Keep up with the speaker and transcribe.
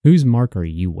Whose mark are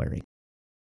you wearing?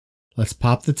 Let's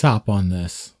pop the top on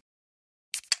this.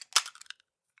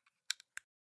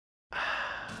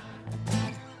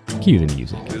 Cue the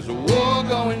music. There's a war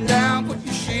going down, put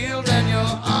your shield and your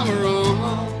armor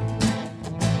on.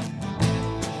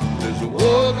 There's a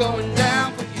war going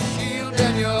down, put your shield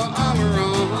and your armor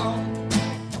on.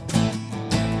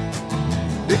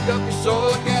 Pick up your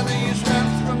sword, gather your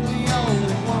strength from the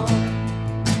only one.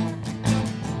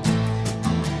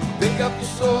 Pick up your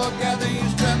sword, gather your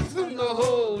strength from the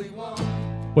Holy One.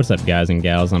 What's up, guys and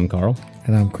gals? I'm Carl.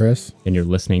 And I'm Chris. And you're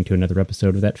listening to another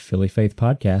episode of that Philly Faith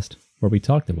podcast, where we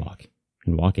talk the walk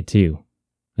and walk it too.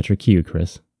 That's your cue,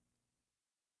 Chris.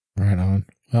 Right on.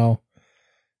 Well,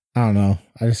 I don't know.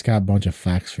 I just got a bunch of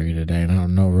facts for you today, and I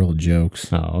don't know real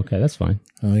jokes. Oh, okay. That's fine.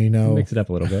 Oh, you know. Mix it up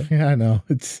a little bit. Yeah, I know.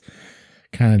 It's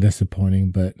kind of disappointing,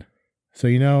 but so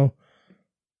the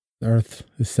Earth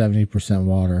is 70%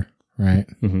 water, right?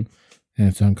 Mm-hmm. And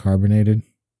it's uncarbonated.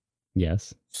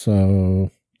 Yes.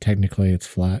 So technically it's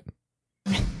flat.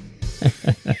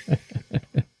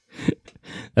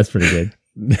 That's pretty good.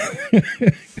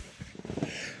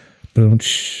 Boom.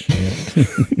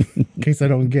 In case I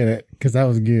don't get it, because that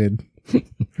was good.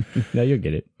 No, you'll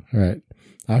get it. All right.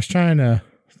 I was trying to,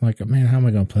 man, how am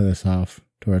I going to play this off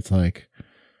to where it's like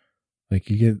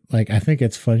you get, I think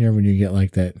it's funnier when you get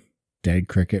that dead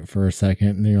cricket for a second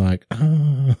and then you're like,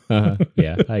 oh.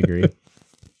 Yeah, I agree.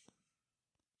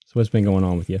 So what's been going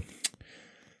on with you?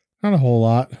 Not a whole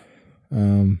lot.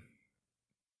 I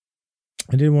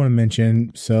did want to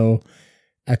mention, so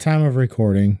at time of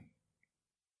recording,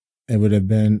 it would have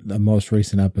been the most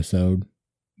recent episode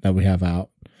that we have out.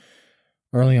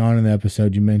 Early on in the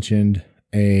episode, you mentioned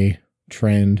a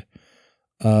trend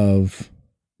of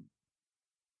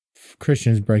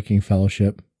Christians breaking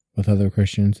fellowship with other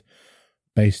Christians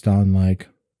based on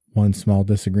one small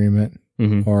disagreement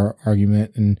or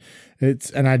argument. And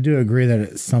I do agree that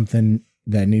it's something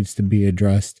that needs to be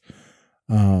addressed,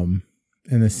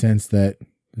 in the sense that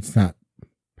it's not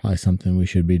probably something we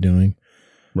should be doing.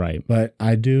 Right. But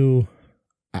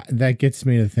that gets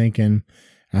me to thinking,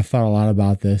 I've thought a lot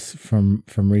about this from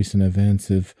recent events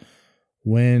of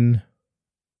when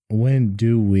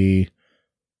do we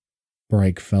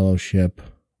break fellowship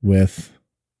with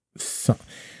some,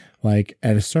 at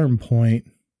a certain point,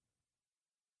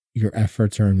 your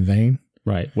efforts are in vain.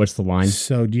 Right. What's the line?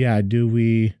 So yeah, do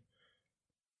we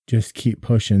just keep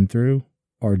pushing through,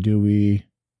 or do we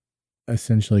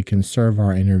essentially conserve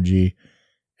our energy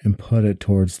and put it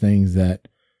towards things that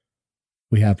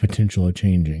we have potential of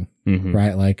changing,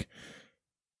 right?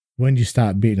 When do you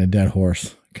stop beating a dead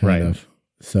horse, kind of?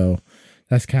 So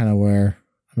that's kind of where,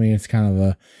 it's kind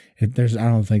of I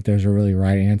don't think there's a really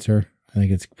right answer. I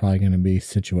think it's probably going to be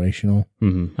situational.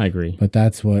 I agree. But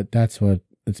that's what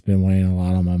it's been weighing a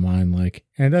lot on my mind.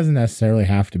 And it doesn't necessarily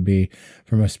have to be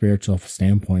from a spiritual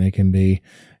standpoint. It can be,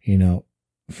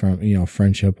 from,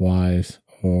 friendship wise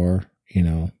or,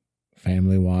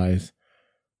 family wise.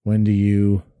 When do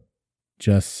you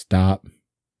just stop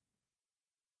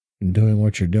doing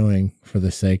what you're doing for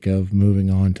the sake of moving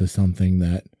on to something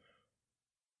that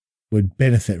would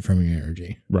benefit from your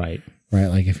energy? Right.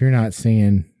 Right. If you're not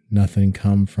seeing nothing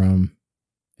come from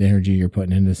the energy you're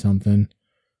putting into something,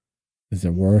 is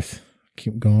it worth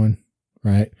keep going?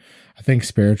 Right. I think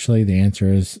spiritually the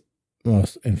answer is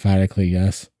most emphatically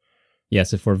yes.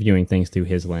 Yes, if we're viewing things through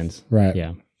his lens. Right.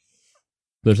 Yeah.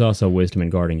 There's also wisdom in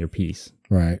guarding your peace.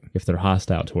 Right. If they're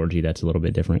hostile towards you, that's a little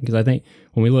bit different. Because I think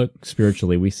when we look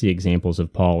spiritually, we see examples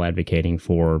of Paul advocating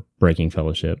for breaking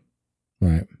fellowship.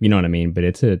 Right. You know what I mean? But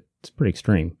it's pretty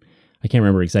extreme. I can't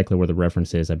remember exactly where the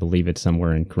reference is. I believe it's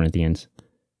somewhere in Corinthians.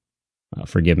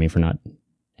 Forgive me for not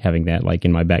having that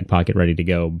in my back pocket ready to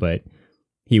go. But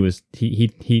he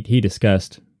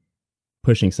discussed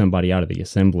pushing somebody out of the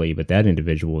assembly, but that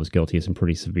individual was guilty of some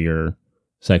pretty severe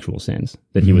sexual sins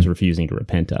that he was refusing to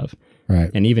repent of.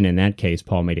 Right. And even in that case,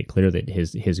 Paul made it clear that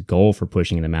his goal for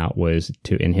pushing them out was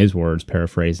to, in his words,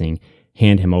 paraphrasing,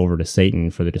 hand him over to Satan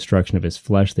for the destruction of his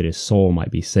flesh, that his soul might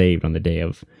be saved on the day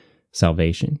of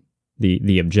salvation.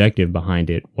 The objective behind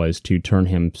it was to turn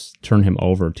him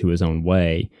over to his own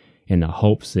way in the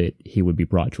hopes that he would be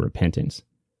brought to repentance.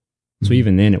 So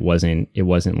even then, it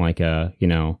wasn't like a,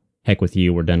 heck with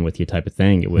you, we're done with you type of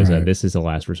thing. It was, this is the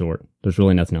last resort. There's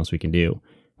really nothing else we can do.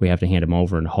 We have to hand him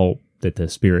over and hope that the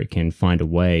Spirit can find a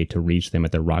way to reach them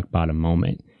at their rock bottom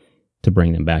moment to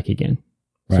bring them back again.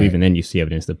 Right. So even then you see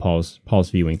evidence that Paul's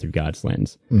viewing through God's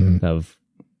lens of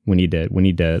we need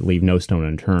to leave no stone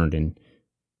unturned in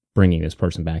bringing this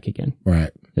person back again. Right.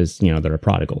 As, they're a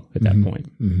prodigal at that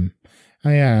point. Oh,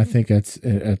 yeah, I think that's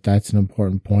an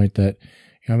important point that,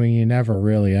 you never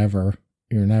really ever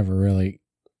you're never really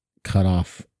cut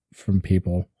off from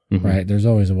people, Mhm. right? There's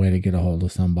always a way to get a hold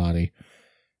of somebody,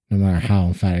 no matter how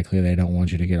emphatically they don't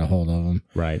want you to get a hold of them,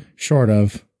 Right. short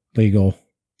of legal,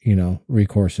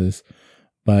 recourses.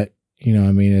 But,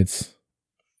 I mean, it's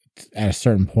at a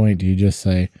certain point, do you just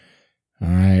say, all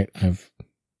right, I've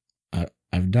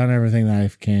done everything that I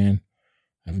can.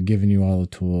 I've given you all the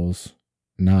tools.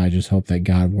 Now I just hope that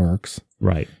God works.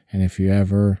 Right. And if he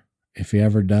ever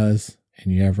does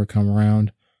and you ever come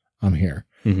around, I'm here.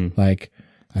 Mhm. Like,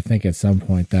 I think at some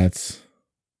point I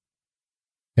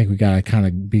think we got to kind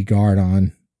of be guard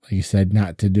on, like you said,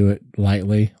 not to do it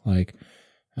lightly. Like,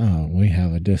 oh, we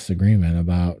have a disagreement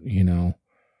about,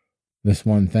 this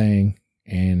one thing,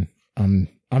 and I'm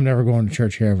never going to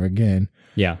church here ever again.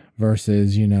 Yeah.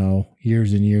 Versus,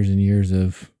 years and years and years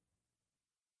of,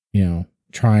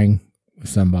 trying with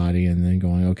somebody and then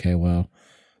going, okay, well,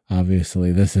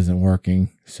 obviously this isn't working,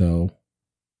 so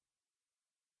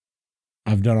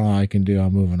I've done all I can do.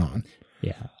 I'm moving on.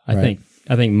 Yeah. I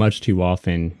think much too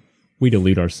often we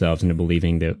delude ourselves into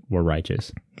believing that we're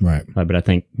righteous. Right. But I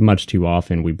think much too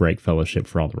often we break fellowship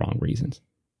for all the wrong reasons.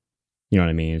 You know what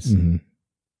I mean? It's,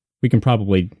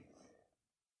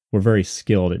 we're very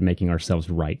skilled at making ourselves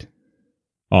right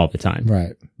all the time.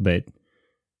 Right. But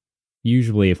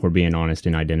usually, if we're being honest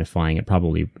in identifying it,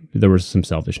 probably there was some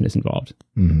selfishness involved.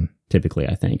 Mm-hmm. Typically,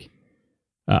 I think.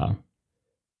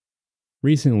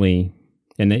 Recently,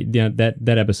 and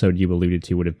that episode you alluded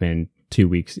to would have been 2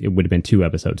 weeks. It would have been 2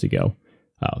 episodes ago.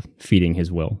 Feeding his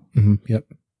will. Mm-hmm. Yep.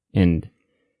 And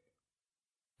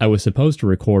I was supposed to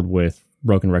record with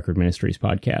Broken Record Ministries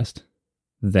podcast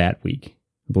that week.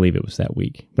 I believe it was that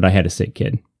week, but I had a sick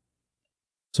kid,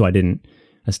 so I didn't.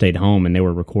 I stayed home, and they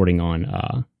were recording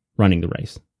on running the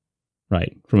race.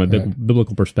 Right, from a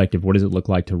biblical perspective, what does it look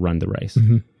like to run the race?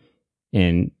 Mm-hmm.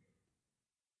 And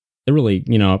it really,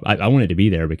 I wanted to be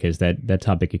there because that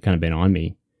topic had kind of been on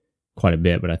me quite a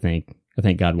bit. But I think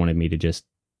God wanted me to just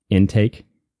intake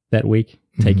that week,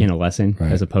 take in a lesson,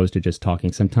 as opposed to just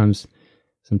talking. Sometimes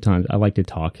I like to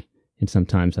talk, and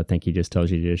sometimes I think He just tells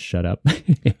you to just shut up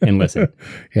and listen.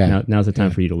 Yeah. Now's the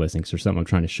time for you to listen, because there's something I'm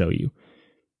trying to show you.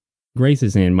 Grace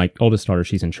is in, my oldest daughter,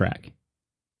 she's in track,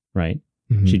 right?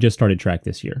 Mm-hmm. She just started track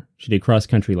this year. She did cross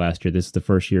country last year. This is the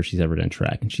first year she's ever done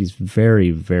track, and she's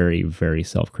very, very, very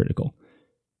self-critical.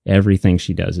 Everything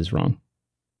she does is wrong.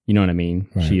 You know what I mean?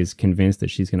 Right. She is convinced that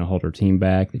she's going to hold her team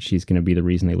back, that she's going to be the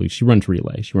reason they lose. She runs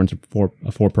relay. She runs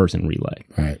a four-person relay.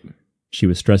 Right. She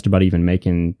was stressed about even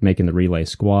making the relay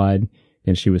squad.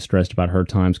 Then she was stressed about her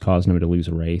times causing them to lose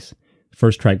a race.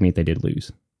 First track meet, they did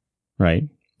lose, right?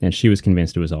 And she was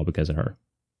convinced it was all because of her.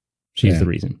 She's the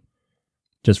reason.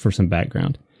 Just for some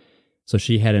background. So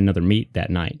she had another meet that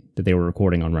night that they were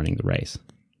recording on running the race.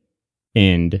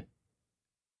 And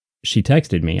she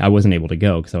texted me. I wasn't able to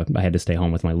go because I had to stay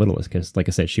home with my littlest because, like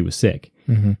I said, she was sick.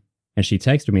 Mm-hmm. And she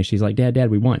texted me. She's like, Dad,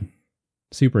 we won.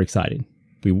 Super excited.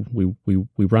 We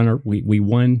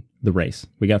won the race.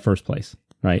 We got first place,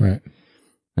 right? Right.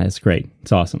 That's great.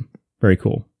 It's awesome. Very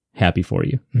cool. Happy for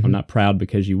you. Mm-hmm. I'm not proud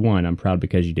because you won. I'm proud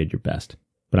because you did your best.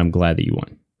 But I'm glad that you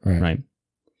won. Right?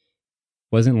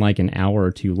 Wasn't like an hour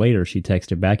or two later, she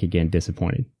texted back again,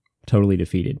 disappointed, totally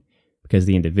defeated, because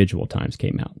the individual times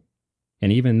came out.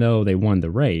 And even though they won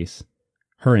the race,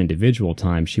 her individual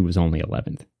time, she was only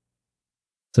 11th.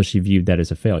 So she viewed that as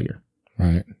a failure.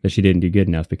 Right. That she didn't do good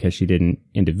enough because she didn't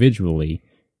individually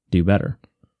do better.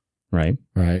 Right?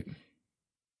 Right.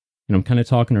 And I'm kind of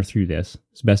talking her through this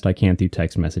as best I can through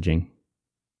text messaging.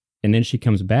 And then she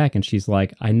comes back and she's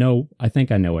like, I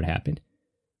think I know what happened.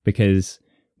 Because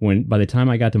by the time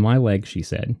I got to my leg, she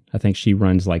said, I think she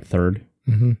runs like third.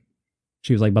 Mm-hmm.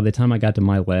 She was like, by the time I got to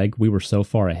my leg, we were so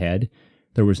far ahead,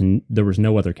 there was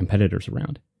no other competitors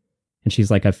around. And she's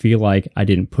like, I feel like I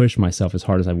didn't push myself as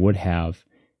hard as I would have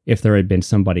if there had been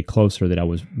somebody closer that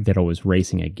I was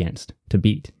racing against to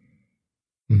beat.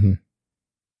 Mm-hmm.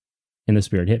 And the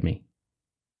Spirit hit me.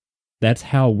 That's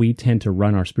how we tend to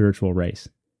run our spiritual race.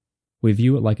 We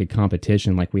view it like a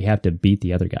competition, like we have to beat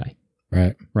the other guy.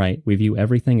 Right. Right. We view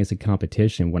everything as a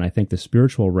competition when I think the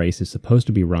spiritual race is supposed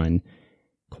to be run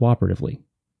cooperatively.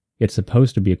 It's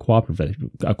supposed to be a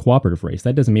cooperative race.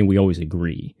 That doesn't mean we always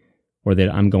agree, or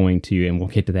that I'm going to, and we'll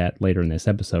get to that later in this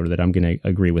episode, or that I'm going to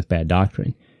agree with bad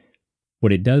doctrine.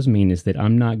 What it does mean is that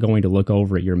I'm not going to look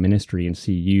over at your ministry and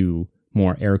see you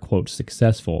more air quotes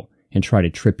successful and try to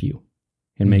trip you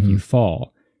and make you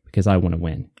fall because I want to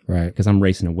win. Right. Because I'm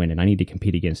racing to win and I need to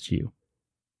compete against you.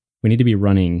 We need to be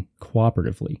running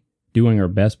cooperatively, doing our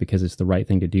best because it's the right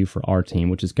thing to do for our team,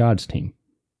 which is God's team.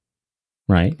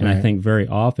 Right? And I think very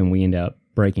often we end up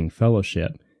breaking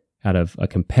fellowship out of a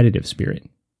competitive spirit.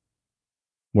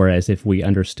 Whereas if we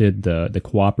understood the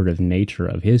cooperative nature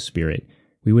of his spirit,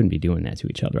 we wouldn't be doing that to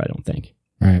each other, I don't think.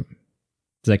 Right.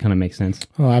 Does that kind of make sense?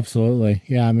 Oh, absolutely.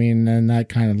 Yeah, I mean, and that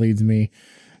kind of leads me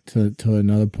to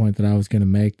another point that I was going to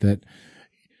make, that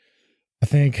I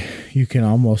think you can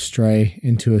almost stray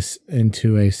into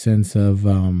a sense of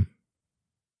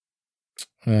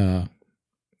I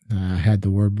had the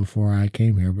word before I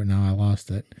came here, but now I lost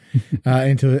it.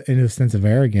 Into a sense of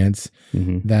arrogance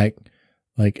that,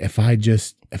 like, if I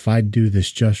do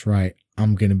this just right,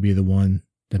 I'm going to be the one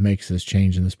that makes this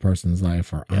change in this person's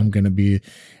life, or I'm not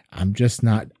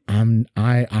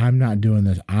doing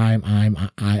this.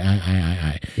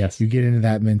 I. Yes. You get into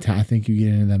that I think you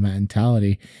get into that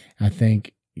mentality. I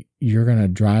think you're going to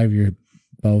drive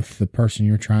both the person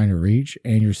you're trying to reach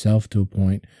and yourself to a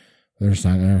point where they're just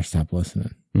not going to stop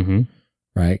listening. Mm-hmm.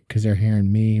 Right. Cause they're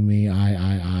hearing me,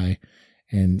 I,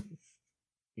 and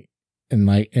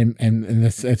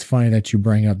this, it's funny that you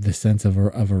bring up the sense of a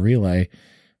relay,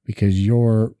 because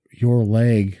your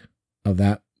leg of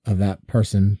that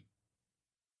person's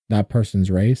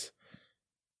race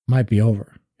might be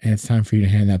over, and it's time for you to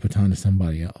hand that baton to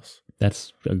somebody else.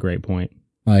 That's a great point.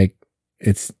 Like,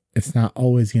 it's not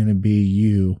always going to be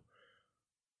you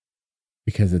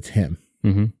because it's him.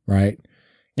 Mm-hmm. Right.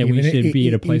 And we should be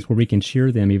at a place where we can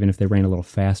cheer them even if they ran a little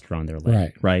faster on their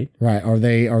leg. Right. Or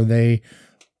they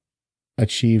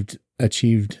achieved,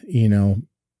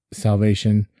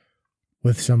 salvation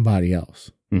with somebody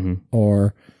else. Mm-hmm.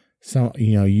 Or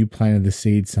you planted the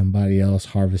seed, somebody else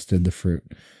harvested the fruit.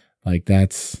 Like,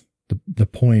 that's the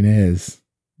point is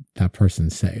that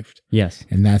person's saved. Yes.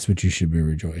 And that's what you should be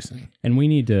rejoicing. And we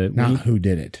need to... who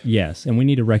did it. Yes. And we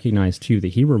need to recognize, too, that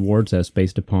he rewards us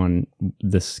based upon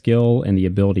the skill and the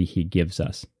ability he gives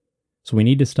us. So we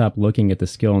need to stop looking at the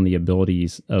skill and the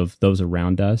abilities of those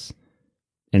around us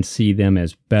and see them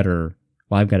as better.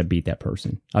 Well, I've got to beat that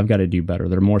person. I've got to do better.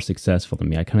 They're more successful than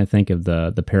me. I kind of think of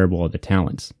the parable of the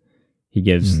talents. He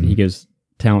gives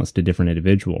talents to different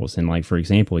individuals. And, like, for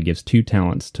example, he gives 2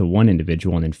 talents to one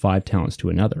individual and then 5 talents to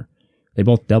another. They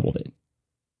both doubled it,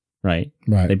 right?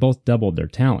 Right. They both doubled their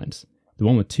talents. The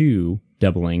one with 2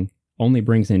 doubling only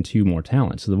brings in 2 more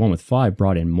talents. So the one with 5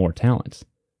 brought in more talents.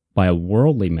 By a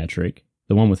worldly metric,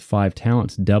 the one with 5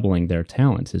 talents doubling their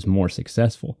talents is more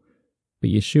successful. But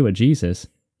Yeshua, Jesus,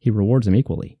 he rewards them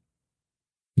equally.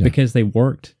 Yeah. Because they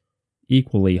worked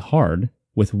equally hard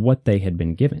with what they had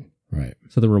been given. Right.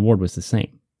 So the reward was the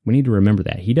same. We need to remember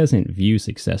that. He doesn't view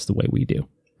success the way we do.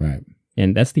 Right.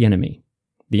 And that's the enemy.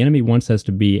 The enemy wants us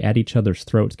to be at each other's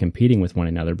throats competing with one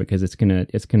another, because it's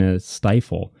gonna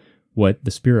stifle what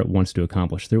the Spirit wants to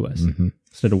accomplish through us. Mm-hmm.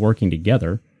 Instead of working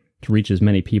together to reach as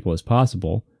many people as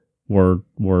possible, we're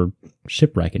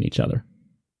shipwrecking each other.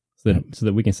 So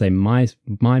that we can say my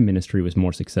ministry was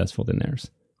more successful than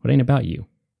theirs. Well, it ain't about you.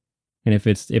 And if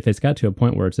it's got to a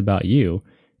point where it's about you,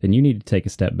 then you need to take a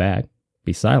step back,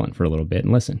 be silent for a little bit,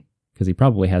 and listen, because he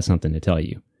probably has something to tell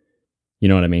you. You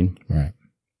know what I mean? Right.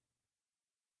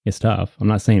 It's tough. I'm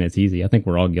not saying it's easy. I think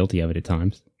we're all guilty of it at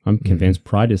times. I'm convinced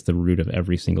pride is the root of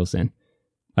every single sin.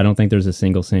 I don't think there's a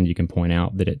single sin you can point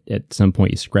out that at some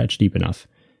point you scratch deep enough,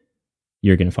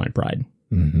 you're going to find pride.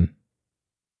 Mm-hmm.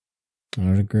 I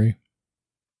would agree.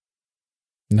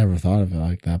 Never thought of it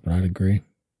like that, but I'd agree.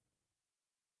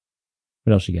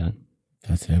 What else you got?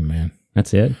 That's it, man.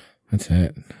 That's it? That's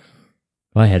it.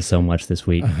 Well, I had so much this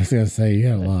week. I was going to say, you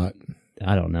had a lot.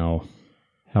 I don't know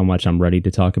how much I'm ready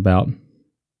to talk about.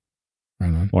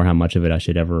 Right on. Or how much of it I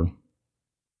should ever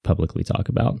publicly talk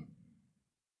about.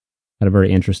 Had a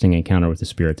very interesting encounter with the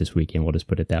Spirit this weekend. We'll just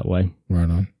put it that way. Right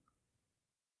on.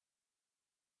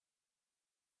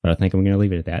 But I think I'm going to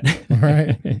leave it at that. All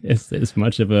right. It's as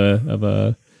much of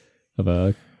a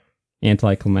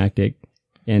anticlimactic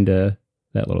end that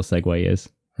little segue is.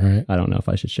 All right. I don't know if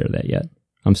I should share that yet.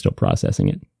 I'm still processing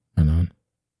it. Right on.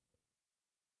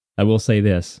 I will say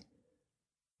this: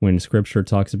 when Scripture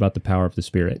talks about the power of the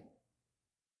Spirit,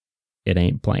 it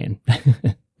ain't playing.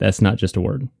 That's not just a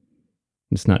word.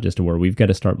 It's not just a word. We've got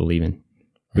to start believing.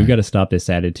 Right. We've got to stop this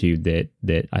attitude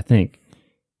that I think,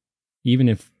 even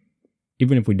if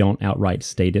we don't outright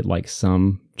state it like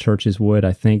some churches would,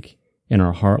 I think in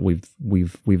our heart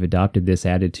we've adopted this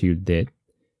attitude that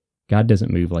God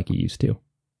doesn't move like he used to.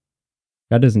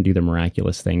 God doesn't do the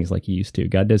miraculous things like he used to.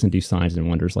 God doesn't do signs and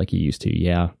wonders like he used to.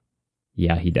 Yeah,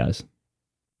 he does.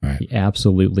 Right. He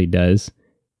absolutely does.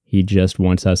 He just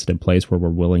wants us at a place where we're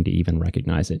willing to even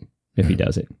recognize it if he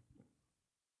does it.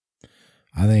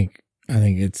 I think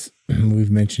it's,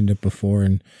 we've mentioned it before,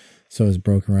 and so has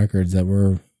Broken Records,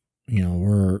 that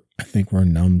I think we're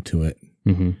numb to it.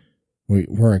 Mm-hmm.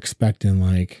 We're expecting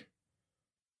like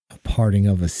a parting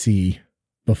of a sea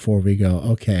before we go,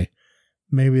 okay,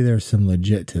 maybe there's some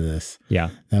legit to this. Yeah.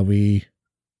 That we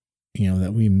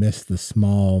miss the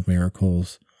small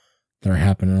miracles that are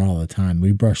happening all the time.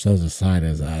 We brush those aside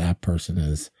as that person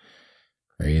is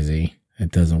crazy.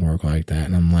 It doesn't work like that.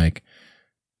 And I'm like,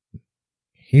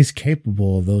 he's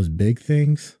capable of those big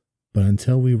things, but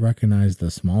until we recognize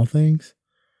the small things,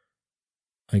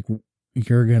 like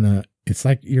it's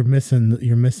like you're missing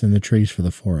the trees for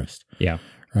the forest. Yeah.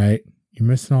 Right? You're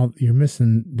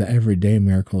missing the everyday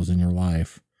miracles in your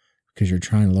life because you're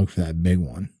trying to look for that big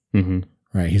one. Mm-hmm.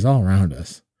 Right? He's all around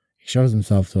us. He shows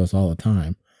himself to us all the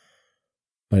time.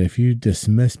 But if you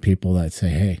dismiss people that say,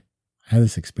 hey, I had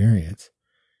this experience,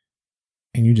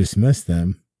 and you dismiss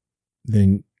them,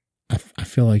 then I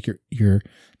feel like you're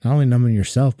not only numbing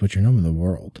yourself, but you're numbing the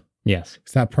world. Yes.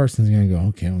 Because that person's going to go,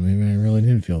 okay, well, maybe I really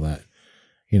didn't feel that,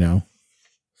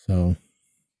 So.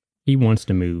 He wants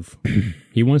to move.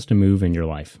 He wants to move in your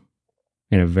life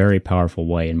in a very powerful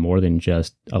way, and more than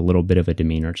just a little bit of a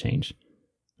demeanor change.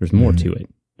 There's more to it.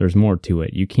 There's more to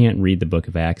it. You can't read the book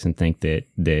of Acts and think that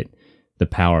the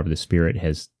power of the Spirit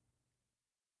has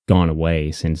gone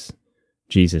away since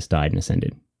Jesus died and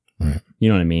ascended. Right. You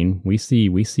know what I mean? We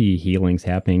see healings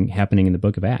happening in the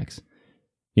book of Acts.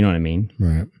 You know what I mean?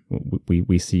 Right.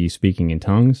 We see speaking in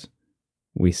tongues.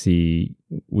 We see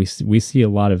a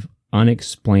lot of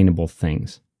unexplainable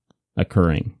things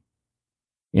occurring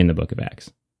in the book of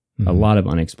Acts. Mm-hmm. A lot of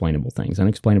unexplainable things,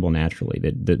 unexplainable naturally.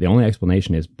 The only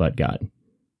explanation is but God.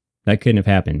 That couldn't have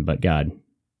happened but God.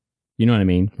 You know what I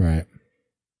mean? Right.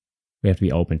 We have to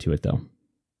be open to it, though.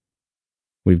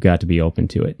 We've got to be open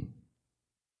to it.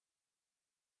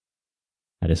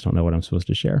 I just don't know what I'm supposed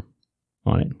to share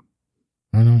on it.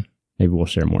 I don't know. Maybe we'll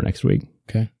share more next week.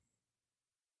 Okay.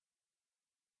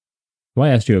 Well,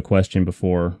 I asked you a question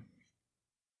before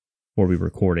we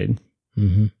recorded.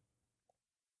 Mm-hmm.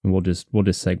 And we'll just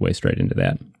segue straight into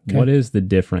that. Okay. What is the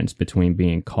difference between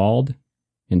being called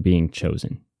and being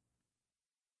chosen?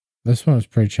 This one was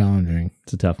pretty challenging.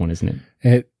 It's a tough one, isn't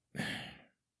it?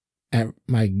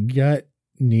 My gut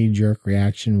knee-jerk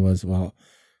reaction was, well,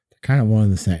 they're kind of one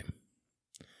and the same.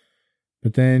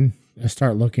 But then I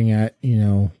start looking at,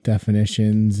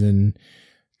 definitions and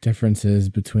differences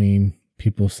between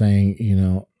people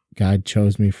saying, God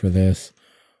chose me for this,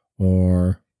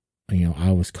 or,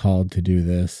 I was called to do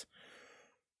this.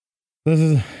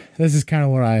 This is kind of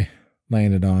what I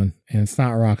landed on, and it's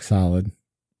not rock solid,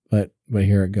 but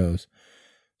here it goes.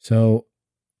 So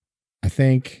I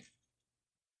think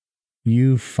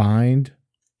you find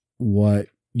what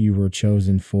you were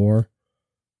chosen for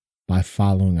by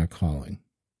following a calling.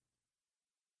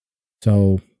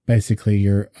 So basically,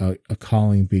 you're a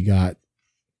calling begots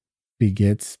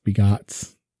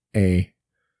a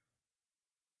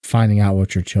finding out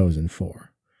what you're chosen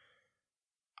for.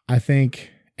 I think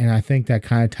that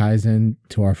kind of ties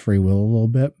into our free will a little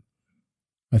bit.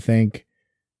 I think,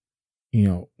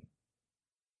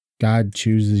 God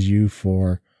chooses you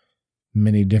for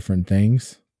many different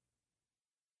things,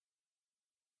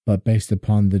 but based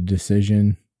upon the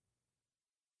decisions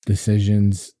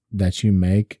that you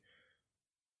make,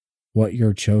 what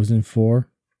you're chosen for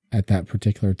at that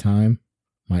particular time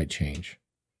might change.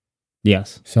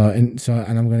 Yes. So I'm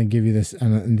going to give you this,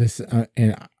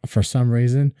 and for some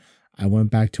reason, I went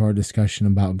back to our discussion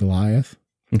about Goliath.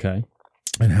 Okay.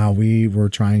 And how we were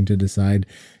trying to decide,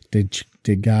 did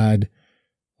God,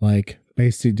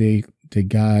 did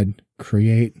God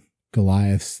create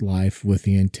Goliath's life with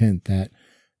the intent that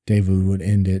David would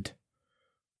end it?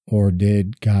 Or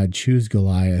did God choose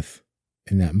Goliath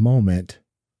in that moment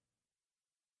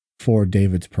for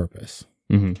David's purpose?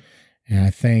 Mm-hmm. And I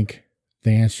think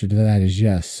the answer to that is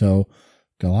yes. So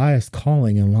Goliath's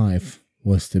calling in life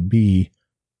was to be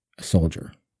a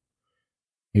soldier.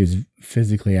 He was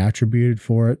physically attributed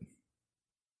for it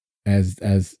as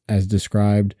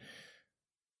described.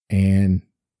 And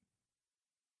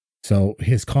so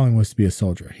his calling was to be a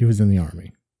soldier. He was in the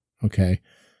army. Okay.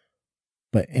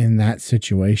 But in that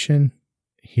situation,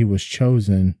 he was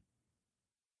chosen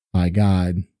by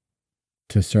God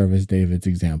to serve as David's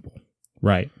example.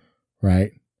 Right.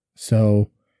 Right. So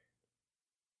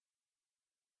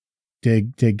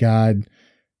did God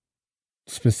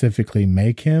specifically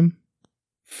make him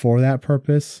for that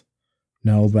purpose?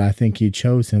 No, but I think he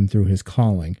chose him through his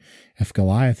calling. If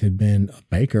Goliath had been a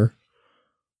baker,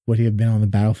 would he have been on the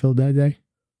battlefield that day?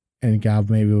 And God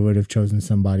maybe would have chosen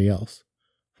somebody else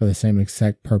for the same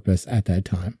exact purpose at that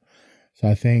time. So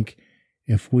I think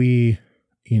if we,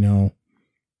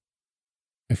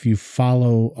 if you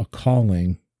follow a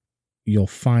calling, you'll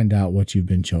find out what you've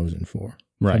been chosen for.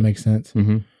 Right. Does that make sense?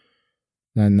 Mm-hmm.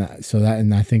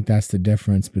 And I think that's the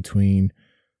difference between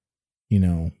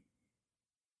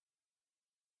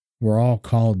we're all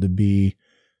called to be,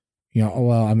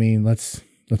 well, I mean, let's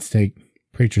take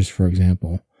preachers, for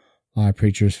example. A lot of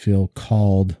preachers feel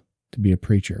called to be a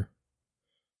preacher.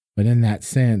 But in that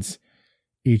sense,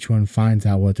 each one finds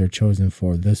out what they're chosen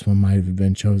for. This one might have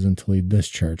been chosen to lead this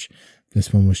church.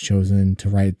 This one was chosen to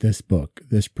write this book.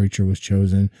 This preacher was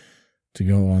chosen to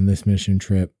go on this mission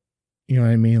trip. You know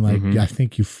what I mean? Like, I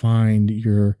think you find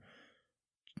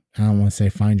I don't want to say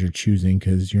find your choosing,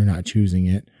 because you're not choosing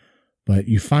it, but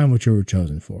you find what you were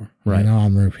chosen for. Right. I know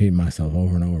I'm repeating myself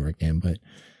over and over again, but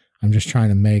I'm just trying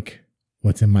to make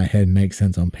what's in my head make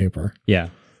sense on paper. Yeah.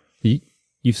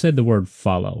 You've said the word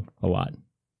follow a lot.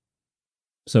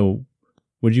 So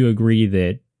would you agree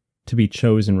that to be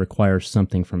chosen requires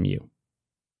something from you?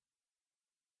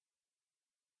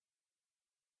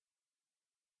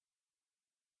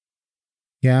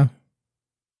 Yeah.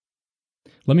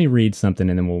 Let me read something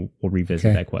and then we'll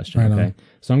revisit that question. Right okay. on.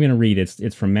 So I'm going to read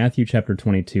it's from Matthew chapter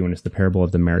 22, and it's the parable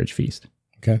of the marriage feast.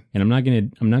 Okay. And I'm not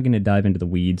going to dive into the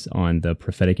weeds on the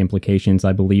prophetic implications.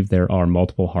 I believe there are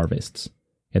multiple harvests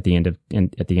at the end of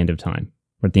time,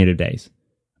 or at the end of days.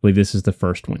 I believe this is the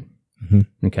first one.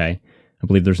 Mm-hmm. Okay. I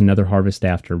believe there's another harvest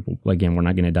after. Again, we're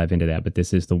not going to dive into that, but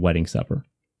this is the wedding supper.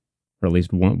 Or at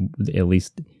least one, at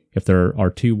least if there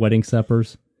are two wedding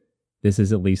suppers, this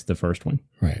is at least the first one.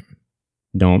 Right.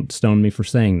 Don't stone me for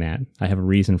saying that. I have a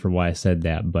reason for why I said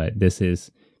that, but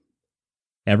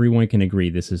everyone can agree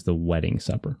this is the wedding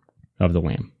supper of the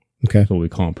Lamb. Okay. That's what we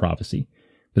call in prophecy.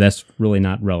 But that's really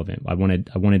not relevant. I want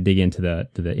to dig into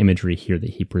the imagery here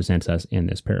that he presents us in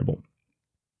this parable.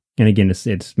 And again,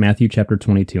 it's Matthew chapter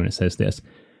 22, and it says this: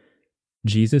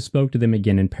 Jesus spoke to them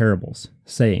again in parables,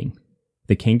 saying,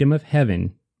 "The kingdom of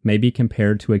heaven may be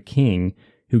compared to a king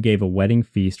who gave a wedding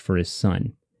feast for his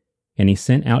son. And he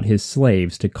sent out his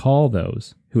slaves to call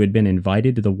those who had been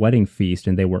invited to the wedding feast,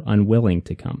 and they were unwilling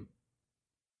to come.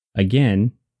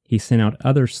 Again, he sent out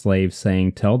other slaves,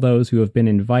 saying, 'Tell those who have been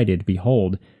invited,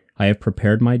 behold, I have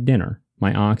prepared my dinner.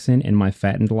 My oxen and my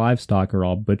fattened livestock are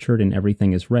all butchered, and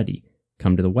everything is ready.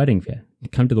 Come to the wedding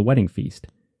feast.'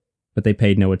 But they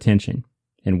paid no attention,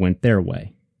 and went their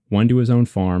way, one to his own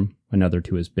farm, another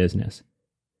to his business.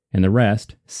 And the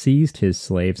rest seized his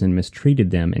slaves and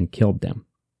mistreated them and killed them.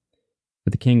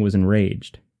 But the king was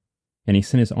enraged, and he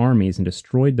sent his armies and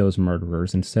destroyed those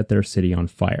murderers and set their city on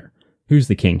fire." Who's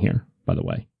the king here, by the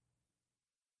way?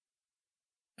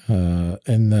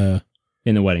 In the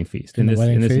wedding feast. In this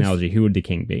analogy, who would the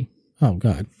king be? Oh,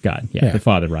 God. God, yeah. The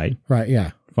Father, right? Right,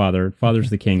 yeah. Father's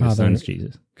the king, the Son's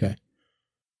Jesus. Okay.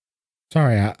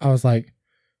 Sorry, I was like,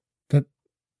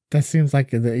 that seems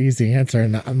like the easy answer,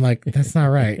 and I'm like, that's not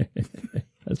right.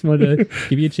 I just wanted to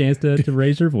give you a chance to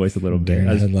raise your voice a little bit.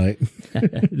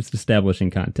 Just establishing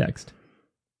context.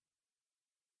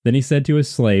 Then he said to his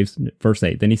slaves, verse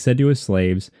 8, then he said to his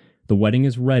slaves, "The wedding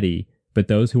is ready, but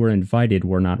those who were invited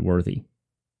were not worthy."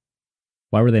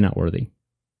 Why were they not worthy?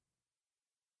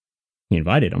 He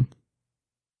invited them.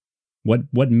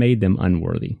 What made them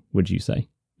unworthy, would you say,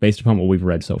 based upon what we've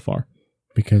read so far?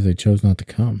 Because they chose not to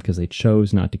come. Because they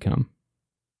chose not to come.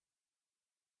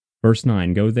 Verse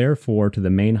 9, "Go therefore to the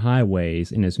main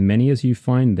highways, and as many as you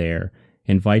find there,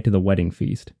 invite to the wedding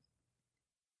feast."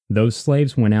 Those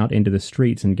slaves went out into the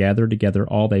streets and gathered together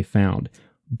all they found,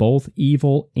 both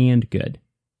evil and good.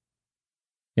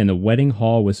 And the wedding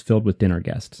hall was filled with dinner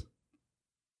guests.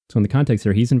 So in the context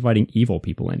here, he's inviting evil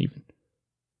people in even.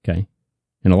 Okay?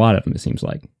 And a lot of them, it seems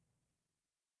like.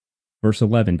 Verse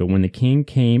 11, "But when the king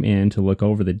came in to look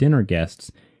over the dinner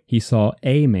guests, he saw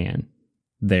a man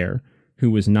there who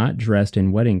was not dressed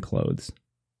in wedding clothes.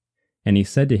 And he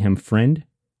said to him, 'Friend,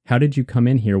 how did you come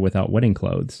in here without wedding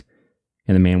clothes?'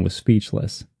 And the man was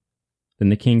speechless. Then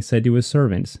the king said to his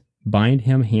servants, 'Bind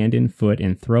him hand and foot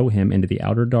and throw him into the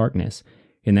outer darkness.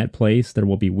 In that place there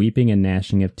will be weeping and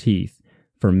gnashing of teeth,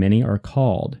 for many are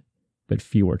called, but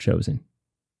few are chosen.'"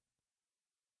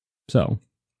 So,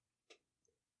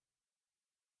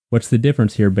 what's the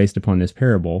difference here based upon this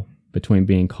parable between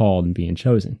being called and being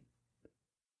chosen?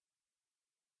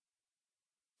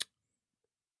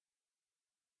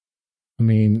 I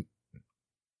mean,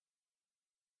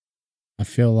 I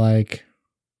feel like...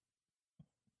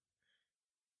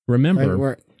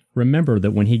 Remember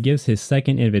that when he gives his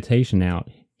second invitation out,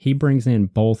 he brings in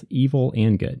both evil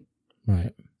and good.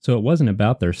 Right. So it wasn't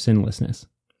about their sinlessness.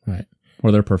 Right.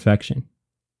 Or their perfection.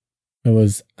 It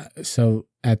was, so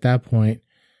at that point,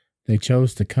 they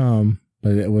chose to come,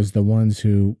 but it was the ones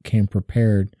who came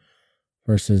prepared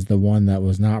versus the one that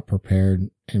was not prepared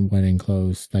in wedding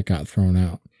clothes that got thrown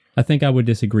out. I think I would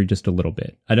disagree just a little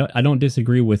bit. I don't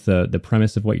disagree with the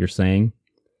premise of what you're saying.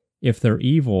 If they're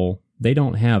evil, they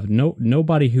don't have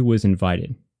nobody who was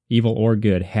invited, evil or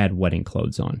good, had wedding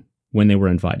clothes on when they were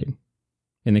invited.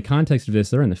 In the context of this,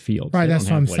 they're in the field. Right, that's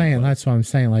what I'm saying. That's what I'm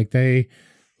saying.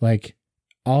 Like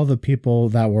all the people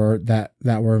that were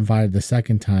invited the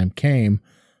second time came,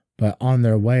 but on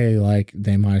their way, like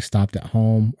they might have stopped at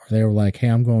home, or they were like, "Hey,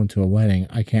 I'm going to a wedding.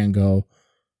 I can't go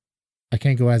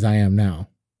as I am now,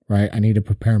 right? I need to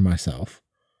prepare myself."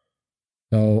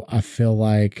 So I feel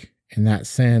like in that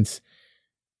sense,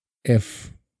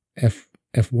 if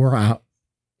we're out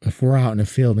in the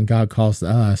field and God calls to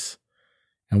us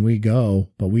and we go,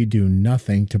 but we do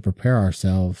nothing to prepare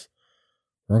ourselves,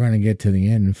 we're going to get to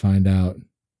the end and find out,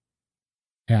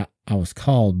 yeah, I was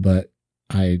called, but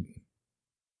I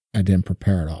didn't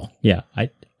prepare at all. Yeah, I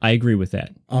agree with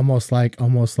that. Almost like,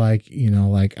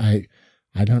 like I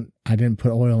didn't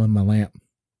put oil in my lamp.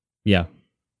 Yeah.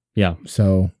 Yeah.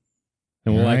 So,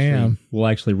 and we'll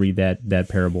actually read that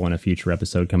parable in a future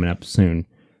episode coming up soon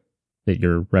that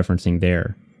you're referencing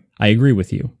there. I agree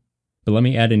with you. But let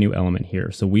me add a new element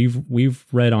here. So we've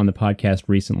read on the podcast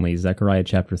recently Zechariah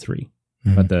chapter 3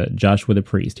 about the Joshua the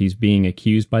priest. He's being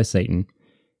accused by Satan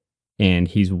and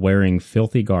he's wearing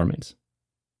filthy garments.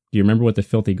 Do you remember what the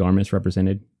filthy garments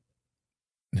represented?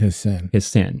 His sin. His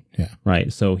sin. Yeah.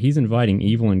 Right. So he's inviting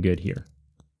evil and good here.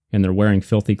 And they're wearing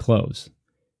filthy clothes.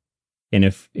 And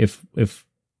if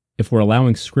we're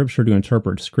allowing Scripture to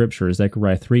interpret Scripture,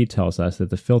 Zechariah 3 tells us that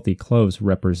the filthy clothes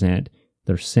represent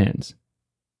their sins.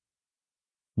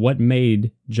 What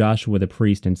made Joshua the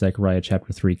priest in Zechariah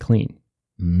chapter 3 clean?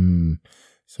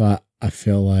 So I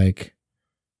feel like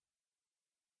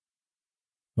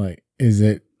is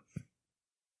it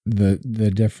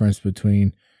the difference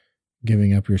between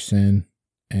giving up your sin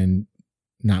and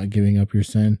not giving up your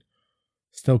sin?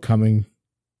 Still coming?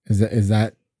 Is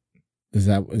that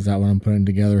what I'm putting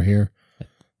together here?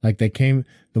 Like the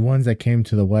ones that came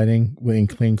to the wedding in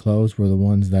clean clothes were the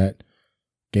ones that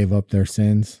gave up their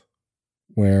sins,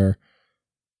 where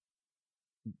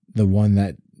the one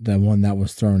that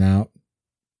was thrown out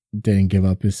didn't give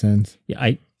up his sins.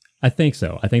 Yeah, I think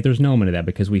so. I think there's an element of that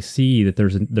because we see that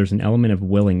there's an element of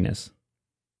willingness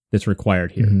that's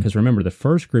required here. Because remember, the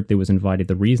first group that was invited,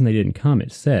 the reason they didn't come,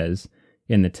 it says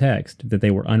in the text that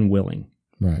they were unwilling.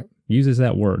 Right. Uses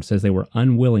that word, says they were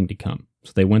unwilling to come,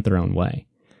 so they went their own way.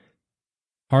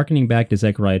 Hearkening back to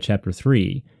Zechariah chapter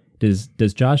 3, does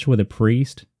Joshua the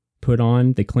priest put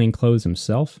on the clean clothes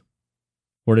himself,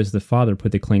 or does the Father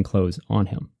put the clean clothes on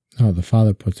him? Oh, the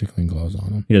Father puts the clean clothes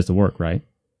on him. He does the work, right?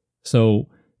 So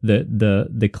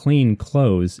the clean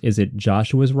clothes, is it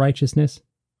Joshua's righteousness,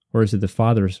 or is it the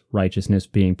Father's righteousness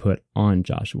being put on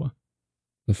Joshua?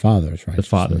 The Father's righteousness. The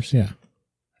Father's. Yeah.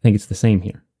 I think it's the same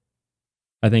here.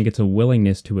 I think it's a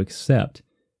willingness to accept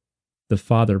the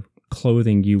Father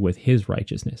clothing you with his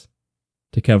righteousness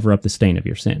to cover up the stain of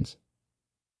your sins.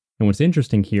 And what's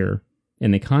interesting here,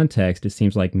 in the context, it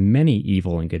seems like many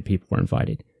evil and good people were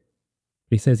invited.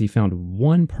 But he says he found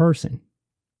one person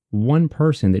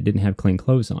that didn't have clean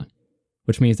clothes on,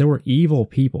 which means there were evil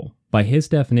people, by his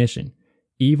definition,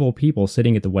 evil people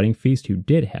sitting at the wedding feast who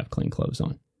did have clean clothes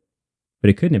on.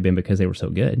 But it couldn't have been because they were so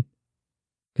good,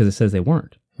 because it says they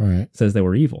weren't. Right. It says they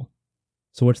were evil.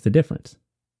 So what's the difference?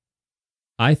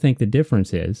 I think the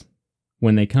difference is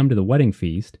when they come to the wedding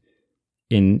feast,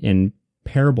 in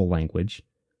parable language,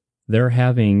 they're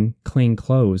having clean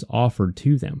clothes offered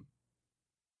to them.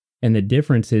 And the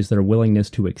difference is their willingness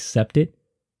to accept it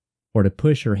or to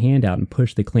push your hand out and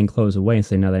push the clean clothes away and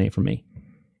say, no, that ain't for me.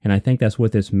 And I think that's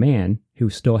what this man who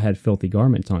still had filthy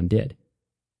garments on did.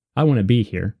 I want to be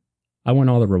here. I want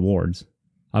all the rewards.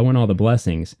 I want all the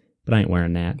blessings, but I ain't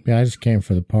wearing that. Yeah, I just came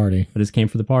for the party. I just came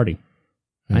for the party.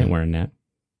 I ain't wearing that.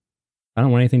 I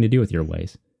don't want anything to do with your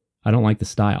ways. I don't like the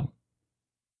style.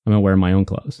 I'm going to wear my own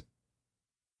clothes.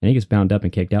 And he gets bound up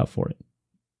and kicked out for it.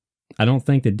 I don't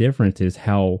think the difference is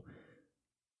how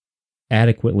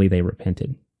adequately they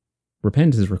repented.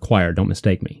 Repentance is required, don't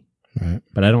mistake me. Right.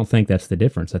 But I don't think that's the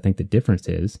difference. I think the difference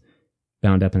is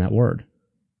bound up in that word.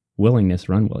 Willingness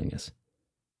or unwillingness.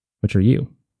 Which are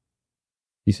you?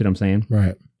 You see what I'm saying?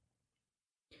 Right.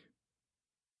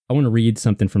 I want to read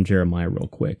something from Jeremiah real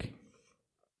quick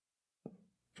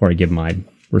before I give my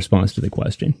response to the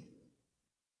question.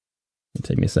 It'll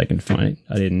take me a second to find it.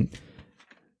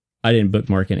 I didn't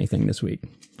bookmark anything this week.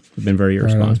 I've been very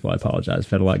irresponsible. I apologize.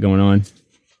 I've had a lot going on.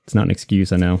 It's not an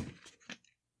excuse, I know.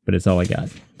 But it's all I got.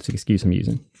 It's the excuse I'm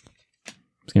using. I'm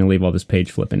just going to leave all this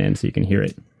page flipping in so you can hear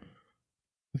it.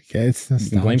 Okay, it's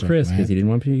nostalgic, you can blame Chris because he didn't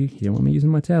want me using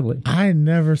my tablet. I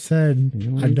never said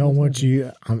I don't want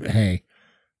you. Hey,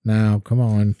 now come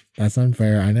on, that's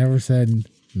unfair. I never said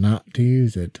not to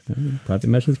use it. Private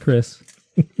message with Chris.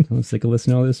 I'm sick of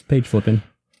listening to all this page flipping.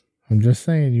 I'm just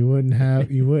saying you wouldn't have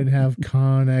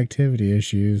connectivity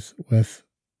issues with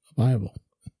the Bible.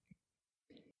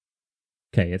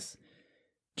 Okay, it's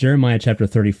Jeremiah chapter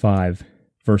 35,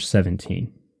 verse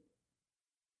 17.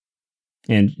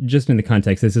 And just in the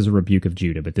context, this is a rebuke of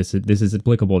Judah, but this is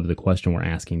applicable to the question we're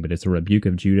asking, but it's a rebuke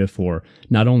of Judah for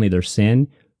not only their sin,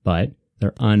 but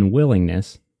their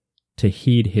unwillingness to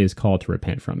heed his call to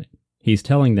repent from it. He's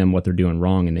telling them what they're doing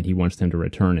wrong and that he wants them to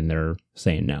return, and they're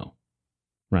saying no.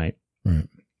 Right? Right.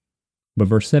 But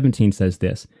verse 17 says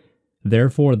this,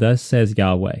 "Therefore thus says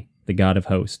Yahweh, the God of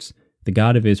hosts, the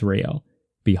God of Israel,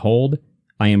 Behold,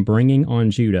 I am bringing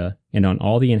on Judah and on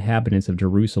all the inhabitants of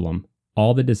Jerusalem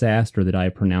all the disaster that I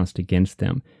have pronounced against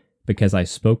them, because I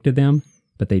spoke to them,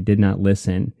 but they did not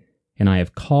listen, and I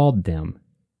have called them,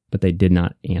 but they did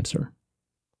not answer."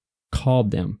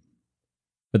 Called them,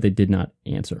 but they did not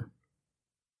answer.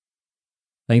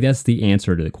 I think that's the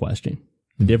answer to the question.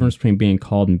 The difference between being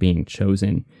called and being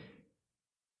chosen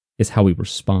is how we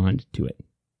respond to it.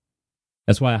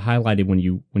 That's why I highlighted when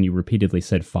you repeatedly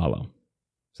said follow.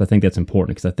 So I think that's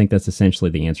important, because I think that's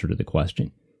essentially the answer to the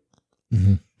question.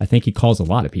 Mm-hmm. I think he calls a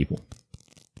lot of people.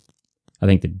 I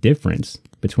think the difference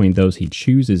between those he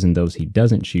chooses and those he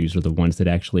doesn't choose are the ones that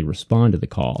actually respond to the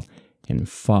call and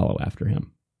follow after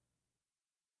him.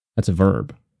 That's a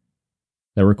verb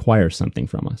that requires something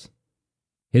from us.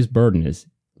 His burden is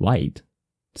light.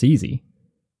 It's easy,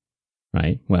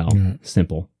 right? Well,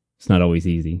 simple. It's not always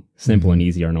easy. Simple and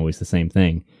easy aren't always the same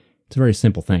thing. It's a very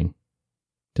simple thing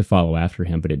to follow after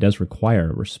him, but it does require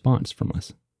a response from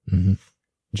us. Mm-hmm.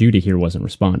 Judah here wasn't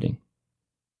responding.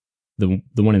 The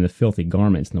one in the filthy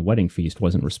garments and the wedding feast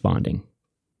wasn't responding.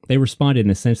 They responded in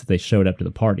the sense that they showed up to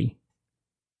the party.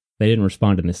 They didn't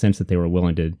respond in the sense that they were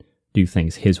willing to do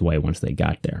things his way once they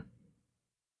got there.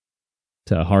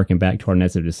 To harken back to our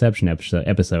Nets of Deception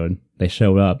episode, they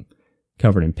showed up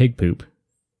covered in pig poop,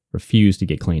 refused to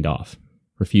get cleaned off,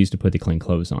 refused to put the clean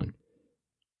clothes on.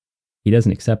 He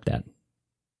doesn't accept that.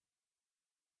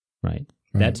 Right?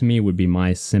 That to me would be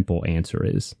my simple answer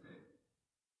is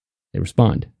they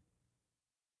respond.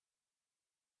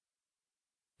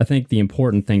 I think the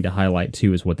important thing to highlight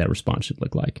too is what that response should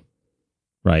look like.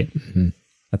 Right? Mm-hmm.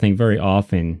 I think very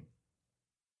often,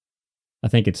 I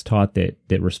think it's taught that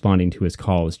responding to his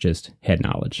call is just head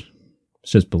knowledge.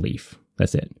 It's just belief.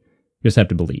 That's it. You just have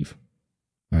to believe.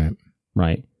 Right.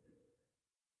 Right?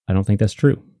 I don't think that's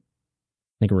true.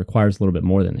 I think it requires a little bit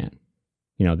more than that.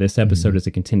 You know, this episode is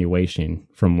a continuation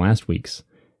from last week's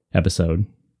episode,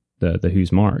 the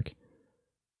Who's Mark.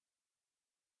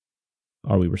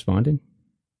 Are we responding?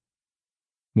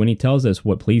 When he tells us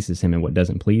what pleases him and what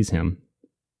doesn't please him,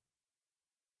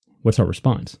 what's our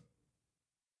response?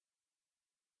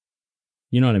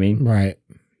 You know what I mean? Right.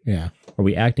 Yeah. Are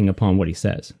we acting upon what he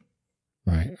says?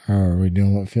 Right. Or are we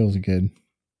doing what feels good?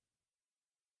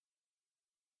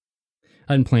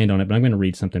 I hadn't planned on it, but I'm going to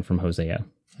read something from Hosea,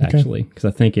 actually, because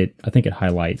I think it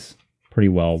highlights pretty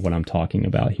well what I'm talking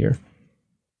about here.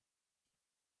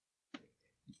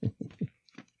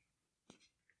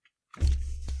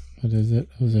 What is it?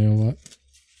 Hosea what?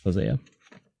 Hosea.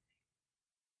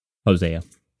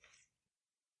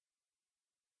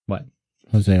 What?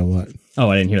 Hosea what? Oh,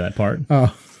 I didn't hear that part.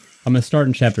 Oh. I'm going to start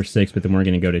in chapter 6, but then we're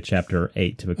going to go to chapter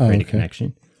 8 to create a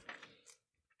connection.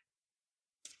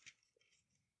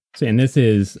 So, and this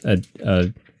is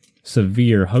a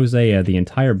severe Hosea, the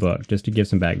entire book, just to give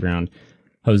some background.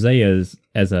 Hosea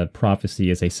as a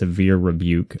prophecy is a severe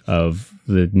rebuke of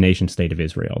the nation state of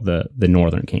Israel, the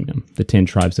northern kingdom, the 10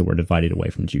 tribes that were divided away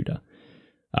from Judah,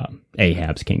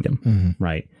 Ahab's kingdom,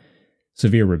 right?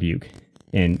 Severe rebuke.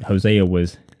 And Hosea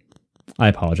was, I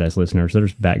apologize, listeners,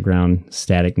 there's background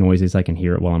static noises. I can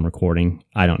hear it while I'm recording.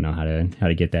 I don't know how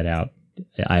to get that out.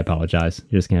 I apologize.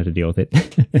 You're just going to have to deal with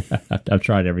it. I've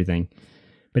tried everything.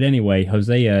 But anyway,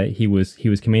 Hosea, he was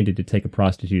commanded to take a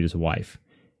prostitute as a wife,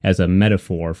 as a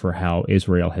metaphor for how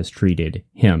Israel has treated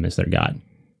him as their God,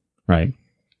 right?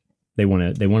 They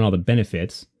want all the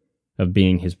benefits of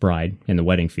being his bride in the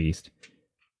wedding feast.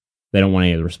 They don't want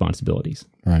any of the responsibilities.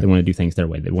 Right. They want to do things their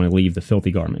way. They want to leave the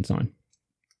filthy garments on.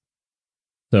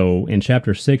 So in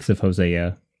chapter 6 of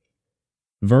Hosea,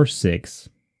 verse 6,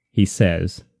 he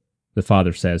says, the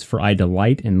Father says, "For I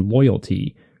delight in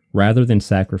loyalty rather than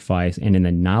sacrifice, and in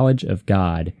the knowledge of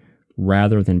God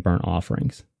rather than burnt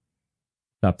offerings."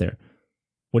 Stop there.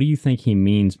 What do you think he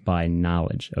means by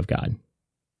knowledge of God?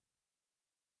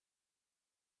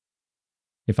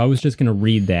 If I was just going to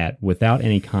read that without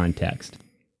any context,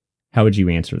 how would you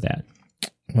answer that?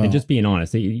 Well, and just being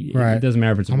honest, it doesn't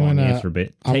matter if it's a wrong answer,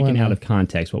 but taken out of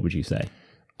context, what would you say?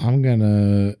 I'm going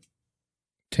to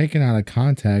taken out of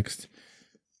context,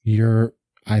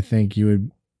 I think you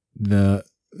would,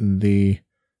 the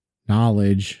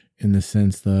knowledge in the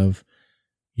sense of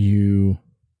you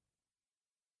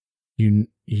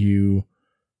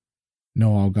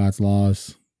know all God's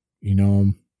laws, you know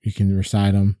them, you can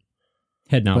recite them.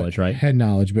 Head knowledge, right? Head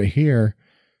knowledge. But here,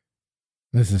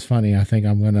 this is funny. I think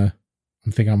I'm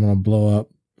gonna blow up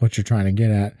what you're trying to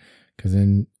get at, because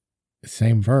in the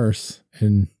same verse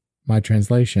in my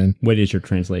translation. What is your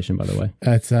translation, by the way?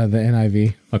 That's the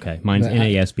NIV. Okay, mine's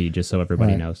NASB, just so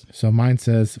everybody knows. So mine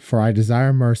says, "For I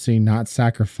desire mercy, not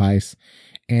sacrifice,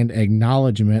 and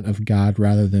acknowledgement of God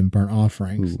rather than burnt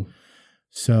offerings." Ooh.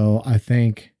 So I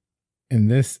think in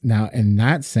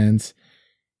that sense,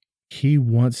 he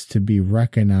wants to be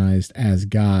recognized as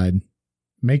God.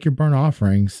 Make your burnt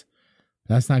offerings.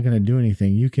 That's not going to do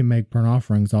anything. You can make burnt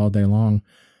offerings all day long,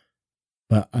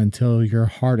 but until your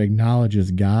heart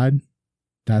acknowledges God,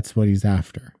 that's what he's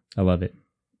after. I love it.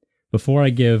 Before I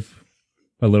give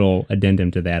a little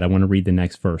addendum to that, I want to read the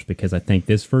next verse, because I think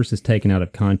this verse is taken out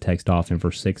of context off in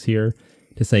verse 6 here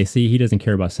to say, see, he doesn't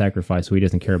care about sacrifice, so he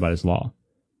doesn't care about his law.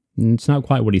 And it's not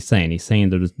quite what he's saying. He's saying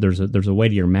there's a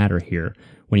weightier matter here.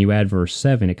 When you add verse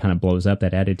 7, it kind of blows up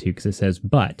that attitude, because it says,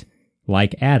 but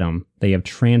like Adam, they have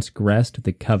transgressed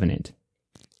the covenant.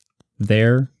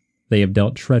 There they have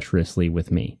dealt treacherously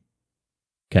with me.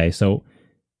 Okay, so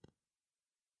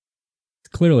it's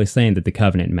clearly saying that the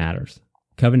covenant matters.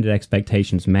 Covenant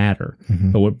expectations matter.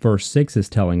 Mm-hmm. But what verse 6 is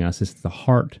telling us is that the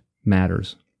heart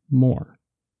matters more.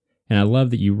 And I love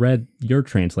that you read your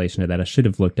translation of that. I should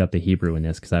have looked up the Hebrew in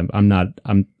this, because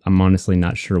I'm honestly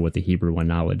not sure what the Hebrew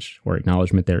knowledge or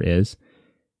acknowledgement there is.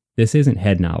 This isn't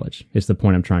head knowledge. It's the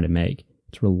point I'm trying to make.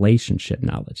 It's relationship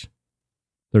knowledge.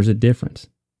 There's a difference.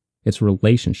 It's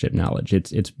relationship knowledge.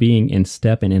 It's being in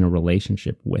step and in a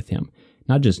relationship with him,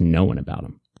 not just knowing about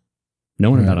him.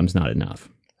 Knowing about him is not enough.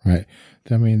 Right.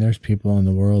 I mean, there's people in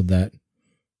the world that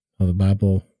know the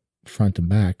Bible front to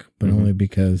back, but only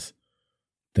because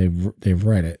they've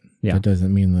read it. Yeah. That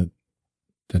doesn't mean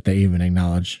that they even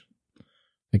acknowledge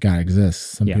that God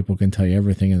exists. Some people can tell you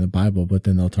everything in the Bible, but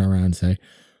then they'll turn around and say,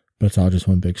 but it's all just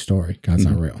one big story. God's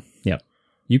not real. Yeah.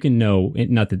 You can know,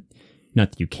 not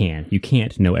that you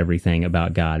can't know everything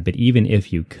about God, but even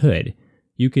if you could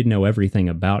know everything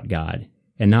about God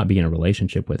and not be in a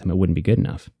relationship with him. It wouldn't be good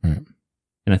enough. Right.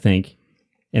 And I think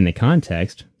in the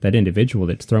context, that individual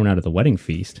that's thrown out of the wedding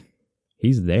feast,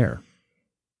 he's there.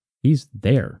 He's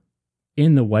there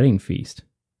in the wedding feast,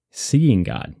 seeing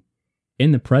God,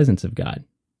 in the presence of God.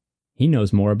 He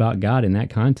knows more about God in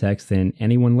that context than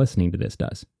anyone listening to this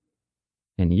does.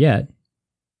 And yet,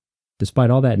 despite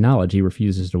all that knowledge, he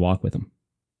refuses to walk with him.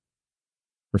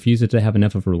 Refuses to have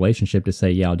enough of a relationship to say,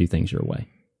 yeah, I'll do things your way.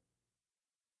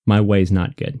 My way's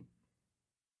not good.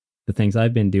 The things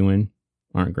I've been doing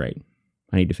aren't great.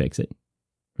 I need to fix it.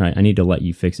 Right? I need to let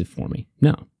you fix it for me.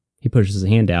 No. He pushes his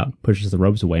hand out, pushes the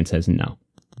ropes away, and says, no.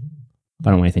 I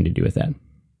don't want anything to do with that.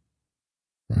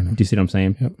 Right. Do you see what I'm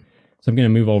saying? Yep. So I'm going to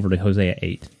move over to Hosea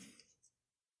 8.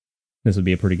 This would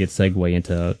be a pretty good segue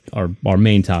into our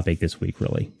main topic this week,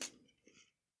 really.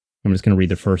 I'm just going to read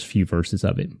the first few verses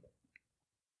of it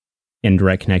in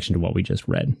direct connection to what we just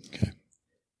read. Okay.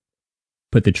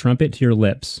 Put the trumpet to your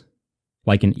lips.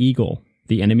 Like an eagle,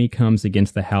 the enemy comes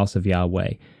against the house of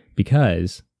Yahweh,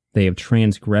 because they have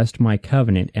transgressed my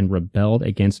covenant and rebelled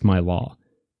against my law.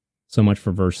 So much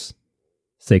for verse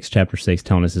 6, chapter 6,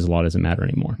 telling us his law doesn't matter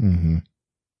anymore. Mm-hmm.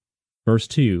 Verse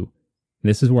 2,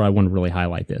 this is where I want to really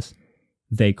highlight this.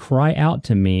 They cry out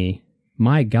to me,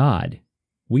 my God,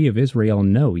 we of Israel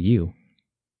know you.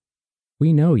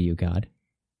 We know you, God.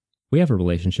 We have a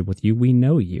relationship with you. We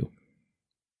know you.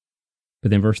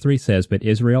 But then verse 3 says, but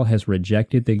Israel has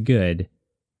rejected the good,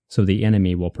 so the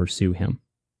enemy will pursue him.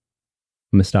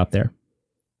 I'm going to stop there.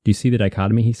 Do you see the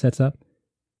dichotomy he sets up?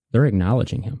 They're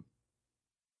acknowledging him.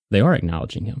 They are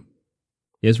acknowledging him.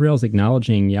 Israel's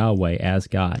acknowledging Yahweh as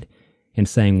God and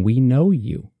saying, we know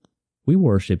you. We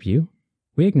worship you.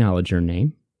 We acknowledge your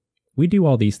name. We do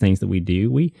all these things that we do.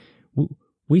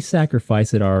 We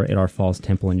sacrifice at our false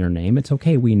temple in your name. It's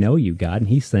okay. We know you, God. And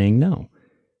he's saying, no.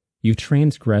 You've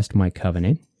transgressed my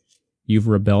covenant. You've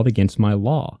rebelled against my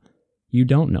law. You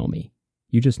don't know me.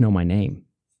 You just know my name.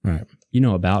 Right. You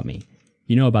know about me.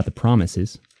 You know about the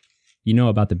promises. You know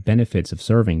about the benefits of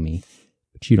serving me,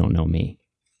 but you don't know me.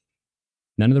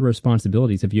 None of the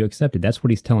responsibilities have you accepted. That's what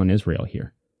he's telling Israel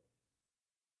here.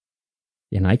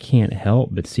 And I can't help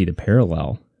but see the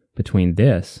parallel between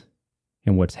this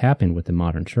and what's happened with the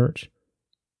modern church.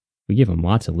 We give them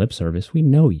lots of lip service. We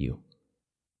know you.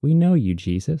 We know you,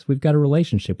 Jesus. We've got a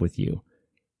relationship with you.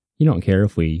 You don't care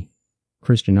if we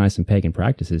Christianize some pagan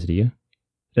practices, do you?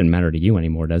 It doesn't matter to you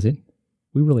anymore, does it?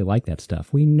 We really like that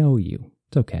stuff. We know you.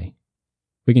 It's okay.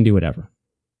 We can do whatever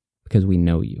because we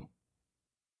know you.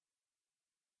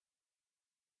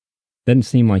 Doesn't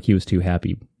seem like he was too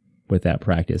happy with that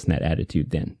practice and that attitude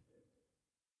then.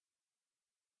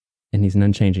 And he's an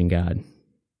unchanging God.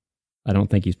 I don't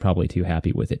think he's probably too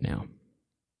happy with it now.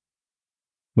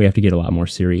 We have to get a lot more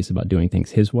serious about doing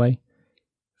things his way,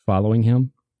 following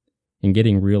him, and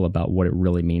getting real about what it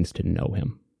really means to know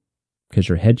him. Because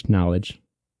your head knowledge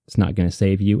is not going to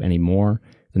save you any more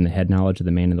than the head knowledge of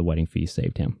the man in the wedding feast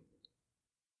saved him.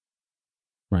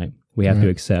 Right? We have to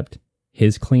accept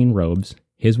his clean robes,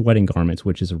 his wedding garments,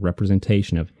 which is a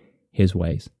representation of his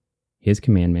ways, his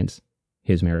commandments,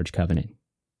 his marriage covenant.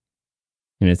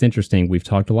 And it's interesting, we've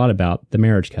talked a lot about the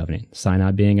marriage covenant,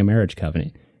 Sinai being a marriage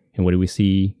covenant. And what do we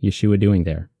see Yeshua doing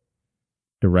there?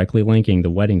 Directly linking the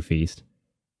wedding feast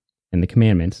and the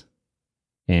commandments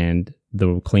and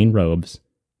the clean robes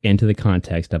into the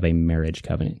context of a marriage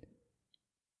covenant.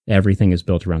 Everything is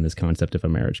built around this concept of a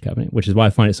marriage covenant, which is why I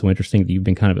find it so interesting that you've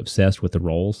been kind of obsessed with the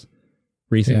roles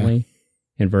recently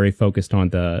and very focused on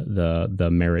the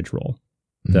marriage role,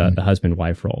 the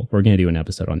husband-wife role. We're going to do an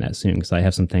episode on that soon because I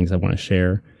have some things I want to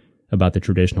share about the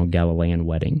traditional Galilean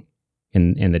wedding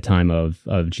in the time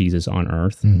of Jesus on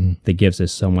earth that gives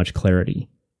us so much clarity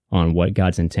on what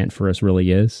God's intent for us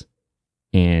really is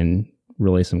and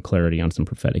really some clarity on some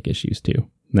prophetic issues too.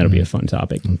 That'll be a fun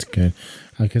topic. That's good.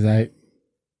 Because I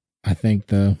think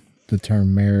the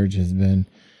term marriage has been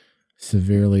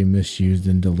severely misused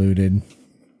and diluted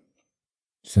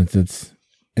since its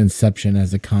inception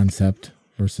as a concept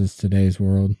versus today's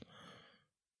world.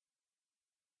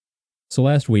 So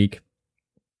last week,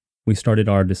 we started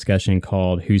our discussion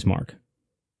called Whose Mark,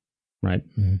 right?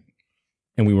 Mm-hmm.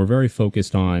 And we were very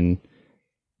focused on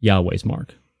Yahweh's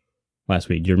mark last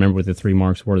week. Do you remember what the three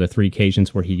marks were? The three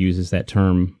occasions where he uses that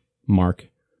term mark?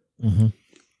 Mm-hmm.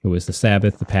 It was the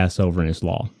Sabbath, the Passover, and his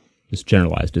law. It's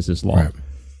generalized as his law. Right.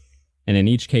 And in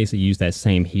each case, it used that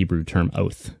same Hebrew term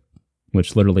oath,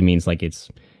 which literally means like it's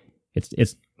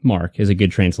mark is a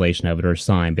good translation of it, or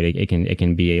sign, but it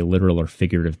can be a literal or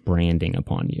figurative branding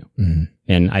upon you. Mm-hmm.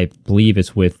 And I believe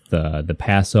it's with the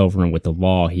Passover and with the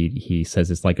law, he says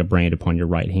it's like a brand upon your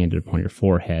right hand and upon your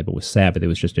forehead, but with Sabbath, it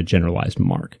was just a generalized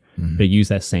mark. Mm-hmm. But use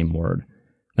that same word.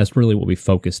 That's really what we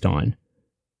focused on.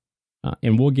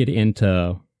 And we'll get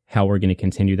into how we're going to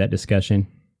continue that discussion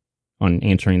on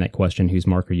answering that question, whose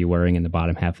mark are you wearing, in the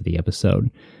bottom half of the episode.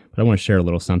 But I want to share a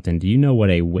little something. Do you know what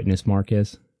a witness mark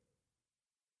is?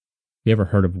 Have you ever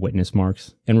heard of witness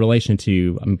marks? In relation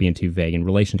to, I'm being too vague, in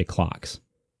relation to clocks.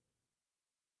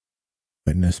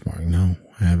 Witness mark? No,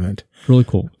 I haven't. Really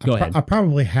cool. Go ahead. I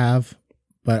probably have,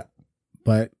 but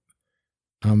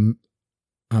I'm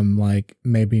like,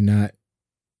 maybe not.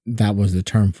 That was the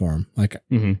term for them. Like,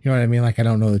 you know what I mean? Like, I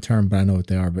don't know the term, but I know what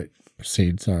they are. But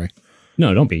proceed. Sorry.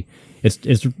 No, don't be.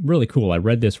 It's really cool. I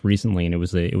read this recently, and it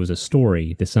was a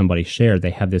story that somebody shared.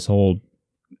 They have this old,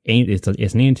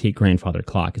 it's an antique grandfather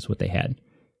clock is what they had,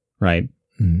 right?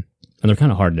 Mm-hmm. And they're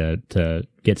kind of hard to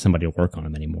get somebody to work on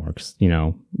them anymore because, you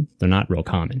know, they're not real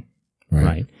common,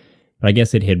 right? But I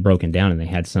guess it had broken down, and they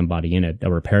had somebody in it,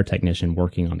 a repair technician,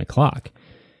 working on the clock,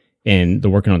 and they're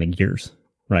working on the gears,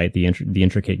 right? The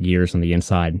intricate gears on the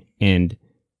inside. And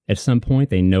at some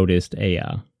point they noticed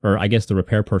or I guess the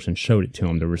repair person showed it to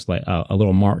them. There was like a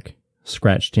little mark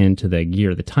scratched into the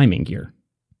gear, the timing gear,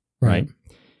 right?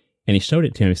 And he showed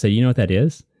it to him. He said, you know what that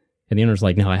is? And the owner's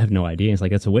like, no, I have no idea. He's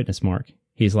like, that's a witness mark.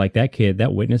 He's like,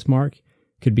 that witness mark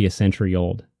could be a century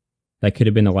old. That could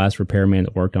have been the last repairman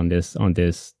that worked on this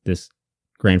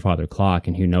grandfather clock,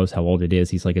 and who knows how old it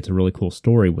is. He's like, it's a really cool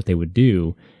story. What they would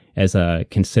do as a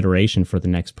consideration for the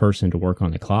next person to work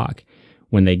on the clock,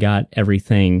 when they got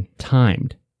everything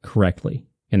timed correctly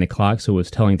in the clock, so it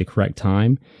was telling the correct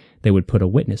time, they would put a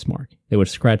witness mark. They would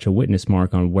scratch a witness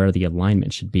mark on where the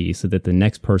alignment should be so that the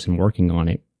next person working on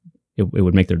it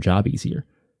would make their job easier.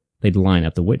 They'd line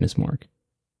up the witness mark.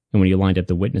 And when you lined up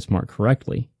the witness mark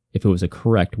correctly, if it was a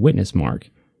correct witness mark,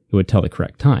 it would tell the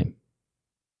correct time.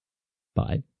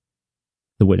 But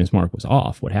the witness mark was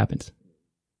off. What happens?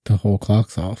 The whole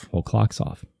clock's off. Whole clock's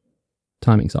off.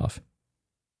 Timing's off.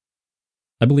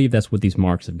 I believe that's what these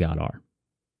marks of God are.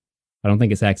 I don't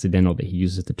think it's accidental that he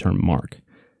uses the term mark.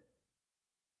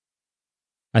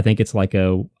 I think it's like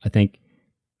I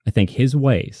think his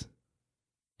ways,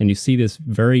 and you see this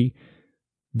very,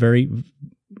 very,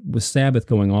 with Sabbath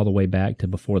going all the way back to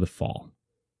before the fall.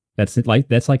 That's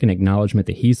like an acknowledgement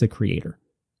that he's the creator,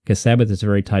 because Sabbath is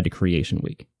very tied to creation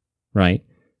week, right?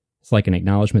 It's like an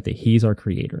acknowledgement that he's our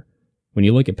creator. When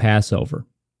you look at Passover,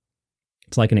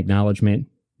 It's like an acknowledgement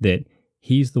that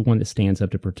he's the one that stands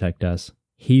up to protect us.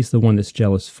 He's the one that's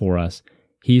jealous for us.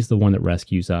 He's the one that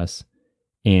rescues us.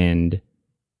 And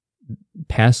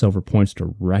Passover points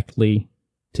directly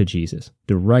to Jesus,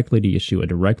 directly to Yeshua,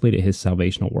 directly to his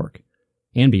salvational work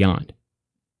and beyond,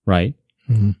 right?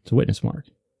 Mm-hmm. It's a witness mark.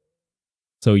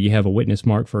 So you have a witness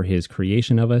mark for his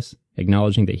creation of us,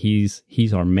 acknowledging that he's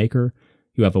our maker.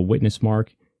 You have a witness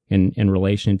mark in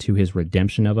relation to his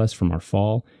redemption of us from our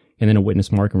fall, and then a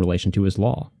witness mark in relation to his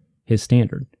law, his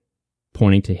standard,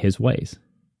 pointing to his ways.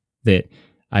 That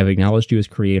I've acknowledged you as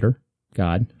creator,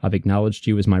 God. I've acknowledged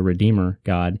you as my redeemer,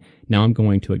 God. Now I'm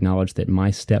going to acknowledge that my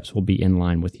steps will be in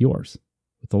line with yours,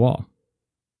 with the law.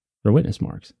 They're witness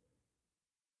marks.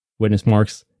 Witness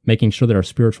marks making sure that our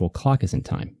spiritual clock is in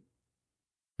time.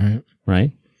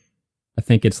 Right? I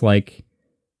think it's like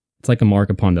a mark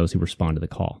upon those who respond to the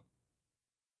call.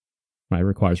 Right? It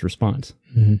requires response.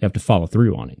 Mm-hmm. You have to follow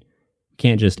through on it. You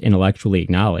can't just intellectually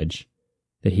acknowledge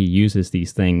that he uses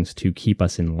these things to keep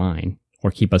us in line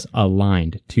or keep us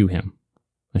aligned to him,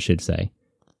 I should say.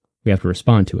 We have to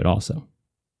respond to it also.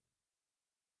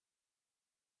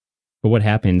 But what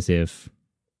happens if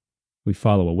we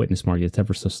follow a witness mark that's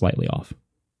ever so slightly off?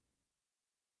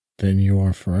 Then you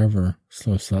are forever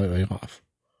so slightly off.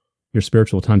 Your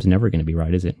spiritual time's never going to be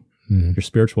right, is it? Mm-hmm. Your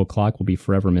spiritual clock will be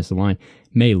forever misaligned.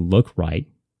 May look right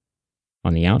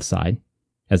on the outside,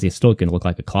 as it's still going to look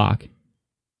like a clock,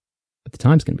 but the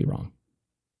time's going to be wrong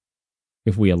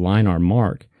if we align our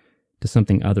mark to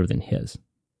something other than his.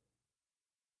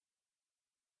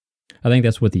 I think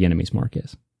that's what the enemy's mark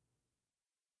is.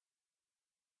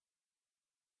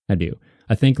 I do.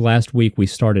 I think last week we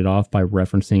started off by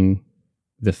referencing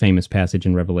the famous passage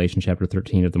in Revelation chapter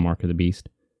 13 of the mark of the beast,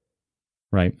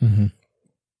 right? Mm-hmm.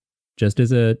 Just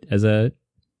as a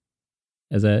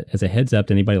heads up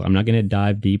to anybody, I'm not going to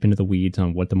dive deep into the weeds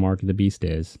on what the mark of the beast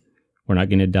is. We're not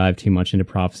going to dive too much into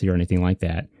prophecy or anything like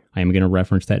that. I am going to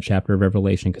reference that chapter of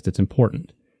Revelation because it's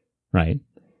important, right?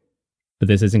 But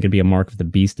this isn't going to be a mark of the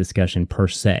beast discussion per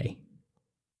se.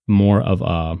 More of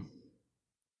a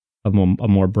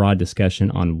more broad discussion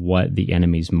on what the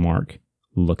enemy's mark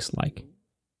looks like.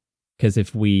 Because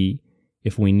if we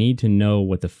need to know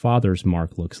what the Father's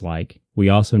mark looks like, we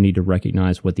also need to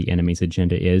recognize what the enemy's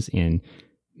agenda is in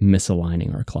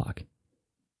misaligning our clock.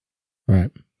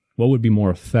 Right. What would be more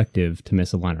effective to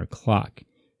misalign our clock?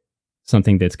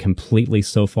 Something that's completely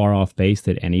so far off base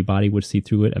that anybody would see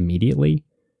through it immediately,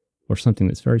 or something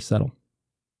that's very subtle?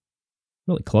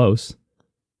 Really close.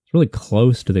 It's really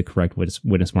close to the correct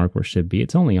witness mark where it should be.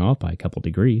 It's only off by a couple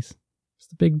degrees. It's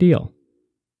the big deal.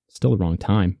 Still the wrong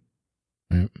time.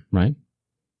 Right?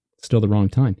 Still the wrong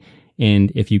time.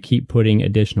 And if you keep putting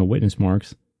additional witness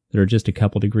marks that are just a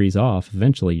couple degrees off,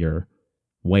 eventually you're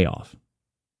way off.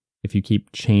 If you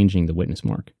keep changing the witness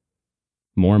mark,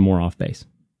 more and more off base.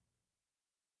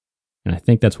 And I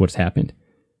think that's what's happened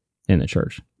in the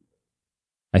church.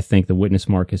 I think the witness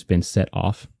mark has been set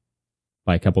off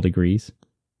by a couple degrees,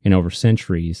 and over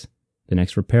centuries, the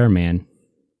next repairman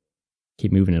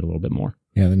keep moving it a little bit more.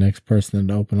 Yeah, the next person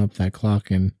to open up that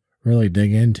clock and really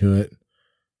dig into it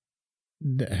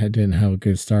didn't have a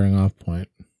good starting off point.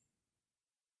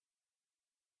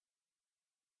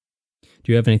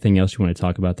 Do you have anything else you want to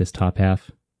talk about this top half?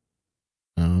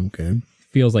 I'm good.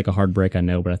 Feels like a hard break, I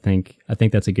know, but I think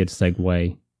that's a good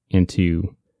segue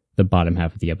into the bottom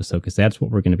half of the episode, because that's what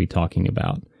we're going to be talking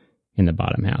about in the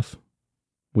bottom half.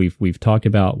 We've talked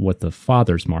about what the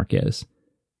Father's mark is.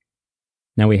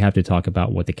 Now we have to talk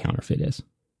about what the counterfeit is.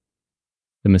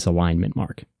 The misalignment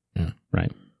mark. Yeah.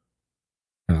 Right.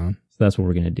 So that's what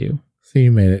we're going to do. So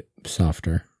you made it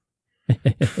softer.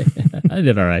 I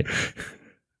did all right.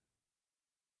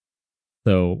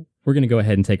 So we're going to go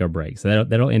ahead and take our break. So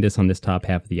that'll end us on this top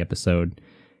half of the episode.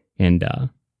 And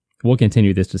we'll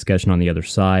continue this discussion on the other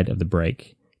side of the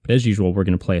break. But as usual, we're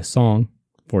going to play a song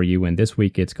for you. And this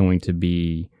week it's going to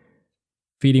be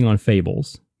Feeding on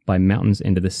Fables by Mountains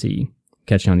into the Sea.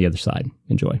 Catch you on the other side.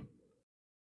 Enjoy.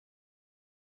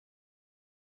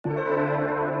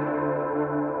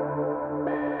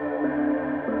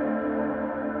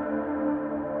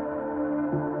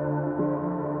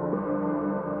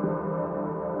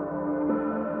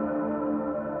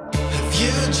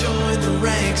 Join the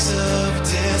ranks of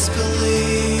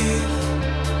disbelief.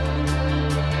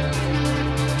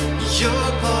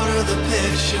 You're part of the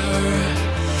picture,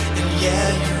 and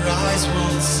yet your eyes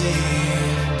won't see.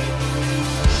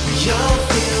 We all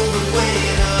feel the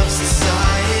weight of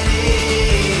society.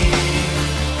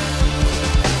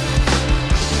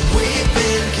 We've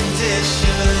been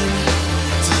conditioned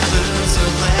to lose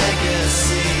our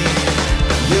legacy.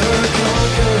 You're a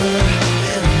conqueror,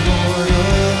 immortal.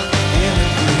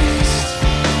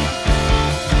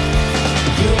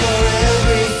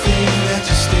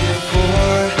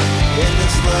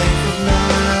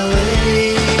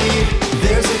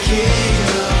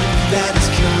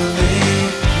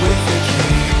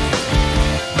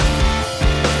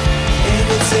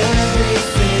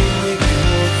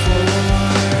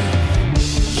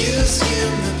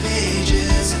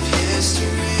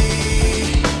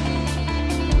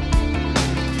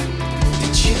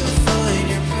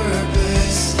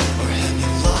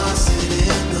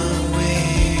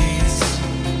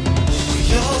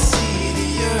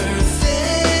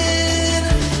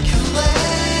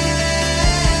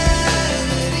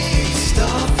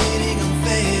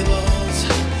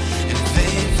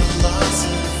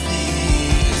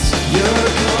 You're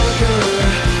a conqueror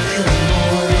and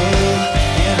immortal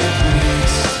and a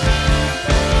priest.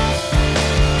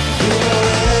 You know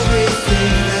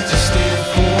everything that you stand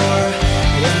for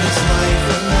in this life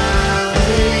of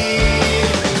malady.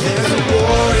 There's a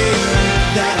warrior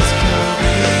that is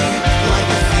coming like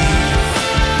a thief.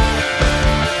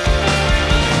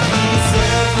 He's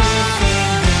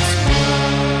everything this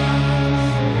world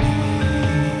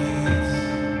needs.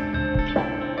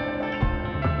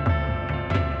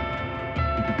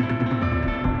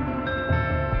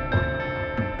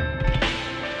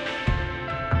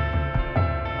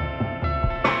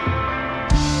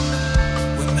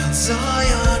 When Mount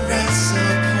Zion rests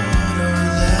upon our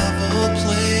level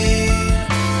plain,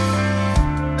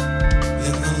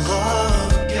 then the law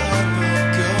of God will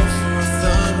go forth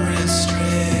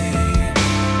unrestrained,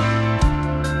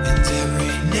 and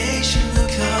every nation will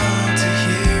come to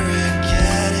hear it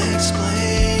get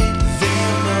explained.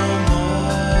 They'll know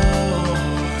more,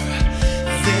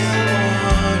 they'll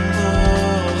want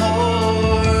more.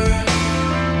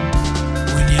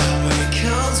 When Yahweh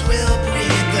comes, we'll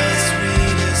breathe the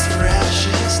sweetest,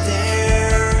 freshest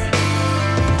air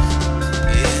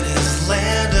in His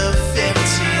land of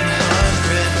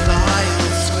 1,500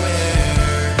 miles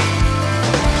square.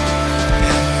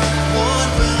 Everyone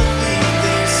will lead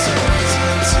their swords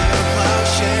into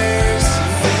plowshares.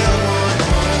 They'll want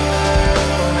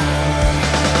more,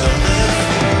 they'll live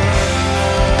for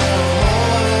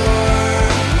more.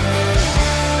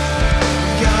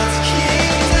 God's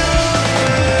kingdom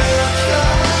will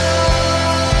come.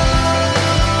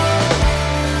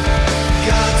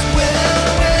 God's will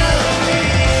be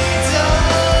done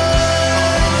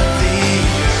on the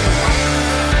earth.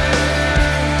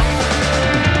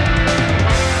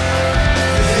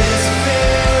 This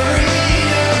very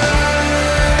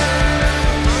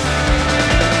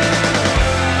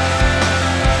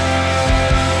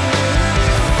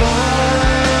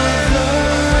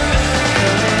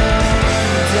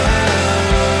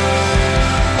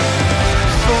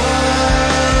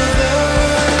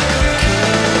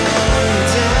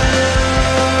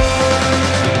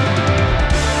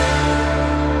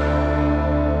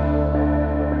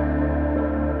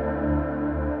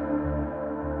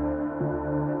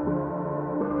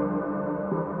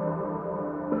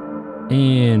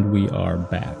And we are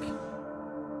back.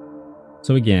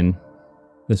 So again,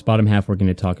 this bottom half, we're going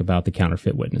to talk about the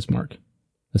counterfeit witness mark,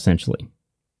 essentially.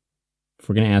 If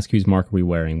we're going to ask whose mark are we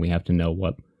wearing, we have to know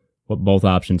what both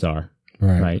options are,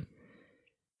 right?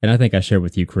 And I think I shared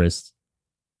with you, Chris,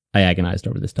 I agonized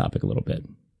over this topic a little bit.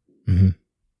 Mm-hmm.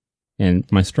 And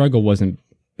my struggle wasn't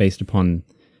based upon,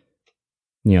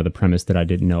 the premise that I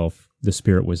didn't know if the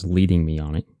Spirit was leading me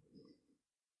on it.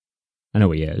 I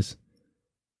know He is.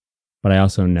 But I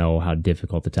also know how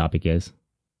difficult the topic is.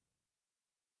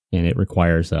 And it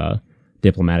requires a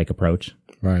diplomatic approach.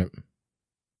 Right.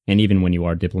 And even when you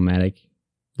are diplomatic,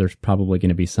 there's probably going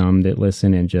to be some that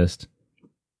listen and just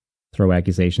throw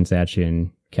accusations at you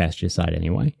and cast you aside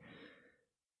anyway.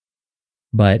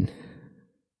 But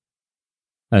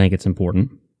I think it's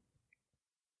important.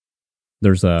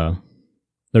 There's a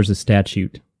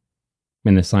statute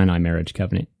in the Sinai marriage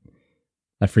covenant.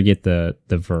 I forget the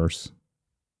verse.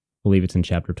 I believe it's in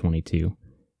chapter 22,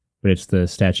 but it's the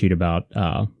statute about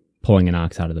pulling an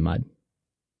ox out of the mud,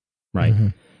 right? Mm-hmm.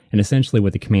 And essentially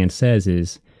what the command says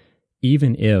is,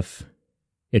 even if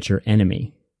it's your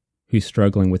enemy who's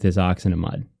struggling with his ox in the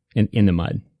mud,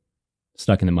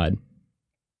 stuck in the mud,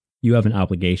 you have an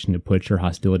obligation to put your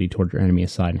hostility toward your enemy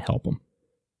aside and help him.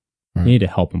 Right. You need to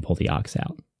help him pull the ox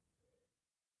out.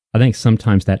 I think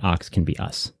sometimes that ox can be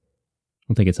us. I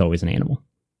don't think it's always an animal,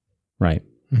 right?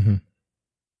 Mm-hmm.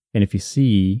 And if you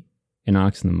see an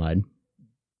ox in the mud,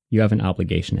 you have an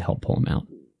obligation to help pull him out.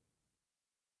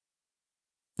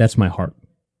 That's my heart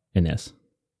in this,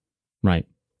 right?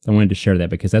 I wanted to share that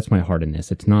because that's my heart in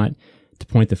this. It's not to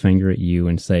point the finger at you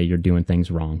and say you're doing things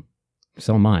wrong.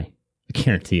 So am I. I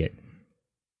guarantee it.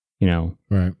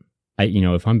 Right.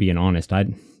 If I'm being honest,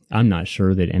 I'm not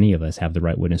sure that any of us have the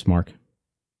right witness mark.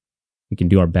 We can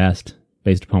do our best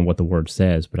based upon what the word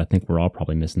says, but I think we're all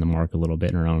probably missing the mark a little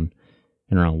bit in our own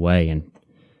way. And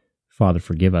Father,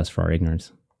 forgive us for our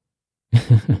ignorance.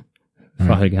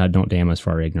 Father God, don't damn us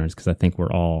for our ignorance, because I think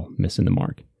we're all missing the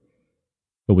mark.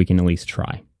 But we can at least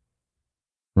try,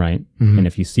 right? Mm-hmm. And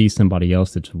if you see somebody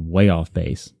else that's way off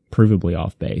base, provably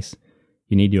off base,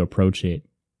 you need to approach it.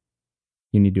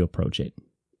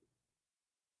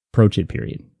 Approach it,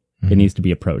 period. Mm-hmm. It needs to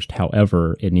be approached.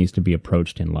 However, it needs to be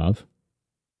approached in love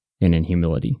and in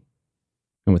humility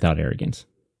and without arrogance.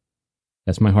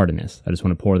 That's my heart in this. I just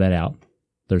want to pour that out.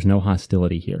 There's no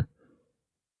hostility here,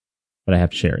 but I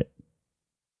have to share it.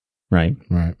 right?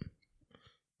 Right.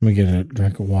 Let me get a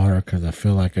drink of water because I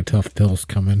feel like a tough pill's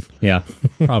coming. Yeah,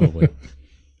 probably.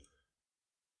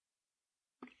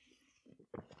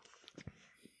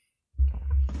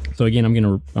 So again, I'm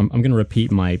gonna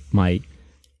repeat my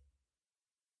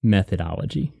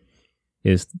methodology.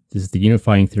 This is the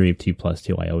unifying theory of 2 plus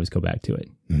 2. I always go back to it,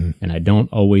 and I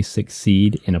don't always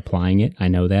succeed in applying it. I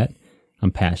know that.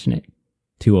 I'm passionate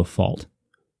to a fault.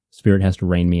 Spirit has to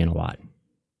rein me in a lot,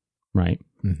 right?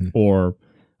 Or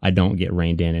I don't get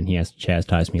reined in and he has to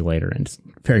chastise me later, and it's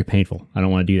very painful. I don't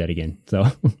want to do that again. So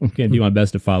I'm going to do my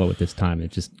best to follow it this time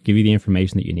and just give you the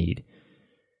information that you need.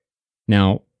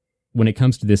 Now, when it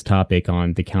comes to this topic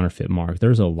on the counterfeit mark,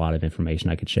 there's a lot of information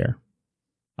I could share.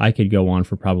 I could go on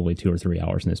for probably 2 or 3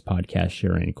 hours in this podcast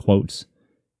sharing quotes,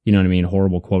 you know what I mean?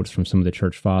 Horrible quotes from some of the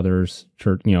church fathers,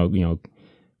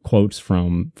 quotes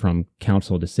from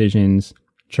council decisions,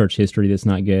 church history that's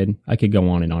not good. I could go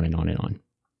on and on and on and on.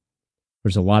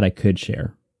 There's a lot I could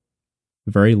share.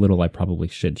 Very little I probably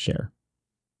should share,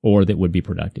 or that would be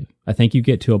productive. I think you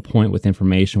get to a point with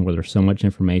information where there's so much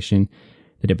information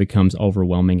that it becomes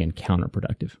overwhelming and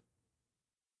counterproductive.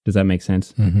 Does that make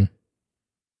sense? Mm-hmm.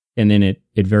 And then it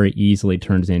very easily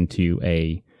turns into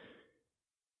a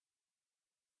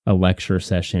lecture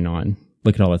session on,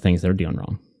 look at all the things they're doing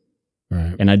wrong.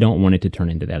 Right. And I don't want it to turn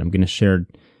into that. I'm going to share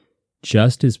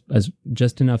just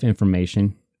enough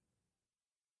information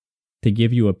to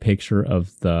give you a picture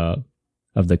of the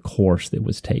course that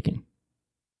was taken.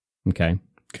 Okay.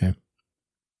 Okay.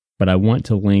 But I want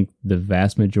to link the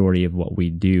vast majority of what we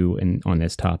do on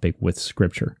this topic with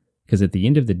Scripture, because at the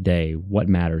end of the day, what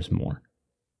matters more?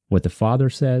 What the Father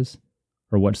says,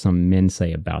 or what some men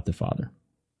say about the Father?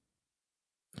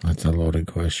 That's a loaded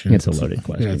question. It's a loaded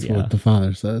question. That's what the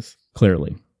Father says.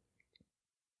 Clearly.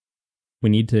 We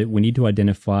need to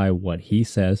identify what he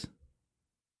says,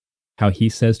 how he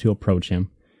says to approach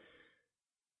him,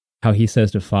 how he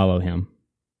says to follow him,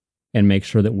 and make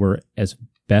sure that we're as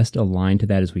best aligned to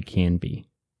that as we can be.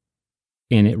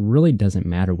 And it really doesn't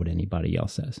matter what anybody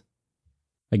else says.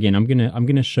 Again, I'm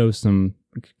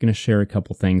gonna share a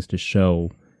couple things to show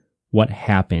what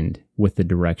happened with the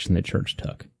direction the church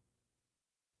took.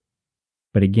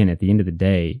 But again, at the end of the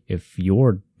day, if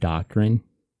your doctrine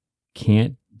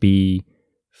can't be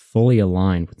fully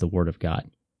aligned with the Word of God,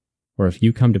 or if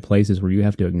you come to places where you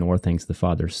have to ignore things the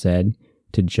Father said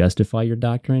to justify your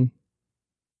doctrine,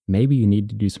 maybe you need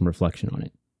to do some reflection on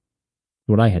it.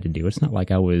 What I had to do, it's not like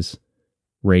I was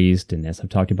raised in this. I've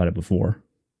talked about it before.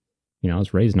 I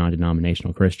was raised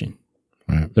non-denominational Christian.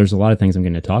 Right. There's a lot of things I'm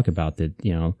going to talk about that,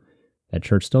 that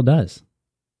church still does.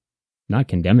 Not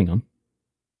condemning them.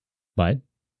 But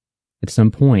at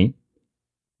some point,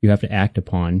 you have to act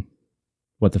upon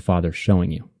what the Father's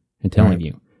showing you and telling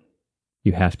you.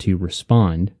 You have to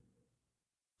respond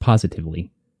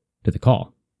positively to the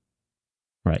call.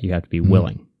 Right? You have to be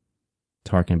willing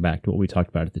to harken back to what we talked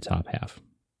about at the top half.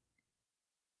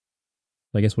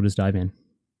 I guess we'll just dive in.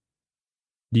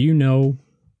 Do you know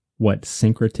what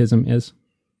syncretism is?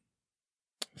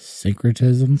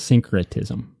 Syncretism?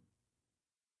 Syncretism.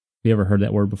 Have you ever heard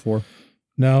that word before?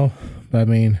 No, but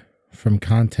from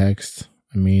context,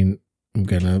 I'm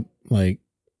gonna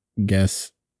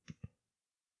guess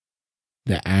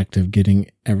the act of getting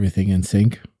everything in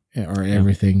sync or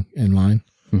everything in line.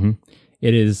 Mm-hmm.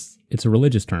 It's a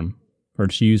religious term, or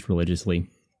it's used religiously.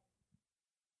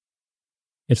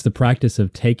 It's the practice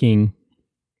of taking,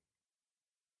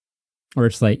 or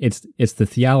it's the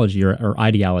theology or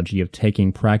ideology of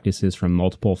taking practices from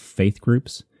multiple faith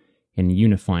groups and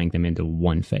unifying them into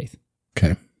one faith.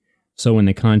 Okay. So in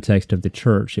the context of the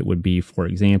church, it would be, for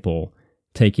example,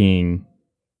 taking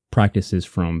practices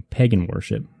from pagan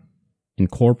worship,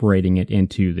 incorporating it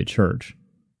into the church,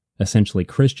 essentially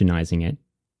Christianizing it,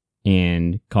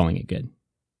 and calling it good.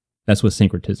 That's what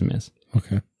syncretism is.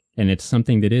 Okay. And it's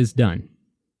something that is done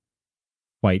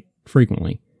quite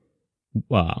frequently.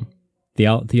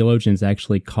 Theologians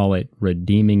actually call it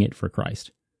redeeming it for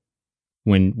Christ.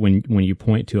 When you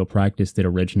point to a practice that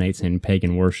originates in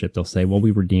pagan worship, they'll say, well, we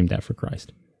redeemed that for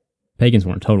Christ. Pagans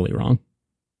weren't totally wrong.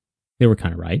 They were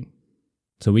kind of right.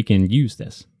 So we can use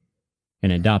this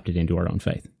and adopt it into our own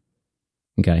faith.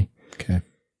 Okay? Okay.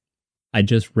 I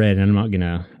just read, and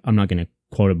I'm not gonna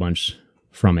quote a bunch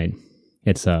from it.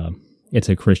 It's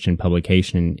a Christian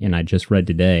publication, and I just read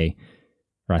today,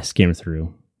 or I skimmed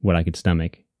through what I could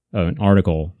stomach, an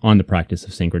article on the practice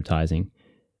of syncretizing,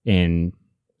 and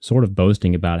sort of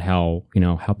boasting about how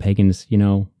pagans,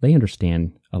 they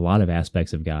understand a lot of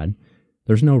aspects of God.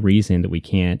 There's no reason that we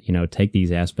can't, take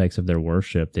these aspects of their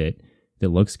worship that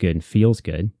looks good and feels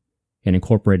good and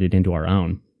incorporate it into our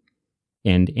own.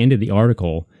 And into the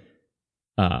article,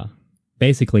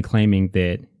 basically claiming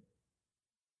that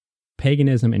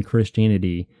paganism and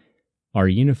Christianity are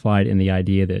unified in the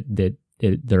idea that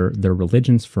they're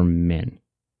religions for men.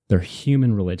 They're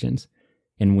human religions,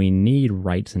 and we need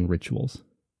rites and rituals.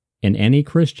 And any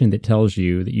Christian that tells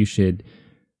you that you should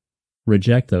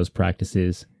reject those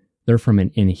practices, they're from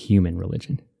an inhuman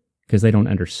religion because they don't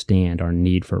understand our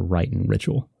need for rite and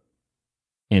ritual.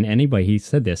 And anybody, he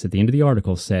said this at the end of the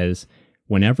article, says,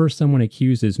 whenever someone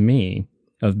accuses me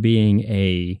of being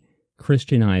a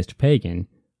Christianized pagan,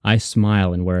 I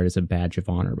smile and wear it as a badge of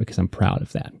honor because I'm proud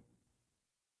of that.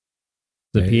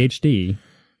 The PhD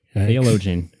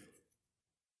theologian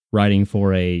writing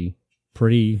for a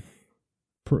pretty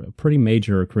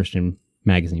major Christian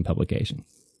magazine publication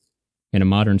in a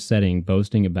modern setting,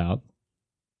 boasting about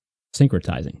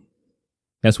syncretizing.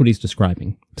 That's what he's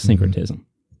describing, syncretism.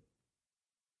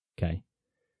 Okay.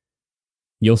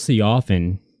 You'll see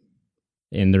often,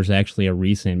 and there's actually a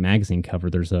recent magazine cover.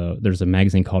 There's a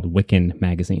magazine called Wiccan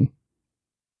Magazine,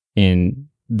 and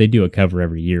they do a cover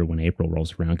every year when April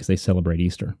rolls around because they celebrate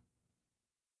Easter,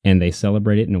 and they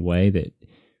celebrate it in a way that,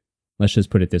 let's just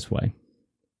put it this way: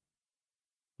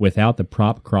 without the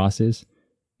prop crosses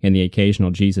and the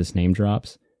occasional Jesus name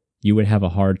drops, you would have a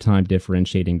hard time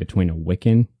differentiating between a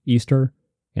Wiccan Easter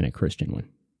and a Christian one.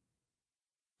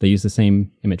 They use the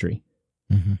same imagery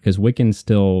because Wiccans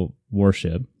still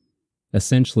worship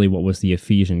essentially what was the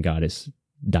Ephesian goddess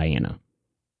Diana.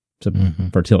 It's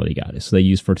a fertility goddess. So they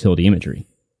use fertility imagery,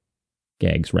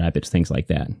 gags, rabbits, things like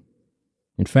that.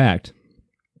 In fact,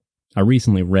 I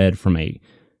recently read from a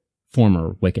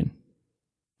former Wiccan.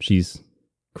 She's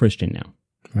Christian now.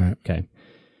 Right. Okay.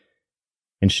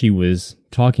 And she was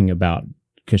talking about,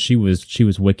 because she was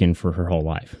Wiccan for her whole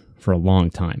life, for a long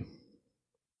time.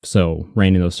 So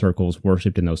ran in those circles,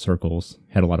 worshipped in those circles,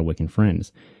 had a lot of Wiccan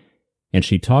friends. And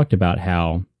she talked about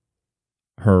how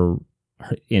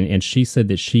and she said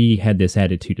that she had this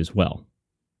attitude as well.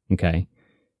 Okay.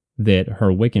 That her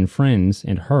Wiccan friends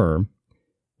and her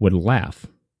would laugh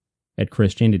at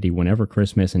Christianity whenever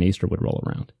Christmas and Easter would roll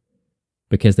around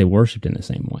because they worshipped in the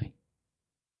same way.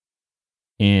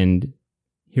 And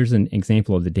here's an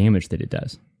example of the damage that it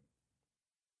does.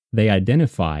 They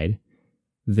identified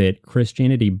that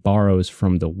Christianity borrows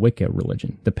from the Wicca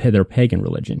religion, their pagan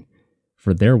religion,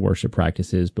 for their worship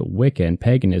practices, but Wicca and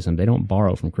paganism, they don't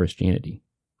borrow from Christianity.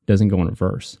 It doesn't go in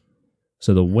reverse.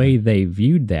 So the way they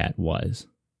viewed that was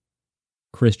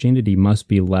Christianity must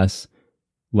be less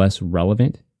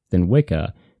relevant than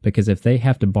Wicca, because if they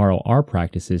have to borrow our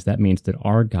practices, that means that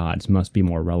our gods must be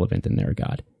more relevant than their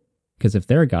God. Because if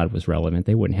their God was relevant,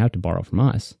 they wouldn't have to borrow from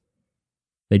us.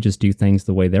 They just do things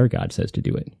the way their God says to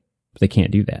do it. But they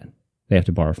can't do that. They have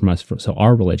to borrow from us. So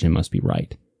our religion must be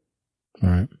right. All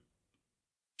right.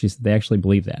 They actually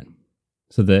believe that.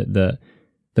 So the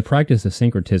practice of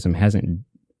syncretism hasn't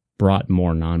brought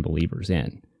more non-believers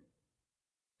in.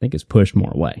 I think it's pushed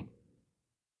more away.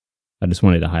 I just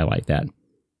wanted to highlight that.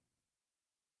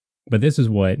 But this is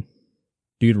what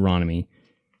Deuteronomy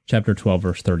chapter 12,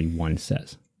 verse 31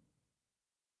 says,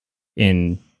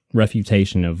 in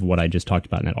refutation of what I just talked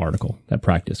about in that article, that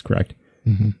practice, correct?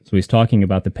 So he's talking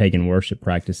about the pagan worship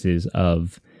practices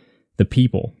of the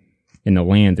people in the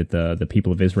land that the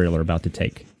people of Israel are about to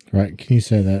take. Right. Can you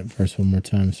say that verse one more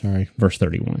time? Sorry. Verse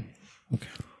 31. Okay.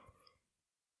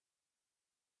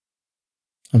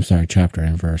 I'm sorry, chapter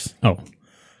and verse. Oh,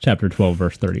 chapter 12,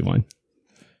 verse 31.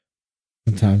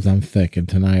 Sometimes I'm thick, and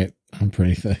tonight I'm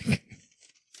pretty thick.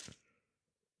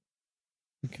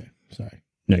 Okay, sorry.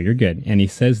 No, you're good. And he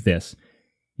says this,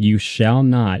 you shall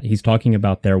not, he's talking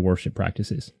about their worship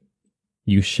practices.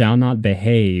 You shall not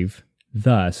behave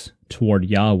thus toward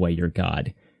Yahweh your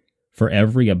God, for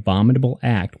every abominable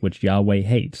act which Yahweh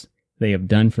hates, they have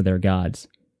done for their gods,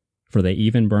 for they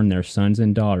even burn their sons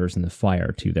and daughters in the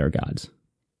fire to their gods.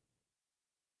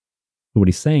 What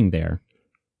he's saying there,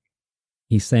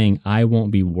 he's saying, I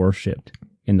won't be worshipped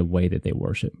in the way that they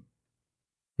worship.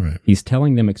 Right. He's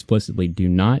telling them explicitly, do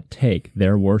not take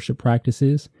their worship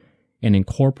practices and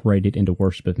incorporate it into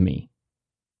worship of me.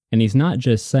 And he's not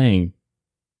just saying,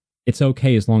 it's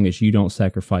okay as long as you don't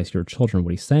sacrifice your children.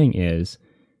 What he's saying is,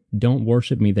 don't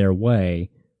worship me their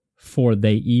way, for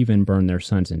they even burn their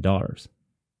sons and daughters.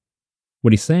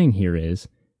 What he's saying here is,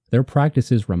 their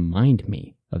practices remind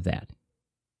me of that.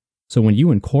 So when you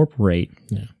incorporate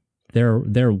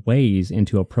their ways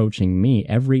into approaching me,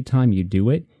 every time you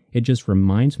do it, it just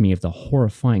reminds me of the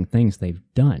horrifying things they've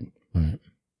done. Right.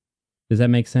 Does that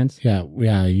make sense?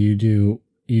 Yeah, you do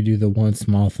the one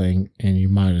small thing, and you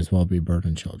might as well be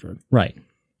burning children. Right.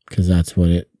 Because that's what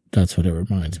it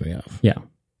reminds me of. Yeah.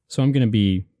 So I'm going to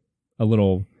be a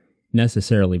little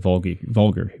necessarily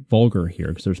vulgar here,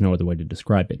 because there's no other way to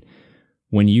describe it.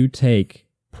 When you take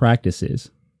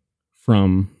practices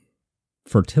from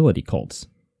fertility cults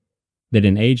that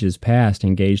in ages past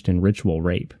engaged in ritual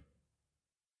rape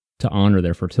to honor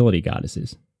their fertility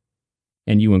goddesses,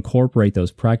 and you incorporate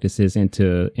those practices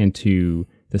into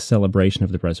the celebration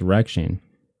of the resurrection,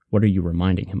 what are you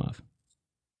reminding him of?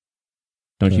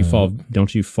 Don't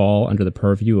you fall under the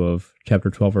purview of chapter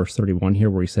 12, verse 31 here,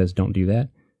 where he says, don't do that?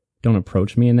 Don't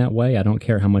approach me in that way. I don't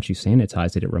care how much you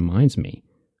sanitize it. It reminds me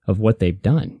of what they've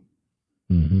done.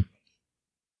 Mm-hmm.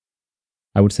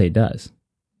 I would say it does.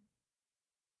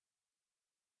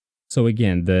 So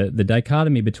again, the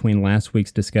dichotomy between last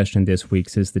week's discussion and this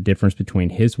week's is the difference between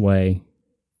his way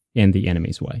and the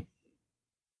enemy's way.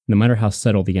 No matter how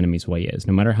subtle the enemy's way is,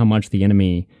 no matter how much the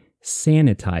enemy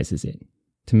sanitizes it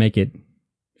to make it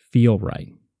feel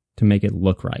right, to make it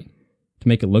look right, to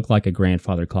make it look like a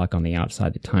grandfather clock on the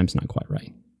outside, the time's not quite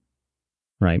right.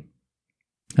 Right?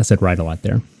 I said right a lot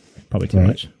there. Probably too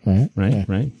much. Right. So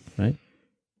I'm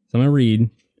going to read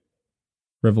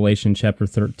Revelation chapter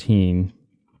 13,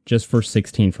 just verse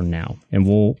 16 for now. And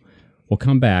we'll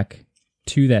come back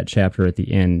to that chapter at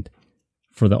the end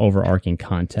for the overarching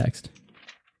context.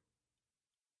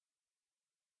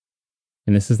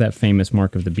 And this is that famous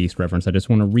mark of the beast reference. I just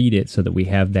want to read it so that we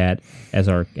have that as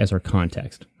our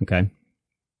context, okay?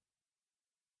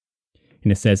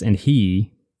 And it says, and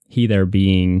he there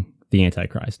being the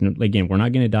Antichrist. And again, we're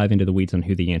not going to dive into the weeds on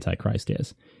who the Antichrist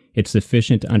is. It's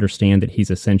sufficient to understand that he's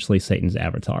essentially Satan's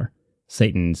avatar,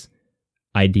 Satan's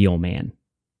ideal man,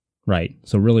 right?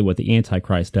 So really what the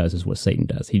Antichrist does is what Satan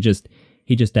does. He just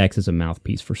acts as a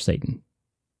mouthpiece for Satan,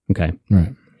 okay?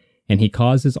 Right. And he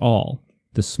causes all,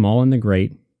 the small and the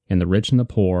great, and the rich and the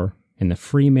poor, and the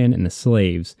free men and the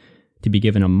slaves, to be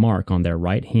given a mark on their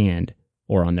right hand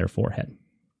or on their forehead.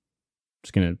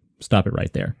 Just going to stop it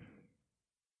right there.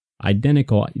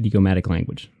 Identical idiomatic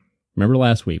language. Remember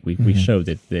last week, we showed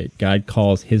that God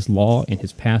calls his law and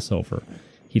his Passover,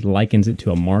 he likens it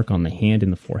to a mark on the hand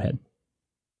and the forehead.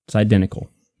 It's identical.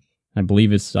 I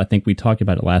think we talked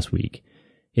about it last week.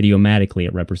 Idiomatically,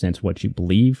 it represents what you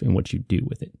believe and what you do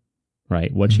with it,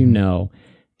 right? What you know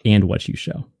and what you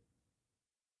show.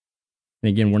 And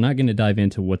again, we're not going to dive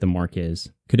into what the mark is.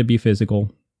 Could it be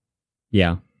physical?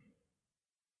 Yeah.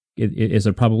 Is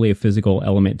there probably a physical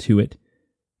element to it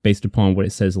based upon what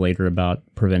it says later about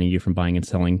preventing you from buying and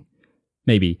selling?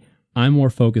 Maybe. I'm more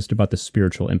focused about the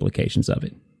spiritual implications of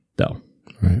it, though.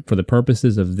 Right. For the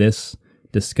purposes of this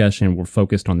discussion, we're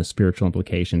focused on the spiritual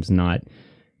implications, not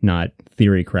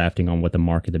theory crafting on what the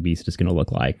mark of the beast is going to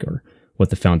look like or what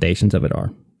the foundations of it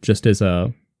are, just as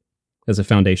a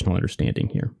foundational understanding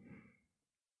here.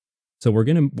 So what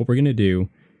we're gonna do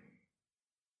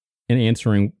in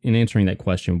answering that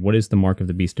question, what is the mark of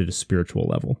the beast at a spiritual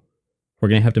level? We're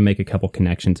gonna have to make a couple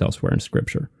connections elsewhere in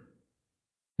Scripture,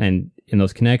 and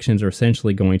those connections are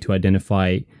essentially going to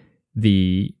identify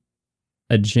the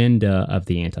agenda of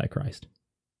the Antichrist,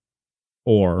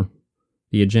 or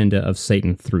the agenda of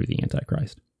Satan through the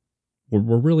Antichrist.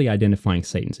 We're really identifying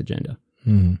Satan's agenda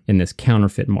in this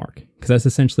counterfeit mark, because that's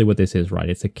essentially what this is, right?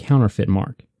 It's a counterfeit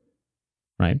mark,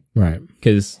 right? Right.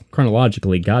 Because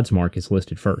chronologically, God's mark is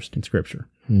listed first in Scripture.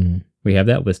 We have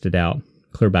that listed out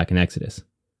clear back in Exodus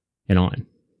and on,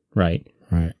 right?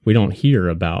 Right. We don't hear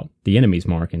about the enemy's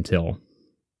mark until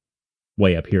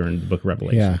way up here in the book of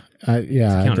Revelation. I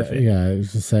counterfeit.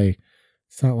 was to say,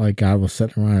 it's not like God will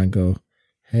sit around and go,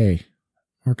 hey,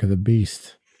 mark of the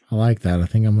beast. I like that. I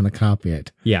think I'm going to copy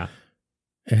it. Yeah.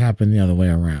 It happened the other way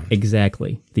around.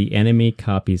 Exactly. The enemy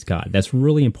copies God. That's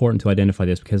really important to identify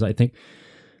this, because I think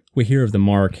we hear of the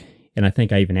mark, and I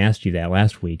think I even asked you that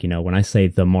last week. When I say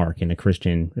the mark in a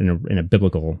Christian, in a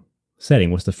biblical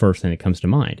setting, what's the first thing that comes to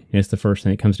mind? And it's the first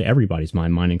thing that comes to everybody's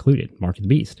mind, mine included, mark of the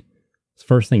beast. It's the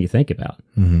first thing you think about.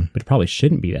 But it probably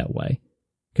shouldn't be that way,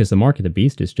 because the mark of the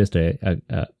beast is just a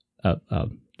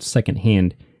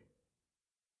second-hand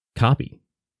copy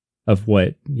of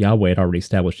what Yahweh had already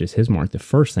established as his mark. The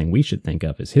first thing we should think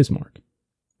of is his mark.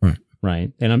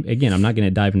 Right. And I'm not going to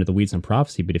dive into the weeds on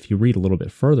prophecy, but if you read a little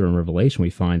bit further in Revelation,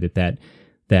 we find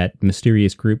that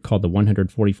mysterious group called the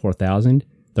 144,000,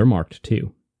 they're marked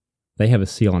too. They have a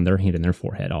seal on their hand and their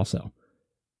forehead also.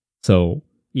 So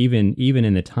even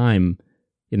in the time,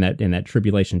 in that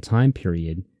tribulation time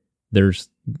period, there's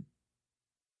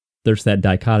that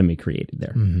dichotomy created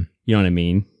there. You know what I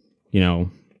mean?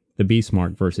 The beast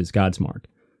mark versus God's mark.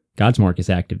 God's mark is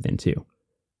active then too.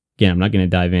 Again, I'm not going to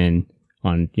dive in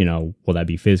on, will that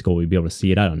be physical? We'd be able to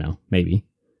see it? I don't know. Maybe.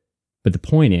 But the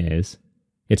point is,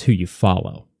 it's who you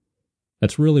follow.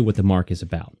 That's really what the mark is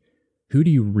about. Who do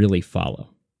you really follow?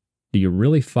 Do you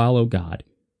really follow God?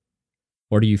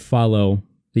 Or do you follow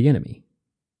the enemy?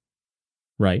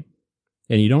 Right?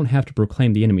 And you don't have to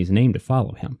proclaim the enemy's name to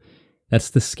follow him. That's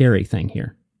the scary thing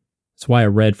here. That's why I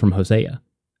read from Hosea.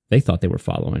 They thought they were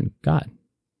following God.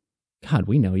 God,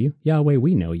 we know you. Yahweh,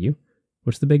 we know you.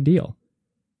 What's the big deal?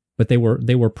 But they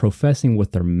were professing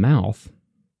with their mouth.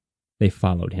 They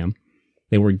followed him.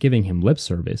 They were giving him lip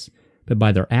service. But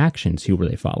by their actions, who were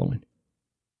they following?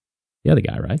 The other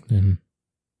guy, right? Mhm.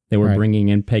 They were Right. bringing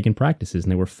in pagan practices,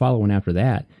 and they were following after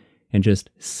that. And just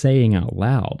saying out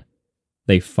loud,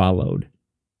 they followed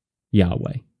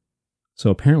Yahweh. So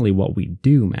apparently what we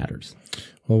do matters.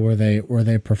 Well, were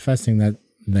they professing that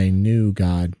they knew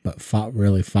God, but not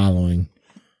really following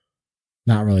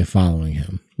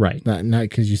him? Right. Not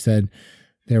because you said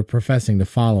they were professing to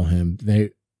follow him.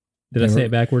 Did I say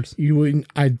it backwards? You wouldn't.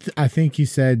 I think you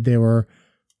said they were.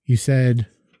 You said,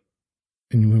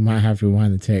 and we might have to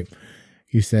rewind the tape.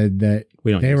 You said that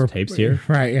We don't they use were tapes here.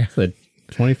 right? Yeah. It's the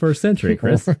 21st century,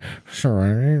 Chris. So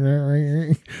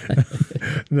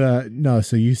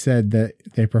you said that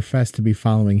they professed to be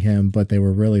following him, but they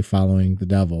were really following the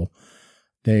devil.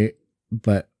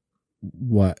 But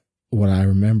what I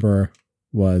remember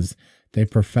was they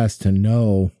professed to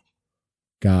know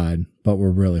God, but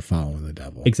were really following the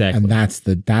devil. Exactly. And that's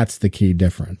the key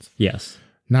difference. Yes.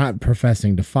 Not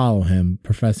professing to follow him,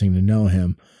 professing to know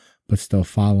him, but still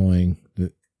following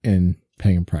in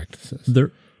pagan practices.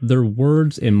 Their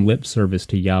words and lip service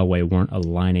to Yahweh weren't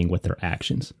aligning with their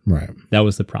actions. Right. That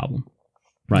was the problem.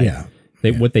 Right. Yeah.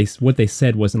 What they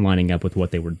said wasn't lining up with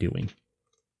what they were doing.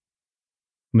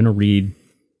 I'm going to read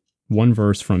one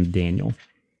verse from Daniel.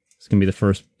 It's going to be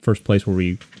the first place where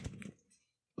we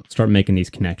start making these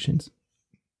connections.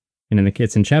 And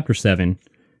it's in chapter 7.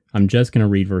 I'm just going to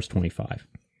read verse 25.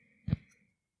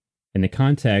 In the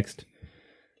context,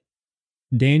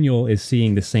 Daniel is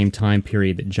seeing the same time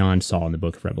period that John saw in the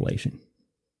book of Revelation.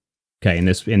 Okay, in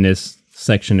this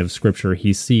section of scripture,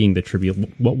 he's seeing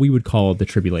what we would call the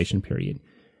tribulation period.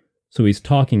 So he's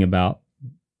talking about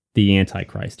the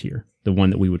Antichrist here, the one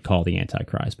that we would call the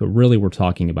Antichrist, but really we're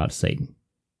talking about Satan,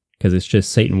 because it's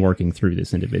just Satan working through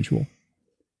this individual.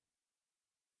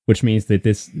 Which means that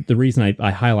the reason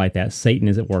I highlight that, Satan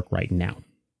is at work right now.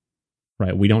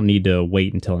 Right? We don't need to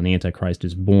wait until an Antichrist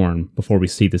is born before we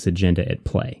see this agenda at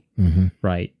play. Mm-hmm.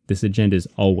 Right? This agenda has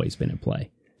always been at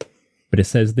play. But it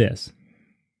says this: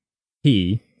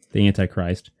 he, the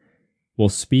Antichrist, will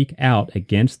speak out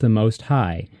against the Most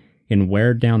High and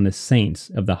wear down the saints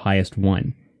of the Highest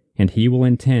One, and he will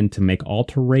intend to make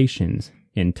alterations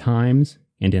in times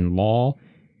and in law,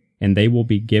 and they will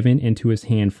be given into his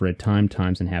hand for a time,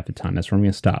 times, and half a time. That's where I'm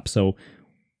going to stop. So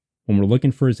when we're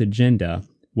looking for his agenda,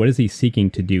 what is he seeking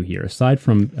to do here? Aside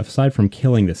from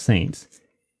killing the saints,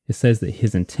 it says that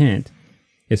his intent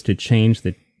is to change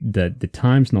the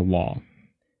times in the law.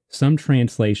 Some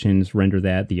translations render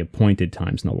that the appointed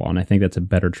times in the law, and I think that's a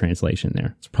better translation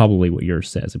there. It's probably what yours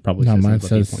says. It probably says mine the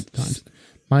says appointed times.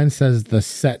 Mine says the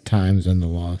set times in the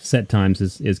law. Set times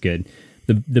is good.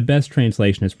 The best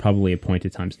translation is probably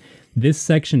appointed times. This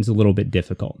section's a little bit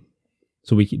difficult.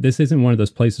 So this isn't one of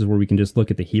those places where we can just look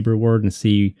at the Hebrew word and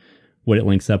see what it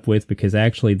links up with, because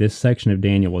actually this section of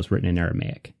Daniel was written in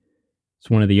Aramaic.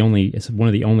 It's one of the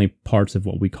only parts of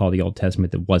what we call the Old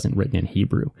Testament that wasn't written in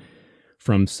Hebrew.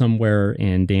 From somewhere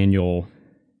in Daniel,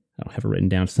 I don't have it written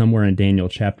down, somewhere in Daniel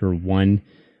chapter 1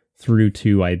 through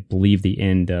to, I believe, the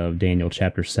end of Daniel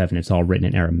chapter 7, it's all written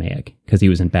in Aramaic, because he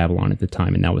was in Babylon at the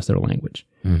time, and that was their language.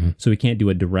 Mm-hmm. So we can't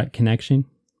do a direct connection,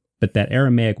 but that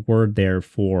Aramaic word there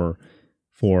for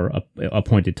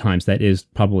appointed times, that is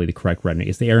probably the correct rendering.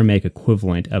 It's the Aramaic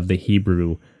equivalent of the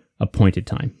Hebrew appointed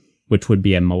time, which would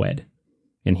be a moed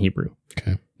in Hebrew.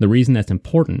 Okay. The reason that's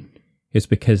important is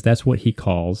because that's what he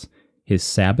calls his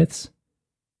Sabbaths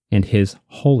and his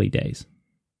holy days,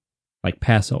 like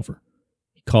Passover.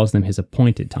 He calls them his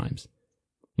appointed times.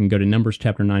 You can go to Numbers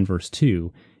chapter 9, verse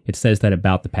 2. It says that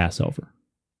about the Passover,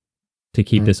 to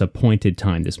keep this appointed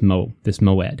time, this moed,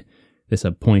 this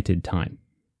appointed time,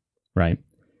 right?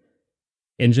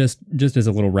 And just as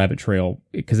a little rabbit trail,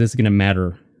 because this is going to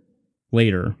matter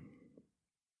later,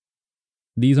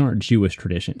 these aren't Jewish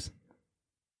traditions.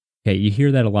 Okay, you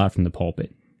hear that a lot from the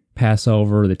pulpit.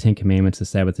 Passover, the Ten Commandments, the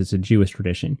Sabbath, it's a Jewish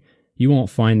tradition. You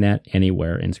won't find that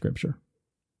anywhere in Scripture.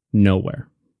 Nowhere.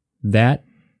 That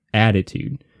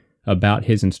attitude about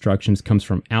his instructions comes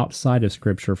from outside of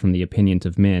Scripture, from the opinions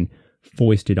of men,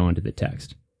 foisted onto the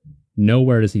text.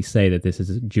 Nowhere does he say that this is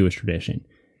a Jewish tradition.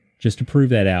 Just to prove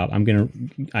that out, I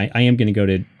am going to go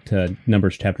to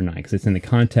Numbers chapter 9, because it's in the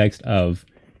context of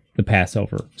the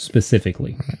Passover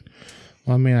specifically.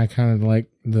 Well, I mean, I kind of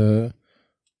like the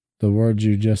the word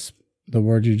you just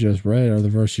read, or the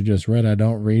verse you just read, I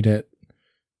don't read it.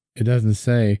 It doesn't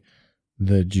say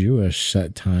the Jewish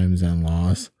set times and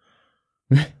laws.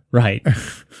 Right.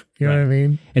 You know what I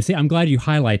mean? And see, I'm glad you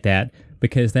highlight that,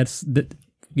 because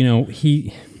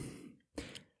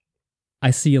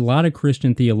I see a lot of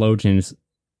Christian theologians,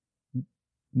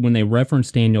 when they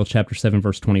reference Daniel chapter 7,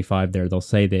 verse 25 there, they'll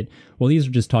say that, well, these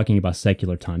are just talking about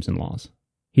secular times and laws.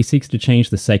 He seeks to change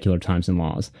the secular times and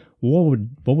laws. What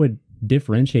would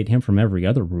differentiate him from every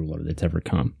other ruler that's ever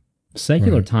come?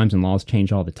 Secular times and laws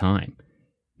change all the time.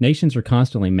 Nations are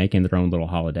constantly making their own little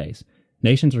holidays.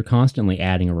 Nations are constantly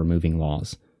adding or removing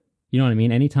laws. You know what I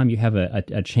mean? Anytime you have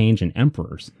a change in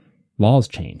emperors, laws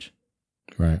change.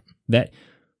 Right. That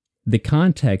the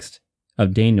context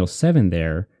of Daniel 7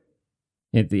 there,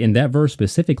 in that verse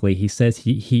specifically, he says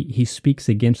he speaks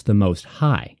against the Most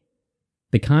High.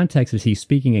 The context is he's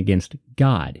speaking against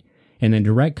God. And the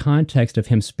direct context of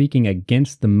him speaking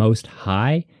against the Most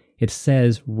High, it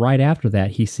says right after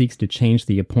that he seeks to change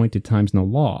the appointed times in the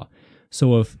law.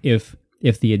 So if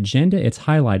the agenda it's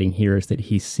highlighting here is that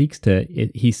he seeks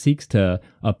to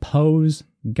oppose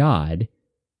God,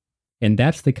 and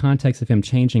that's the context of him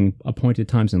changing appointed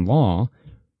times in law,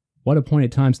 what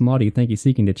appointed times in law do you think he's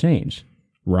seeking to change?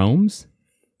 Rome's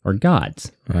or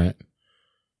God's? Right.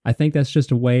 I think that's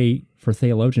just a way for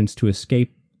theologians to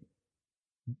escape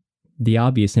the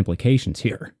obvious implications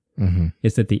here. Mm-hmm.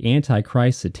 Is that the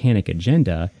Antichrist satanic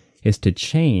agenda is to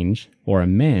change or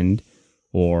amend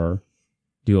or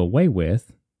do away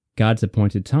with God's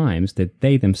appointed times that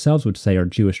they themselves would say are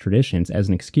Jewish traditions as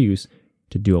an excuse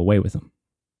to do away with them.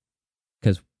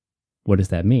 Because what does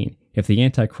that mean? If the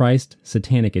Antichrist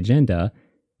satanic agenda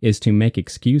is to make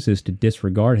excuses to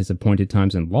disregard his appointed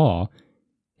times in law,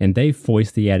 and they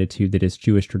voice the attitude that it's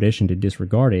Jewish tradition to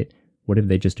disregard it, what have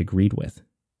they just agreed with?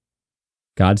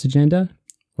 God's agenda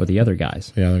or the other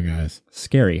guys? The other guys.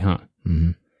 Scary, huh?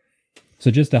 Mm-hmm.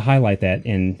 So just to highlight that,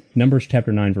 in Numbers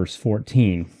chapter 9, verse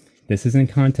 14, this is in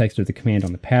context of the command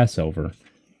on the Passover.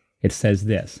 It says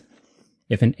this: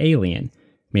 if an alien,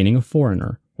 meaning a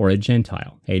foreigner, or a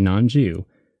Gentile, a non-Jew,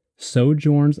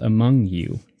 sojourns among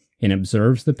you and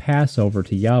observes the Passover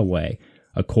to Yahweh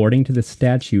according to the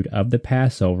statute of the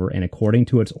Passover and according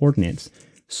to its ordinance,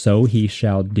 so he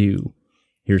shall do.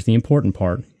 Here's the important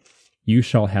part. You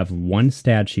shall have one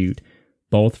statute,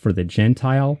 both for the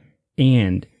Gentile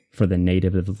and for the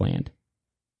native of the land.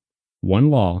 One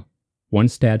law, one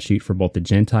statute for both the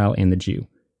Gentile and the Jew.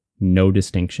 No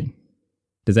distinction.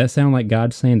 Does that sound like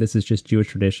God saying this is just Jewish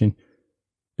tradition?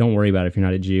 Don't worry about it if you're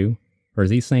not a Jew. Or is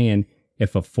he saying,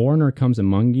 if a foreigner comes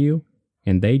among you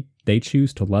and they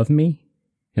choose to love me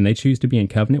and they choose to be in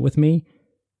covenant with me,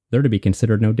 they're to be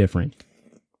considered no different.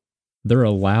 They're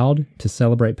allowed to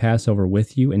celebrate Passover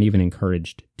with you and even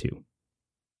encouraged to.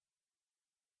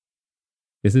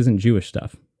 This isn't Jewish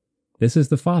stuff. This is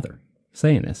the Father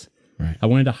saying this. Right. I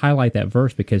wanted to highlight that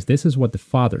verse because this is what the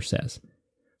Father says.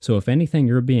 So if anything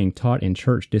you're being taught in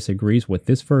church disagrees with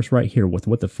this verse right here, with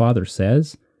what the Father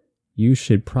says, you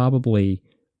should probably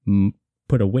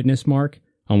put a witness mark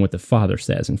on what the Father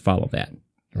says and follow that.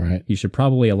 Right. You should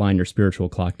probably align your spiritual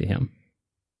clock to Him.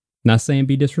 Not saying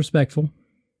be disrespectful.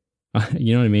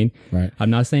 You know what I mean? Right. I'm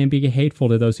not saying be hateful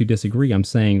to those who disagree. I'm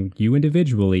saying you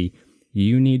individually,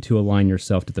 you need to align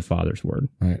yourself to the Father's word.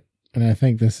 Right. And I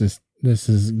think this is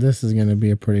going to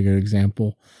be a pretty good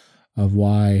example of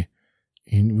why,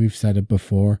 and we've said it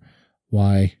before,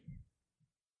 why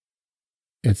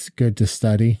it's good to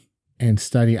study and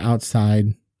study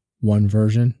outside one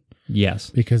version. Yes.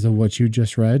 Because of what you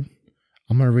just read.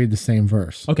 I'm going to read the same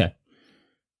verse. Okay.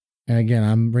 And again,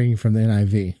 I'm reading from the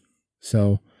NIV.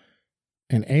 So,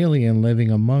 an alien living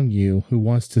among you who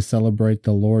wants to celebrate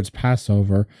the Lord's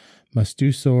Passover must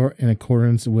do so in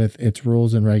accordance with its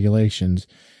rules and regulations.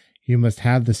 You must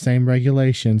have the same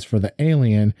regulations for the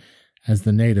alien as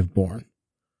the native born.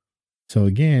 So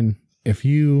again,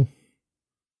 in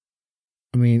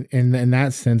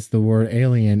that sense, the word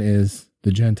alien is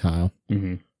the Gentile,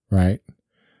 right?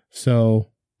 So,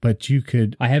 but you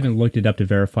could... I haven't looked it up to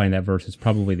verify in that verse. It's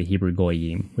probably the Hebrew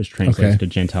goyim, which translates to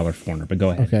Gentile or foreigner, but go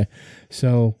ahead. Okay.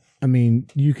 So,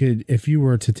 you could, if you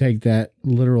were to take that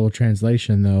literal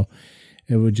translation, though,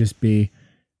 it would just be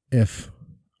if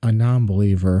a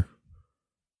non-believer,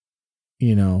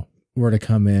 were to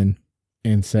come in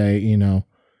and say,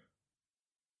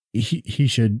 he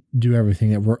should do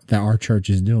everything that our church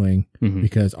is doing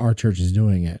because our church is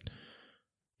doing it.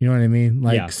 You know what I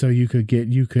mean? So you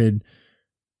could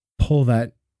pull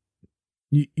that,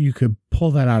 you could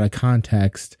pull that out of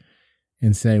context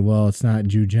and say, well, it's not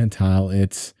Jew Gentile,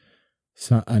 it's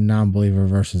a non-believer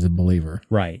versus a believer.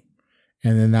 Right.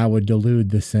 And then that would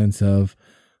delude the sense of,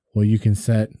 well, you can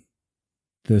set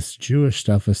this Jewish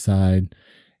stuff aside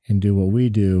and do what we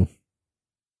do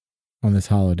on this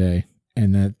holiday.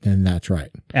 And then that's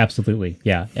right. Absolutely.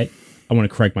 Yeah. I want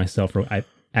to correct myself.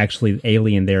 Actually,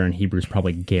 alien there in Hebrew is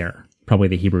probably ger. Probably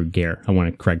the Hebrew ger. I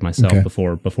want to correct myself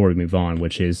before we move on,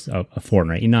 which is a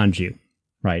foreigner, a non-Jew,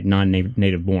 right?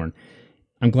 Non-native born.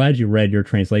 I'm glad you read your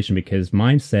translation because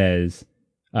mine says,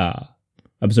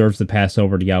 observes the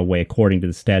Passover to Yahweh according to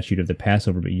the statute of the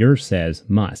Passover, but yours says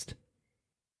must.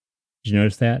 Did you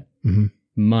notice that? Mm-hmm.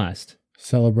 Must.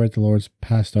 Celebrate the Lord's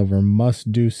Passover,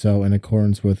 must do so in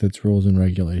accordance with its rules and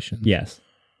regulations. Yes.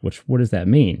 What does that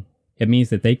mean? It means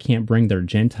that they can't bring their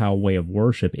Gentile way of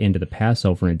worship into the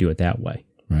Passover and do it that way.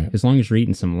 Right. As long as you're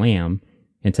eating some lamb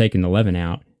and taking the leaven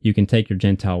out, you can take your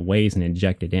Gentile ways and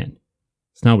inject it in.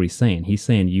 It's not what he's saying. He's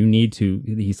saying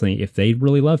he's saying if they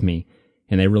really love me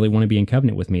and they really want to be in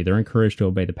covenant with me, they're encouraged to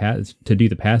obey to do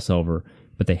the Passover,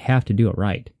 but they have to do it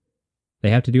right.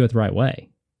 They have to do it the right way.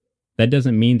 That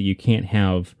doesn't mean that you can't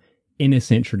have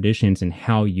innocent traditions in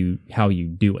how you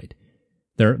do it.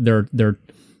 There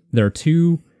are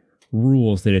two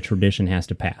rules that a tradition has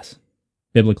to pass,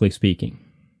 biblically speaking.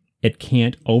 It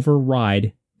can't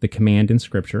override the command in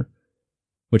Scripture,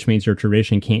 which means your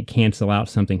tradition can't cancel out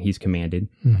something he's commanded,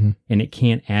 and it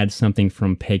can't add something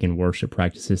from pagan worship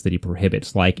practices that he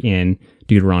prohibits, like in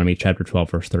Deuteronomy chapter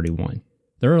 12, verse 31.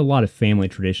 There are a lot of family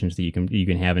traditions that you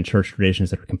can have in church traditions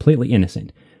that are completely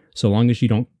innocent, so long as you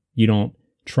don't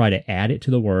try to add it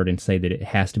to the word and say that it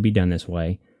has to be done this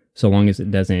way, so long as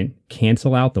it doesn't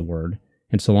cancel out the word,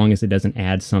 and so long as it doesn't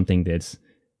add something that's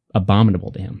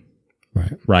abominable to him.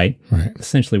 Right?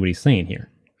 Essentially what he's saying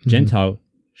here. Gentile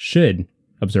should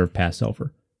observe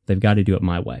Passover. They've got to do it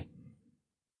my way.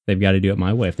 They've got to do it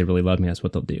my way. If they really love me, that's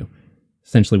what they'll do.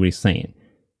 Essentially what he's saying.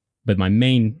 But my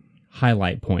main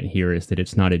highlight point here is that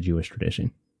it's not a Jewish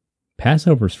tradition.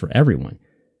 Passover is for everyone.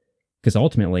 Because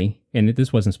ultimately, and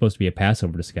this wasn't supposed to be a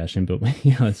Passover discussion, but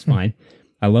it's fine.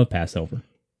 I love Passover.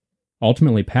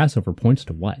 Ultimately, Passover points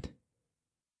to what?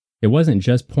 It wasn't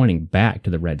just pointing back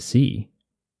to the Red Sea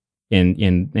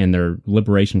and their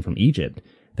liberation from Egypt.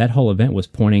 That whole event was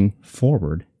pointing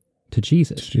forward to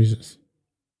Jesus.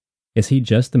 Is he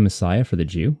just the Messiah for the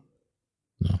Jew?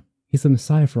 No. He's the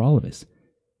Messiah for all of us.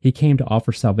 He came to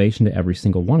offer salvation to every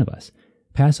single one of us.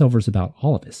 Passover is about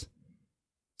all of us.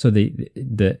 So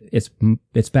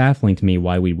it's baffling to me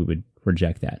why we would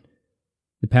reject that.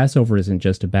 The Passover isn't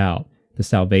just about the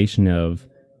salvation of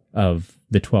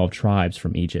the 12 tribes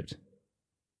from Egypt,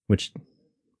 which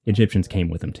Egyptians came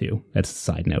with them too. That's a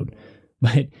side note.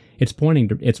 But it's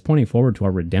pointing forward to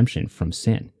our redemption from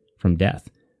sin, from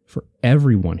death, for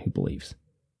everyone who believes.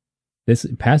 This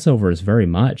Passover is very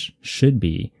much should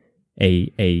be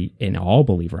an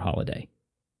all-believer holiday.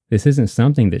 This isn't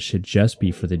something that should just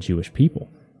be for the Jewish people.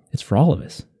 It's for all of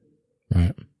us.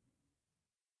 Right.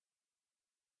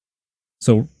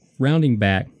 So, rounding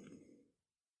back,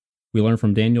 we learn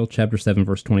from Daniel chapter 7,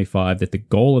 verse 25, that the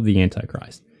goal of the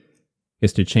Antichrist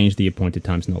is to change the appointed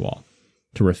times in the law,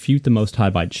 to refute the Most High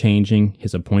by changing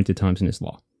his appointed times in his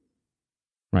law.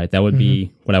 Right? That would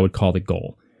be what I would call the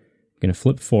goal. I'm going to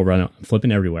flip forward. I'm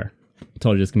flipping everywhere. I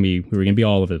told you we're going to be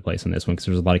all over the place on this one because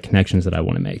there's a lot of connections that I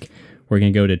want to make. We're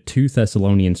going to go to 2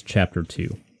 Thessalonians chapter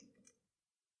 2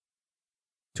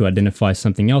 to identify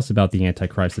something else about the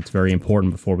Antichrist that's very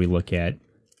important before we look at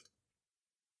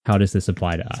how does this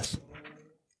apply to us.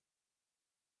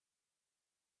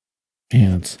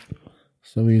 And it's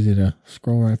so easy to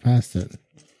scroll right past it.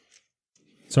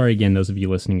 Sorry again, those of you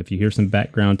listening, if you hear some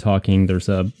background talking, there's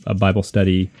a Bible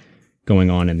study going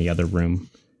on in the other room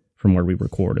from where we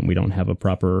record, and we don't have a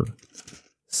proper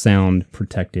sound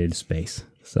protected space.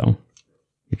 So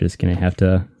you're just going to have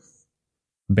to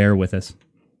bear with us.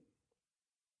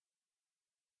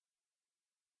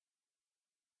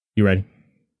 You ready?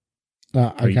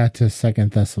 I got to 2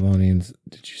 Thessalonians.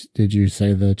 Did you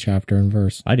say the chapter and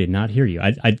verse? I did not hear you.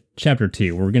 I chapter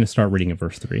 2. We're going to start reading at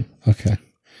verse 3. Okay.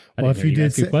 Well, if you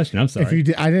did say a question, I'm sorry. If you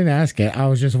did, I didn't ask it. I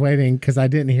was just waiting because I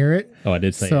didn't hear it. Oh, I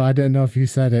did say it. So I didn't know if you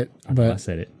said it. But I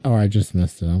said it. Oh, I just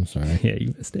missed it. I'm sorry. Yeah,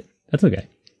 you missed it. That's okay.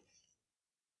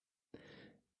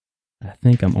 I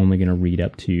think I'm only going to read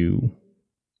up to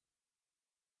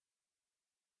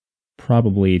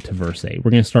probably to verse 8.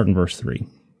 We're going to start in verse 3.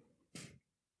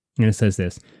 And it says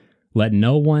this: "Let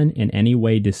no one in any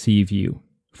way deceive you,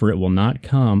 for it will not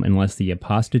come unless the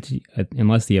apostasy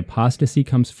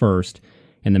comes first,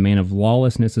 and the man of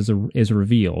lawlessness is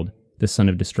revealed, the son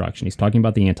of destruction." He's talking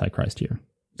about the Antichrist here.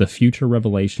 The future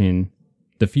revelation,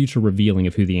 the future revealing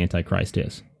of who the Antichrist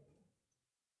is.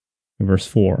 In verse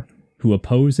 4, who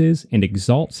opposes and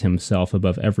exalts himself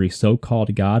above every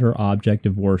so-called God or object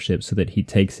of worship so that he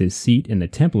takes his seat in the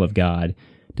temple of God,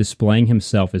 displaying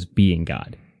himself as being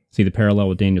God. See the parallel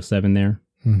with Daniel 7 there?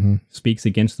 Mm-hmm. Speaks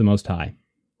against the Most High.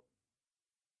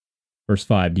 Verse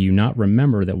 5, do you not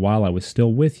remember that while I was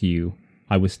still with you,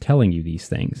 I was telling you these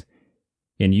things?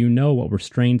 And you know what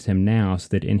restrains him now, so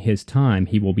that in his time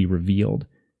he will be revealed.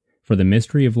 For the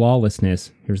mystery of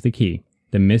lawlessness, here's the key,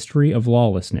 the mystery of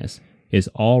lawlessness is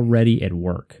already at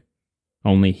work.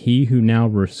 Only he who now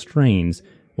restrains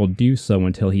will do so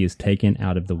until he is taken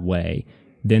out of the way.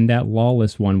 Then that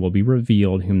lawless one will be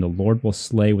revealed, whom the Lord will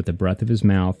slay with the breath of his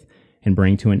mouth and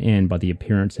bring to an end by the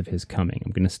appearance of his coming.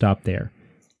 I'm going to stop there.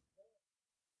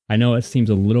 I know it seems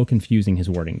a little confusing, his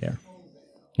wording there.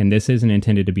 And this isn't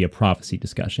intended to be a prophecy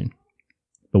discussion.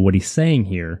 But what he's saying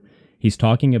here, he's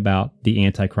talking about the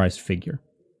Antichrist figure.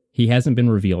 He hasn't been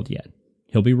revealed yet.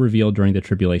 He'll be revealed during the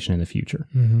tribulation in the future.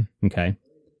 Mm-hmm. Okay?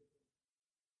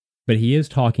 But he is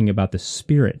talking about the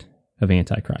spirit of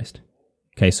Antichrist.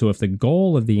 Okay, so if the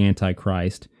goal of the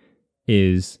Antichrist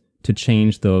is to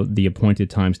change the appointed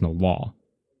times in the law,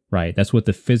 right? That's what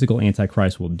the physical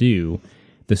Antichrist will do.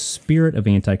 The spirit of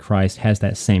Antichrist has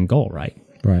that same goal, right?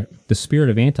 Right. The spirit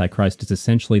of Antichrist is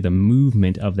essentially the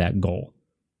movement of that goal,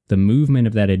 the movement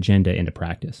of that agenda into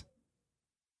practice.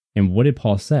 And what did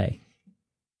Paul say?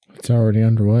 It's already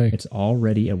underway. It's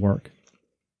already at work.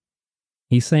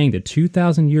 He's saying that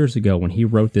 2,000 years ago when he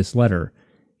wrote this letter,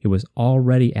 it was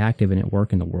already active and at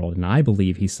work in the world. And I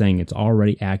believe he's saying it's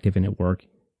already active and at work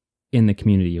in the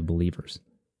community of believers.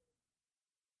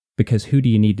 Because who do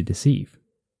you need to deceive?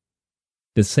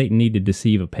 Does Satan need to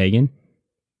deceive a pagan?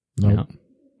 Nope. No.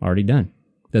 Already done.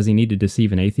 Does he need to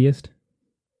deceive an atheist?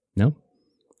 No.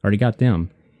 Already got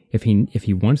them. If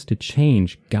he wants to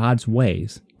change God's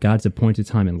ways, God's appointed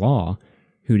time and law,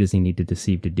 who does he need to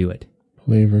deceive to do it?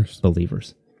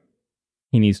 Believers.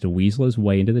 He needs to weasel his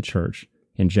way into the church,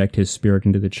 inject his spirit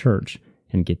into the church,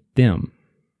 and get them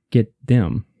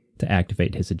to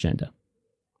activate his agenda.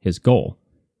 His goal,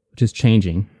 which is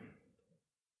changing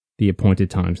the appointed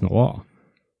times in the law.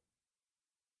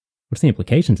 What's the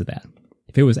implications of that?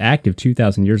 If it was active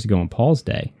 2,000 years ago in Paul's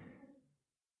day,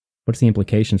 what's the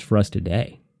implications for us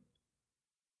today?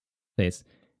 It's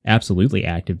absolutely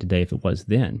active today if it was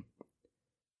then.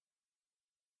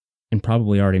 And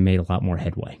probably already made a lot more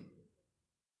headway.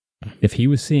 If he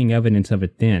was seeing evidence of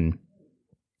it then,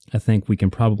 I think we can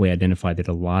probably identify that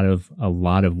a lot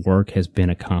of work has been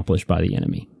accomplished by the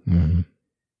enemy. Mm-hmm.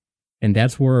 And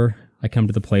that's where I come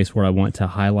to the place where I want to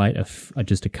highlight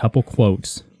just a couple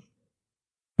quotes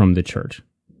from the church,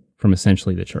 from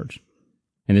essentially the church.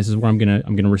 And this is where I'm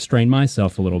gonna restrain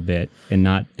myself a little bit and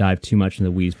not dive too much in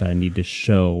the weeds, but I need to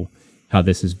show how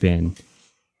this has been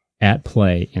at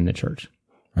play in the church.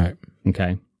 Right.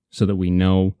 Okay? So that we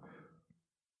know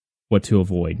what to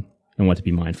avoid and what to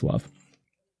be mindful of.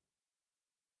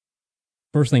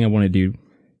 First thing I want to do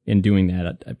in doing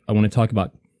that, I want to talk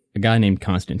about a guy named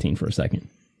Constantine for a second.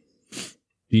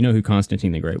 Do you know who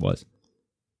Constantine the Great was?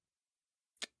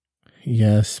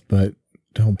 Yes, but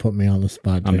don't put me on the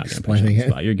spot I'm not going to put you on the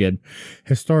spot. You're good.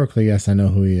 Historically, yes, I know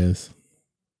who he is.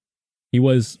 He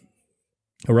was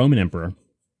a Roman emperor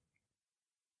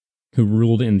who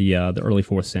ruled in the early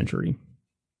 4th century.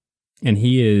 And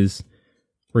he is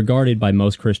regarded by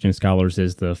most Christian scholars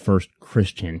as the first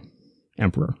Christian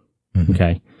emperor. Mm-hmm.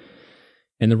 Okay?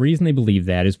 And the reason they believe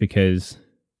that is because,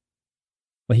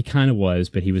 well, he kind of was,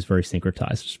 but he was very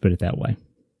syncretized, just put it that way.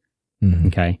 Mm-hmm.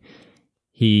 Okay?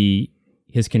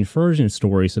 His conversion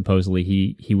story, supposedly,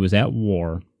 he was at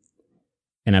war,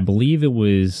 and I believe it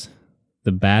was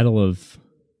the Battle of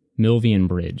Milvian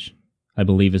Bridge, I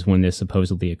believe is when this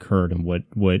supposedly occurred, and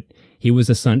what he was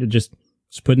a son, just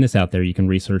putting this out there, you can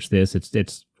research this,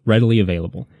 it's readily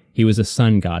available. He was a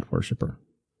sun god worshiper.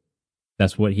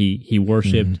 That's what he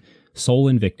worshipped, Sol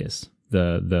Invictus,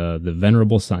 the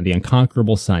venerable sun, the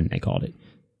unconquerable sun, they called it.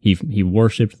 He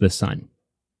worshipped the sun.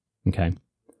 Okay?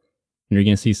 And you're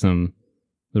going to see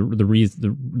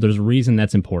there's a reason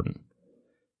that's important.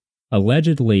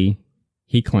 Allegedly,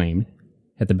 he claimed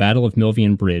at the Battle of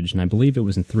Milvian Bridge, and I believe it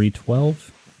was in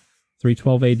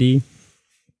 312 AD,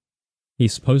 he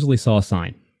supposedly saw a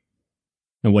sign.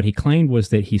 And what he claimed was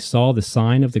that he saw the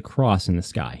sign of the cross in the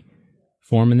sky,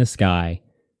 form in the sky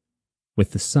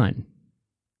with the sun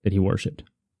that he worshipped.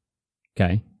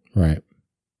 Okay? Right.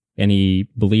 And he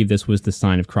believed this was the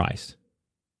sign of Christ.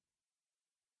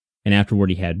 And afterward,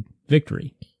 he had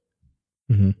victory.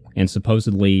 Mm-hmm. And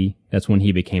supposedly, that's when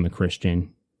he became a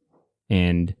Christian.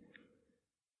 And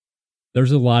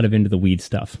there's a lot of into the weed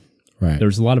stuff. Right.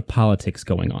 There's a lot of politics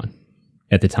going on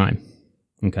at the time.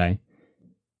 Okay?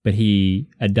 but he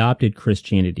adopted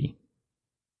Christianity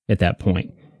at that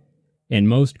point. And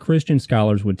most Christian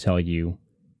scholars would tell you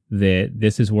that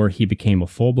this is where he became a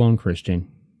full-blown Christian,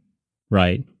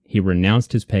 right? He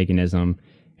renounced his paganism,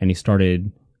 and he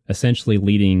started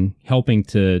essentially helping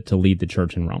to lead the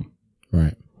church in Rome.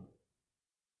 Right.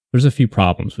 There's a few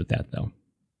problems with that, though.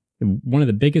 One of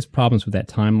the biggest problems with that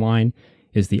timeline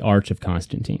is the Arch of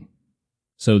Constantine.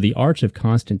 So the Arch of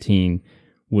Constantine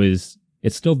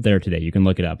it's still there today. You can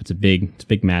look it up. It's a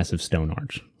big, massive stone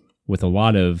arch with a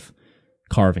lot of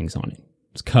carvings on it.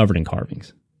 It's covered in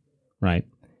carvings, right?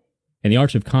 And the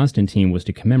Arch of Constantine was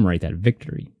to commemorate that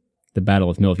victory, the Battle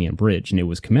of Milvian Bridge, and it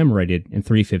was commemorated in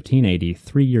 315 AD,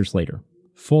 3 years later,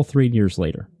 full 3 years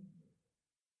later.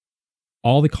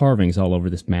 All the carvings all over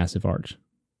this massive arch.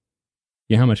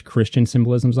 You know how much Christian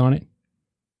symbolism's on it?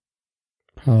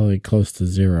 Probably close to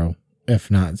 0, if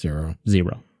not 0.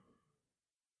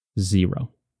 0.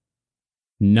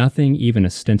 Nothing even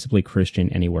ostensibly Christian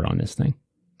anywhere on this thing.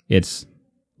 It's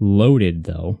loaded,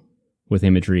 though, with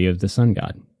imagery of the sun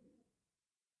god.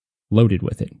 Loaded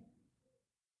with it.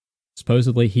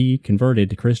 Supposedly, he converted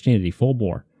to Christianity full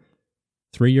bore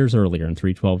 3 years earlier in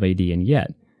 312 AD, and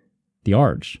yet the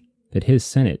arch that his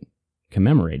Senate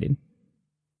commemorated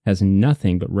has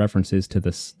nothing but references to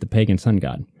the pagan sun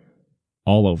god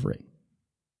all over it.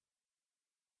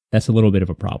 That's a little bit of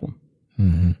a problem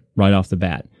right off the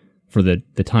bat for the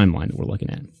timeline that we're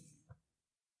looking at.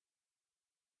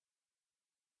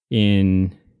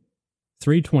 In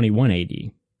 321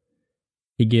 AD,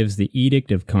 he gives the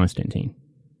Edict of Constantine.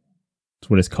 That's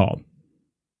what it's called.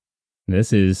 And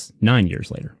this is 9 years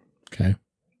later. Okay.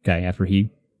 Okay, after he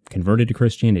converted to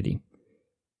Christianity.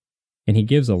 And he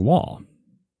gives a law.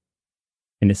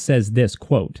 And it says this,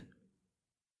 quote,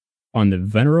 "On the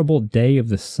venerable day of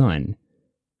the sun,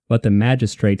 let the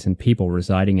magistrates and people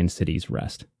residing in cities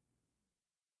rest."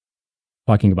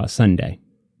 Talking about Sunday.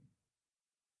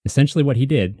 Essentially what he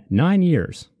did, 9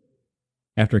 years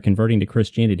after converting to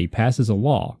Christianity, passes a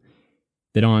law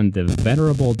that on the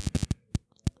venerable...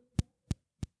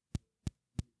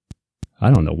 I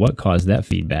don't know what caused that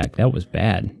feedback. That was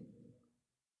bad.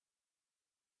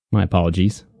 My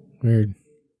apologies. Weird.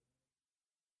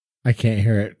 I can't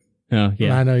hear it. Oh,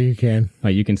 yeah. I know you can. Oh,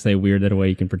 you can say weird that way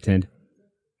you can pretend.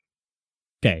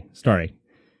 Okay, sorry.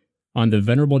 On the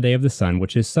venerable day of the sun,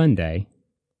 which is Sunday,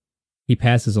 he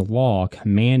passes a law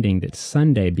commanding that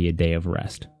Sunday be a day of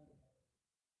rest.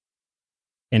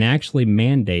 And actually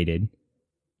mandated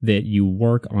that you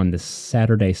work on the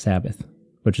Saturday Sabbath,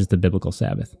 which is the biblical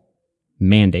Sabbath.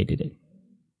 Mandated it.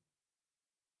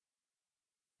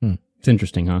 It's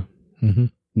interesting, huh?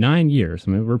 9 years.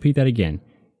 I'm going to repeat that again.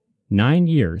 9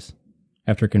 years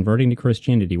after converting to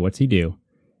Christianity, what's he do?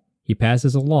 He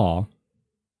passes a law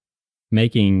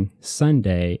making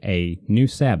Sunday a new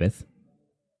Sabbath,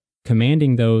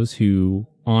 commanding those who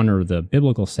honor the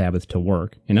biblical Sabbath to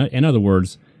work. In other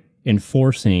words,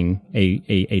 enforcing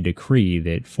a decree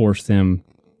that forced them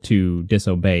to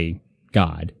disobey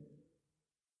God,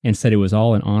 and said it was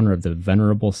all in honor of the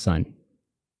venerable sun.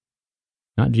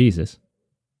 Not Jesus.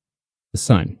 The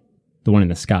sun. The one in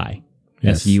the sky.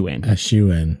 Yes. S-U-N.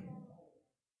 S-U-N.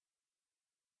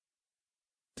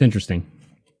 It's interesting.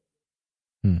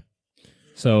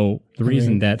 So the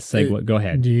reason that segue... Go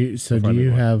ahead. Do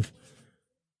you have...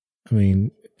 I mean,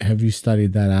 have you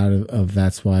studied that out of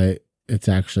that's why it's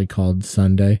actually called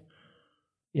Sunday?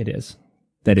 It is.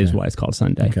 That is why it's called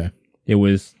Sunday. Okay. It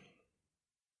was...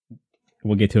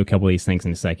 We'll get to a couple of these things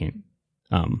in a second.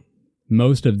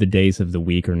 Most of the days of the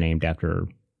week are named after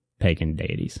pagan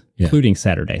deities, including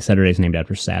Saturday. Saturday is named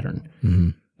after Saturn.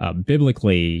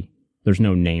 Biblically, there's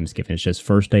no names given. It's just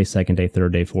first day, second day,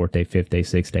 third day, fourth day, fifth day,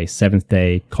 sixth day, seventh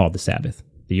day, called the Sabbath.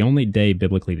 The only day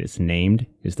biblically that's named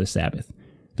is the Sabbath.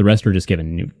 The rest are just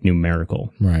given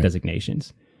numerical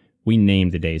designations. We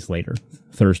name the days later.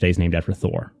 Thursday's named after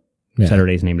Thor. Yeah.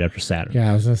 Saturday's named after Saturn.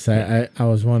 Yeah, I was going to say, I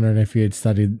was wondering if you had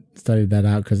studied that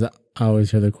out, because I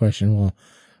always hear the question, well,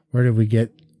 where do we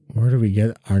get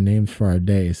our names for our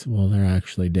days? Well, they're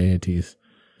actually deities.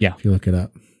 Yeah. If you look it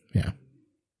up. Yeah.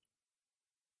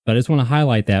 But I just want to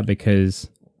highlight that because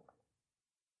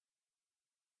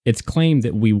it's claimed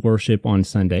that we worship on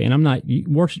Sunday, and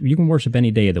you can worship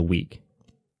any day of the week.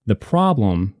 The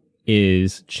problem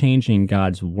is changing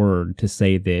God's word to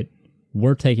say that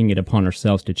we're taking it upon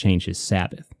ourselves to change his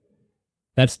Sabbath.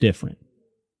 That's different,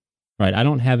 right? I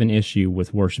don't have an issue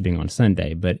with worshiping on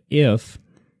Sunday, but if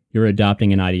you're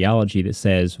adopting an ideology that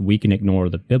says we can ignore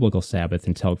the biblical Sabbath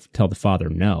and tell the Father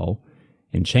no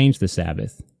and change the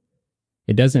Sabbath,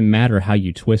 it doesn't matter how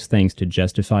you twist things to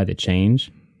justify the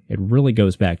change. It really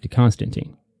goes back to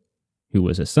Constantine. who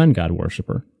was a sun god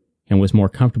worshiper and was more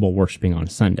comfortable worshiping on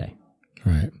Sunday.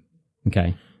 Right.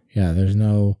 Okay. Yeah, there's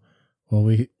no, well,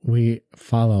 we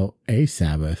follow a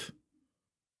Sabbath.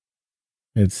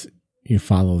 It's, you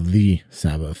follow the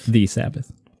Sabbath. The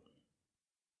Sabbath.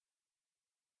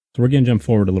 So we're going to jump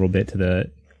forward a little bit to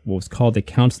what was called the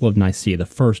Council of Nicaea, the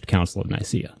first Council of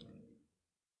Nicaea.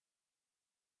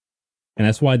 And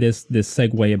that's why this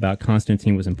segue about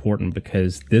Constantine was important,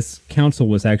 because this council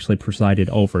was actually presided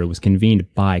over. It was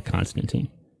convened by Constantine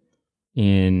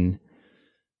in,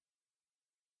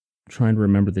 trying to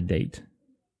remember the date.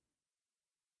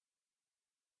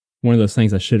 One of those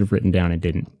things I should have written down and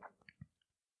didn't.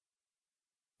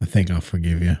 I think I'll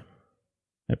forgive you.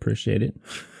 I appreciate it.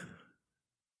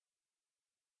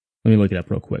 Let me look it up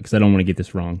real quick, because I don't want to get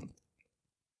this wrong.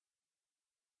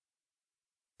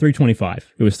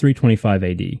 325. It was 325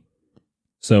 AD.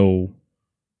 So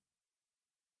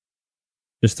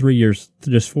just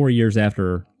 4 years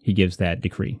after he gives that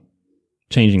decree,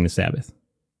 changing the Sabbath.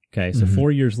 Okay, so 4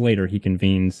 years later, he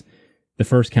convenes the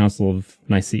first Council of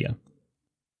Nicaea.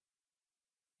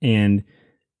 And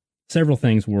several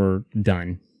things were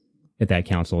done at that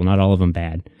council, not all of them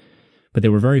bad, but they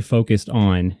were very focused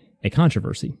on a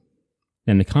controversy.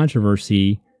 And the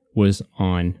controversy was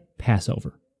on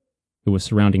Passover. It was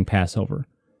surrounding Passover.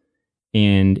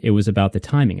 And it was about the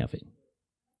timing of it.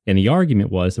 And the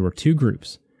argument was there were two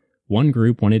groups. One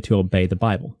group wanted to obey the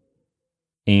Bible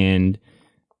and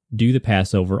do the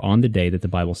Passover on the day that the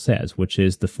Bible says, which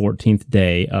is the 14th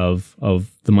day of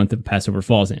the month that Passover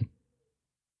falls in.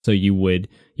 So you would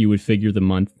figure the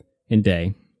month and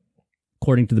day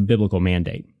according to the biblical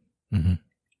mandate. Mm-hmm.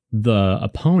 The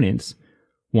opponents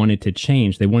wanted to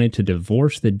change. They wanted to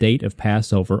divorce the date of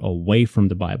Passover away from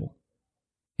the Bible.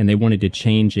 And they wanted to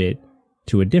change it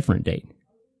to a different date.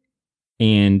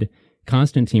 And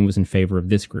Constantine was in favor of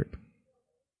this group.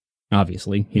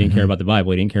 Obviously, he didn't care about the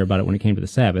Bible. He didn't care about it when it came to the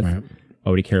Sabbath. Right. Why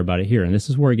would he care about it here? And this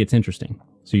is where it gets interesting.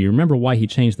 So you remember why he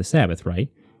changed the Sabbath, right?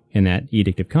 In that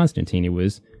Edict of Constantine, it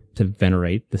was to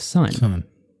venerate the sun.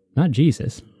 Not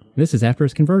Jesus. This is after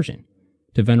his conversion.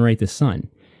 To venerate the sun.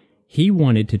 He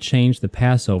wanted to change the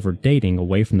Passover dating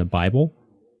away from the Bible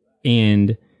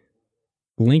and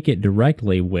link it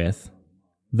directly with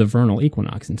the vernal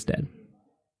equinox instead.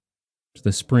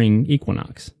 The spring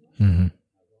equinox. Mm-hmm.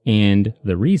 And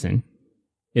the reason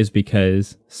is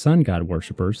because sun god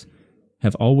worshippers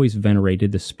have always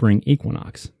venerated the spring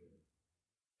equinox.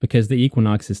 Because the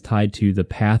equinox is tied to the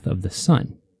path of the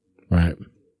sun. Right.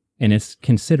 And it's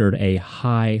considered a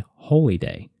high holy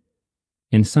day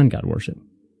in sun god worship.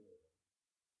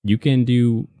 You can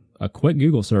do a quick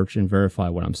Google search and verify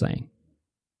what I'm saying.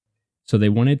 So they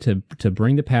wanted to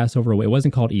bring the Passover away. It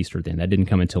wasn't called Easter then. That didn't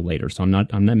come until later. So I'm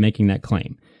not making that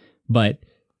claim. But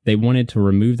they wanted to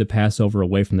remove the Passover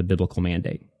away from the biblical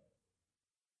mandate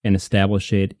and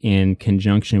establish it in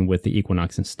conjunction with the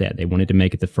equinox instead. They wanted to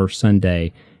make it the first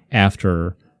Sunday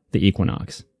after the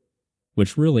equinox,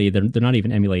 which really, they're not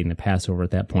even emulating the Passover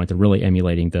at that point. They're really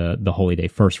emulating the holy day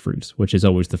first fruits, which is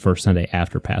always the first Sunday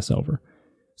after Passover.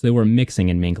 So they were mixing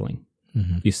and mingling.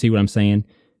 Mm-hmm. You see what I'm saying?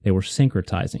 They were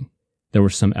syncretizing. There were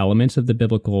some elements of the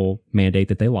biblical mandate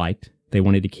that they liked. They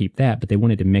wanted to keep that, but they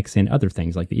wanted to mix in other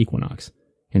things like the equinox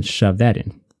and shove that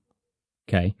in.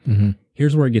 Okay? Mm-hmm.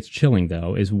 Here's where it gets chilling,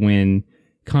 though, is when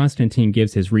Constantine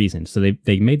gives his reason. So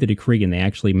they made the decree, and they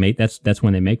actually made, that's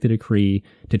when they make the decree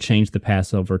to change the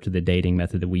Passover to the dating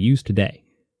method that we use today.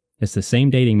 It's the same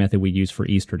dating method we use for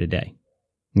Easter today.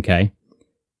 Okay?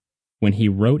 When he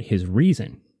wrote his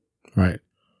reason, Right.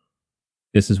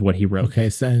 this is what he wrote. Okay,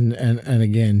 so and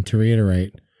again, to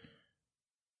reiterate,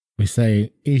 we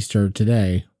say Easter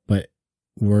today, but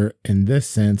we're, in this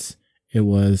sense, it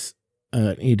was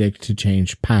an edict to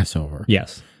change Passover.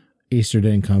 Yes. Easter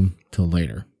didn't come till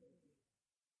later.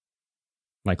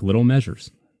 Like little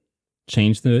measures.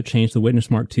 Change the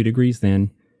witness mark 2 degrees,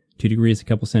 then 2 degrees a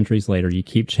couple centuries later. You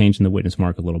keep changing the witness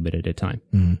mark a little bit at a time.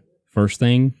 Mm-hmm. First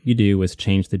thing you do is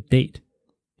change the date.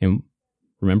 And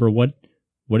remember what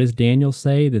does Daniel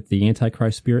say that the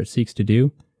Antichrist spirit seeks to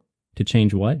do? To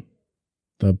change what?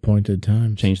 The appointed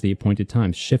times. Change the appointed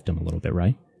times. Shift them a little bit,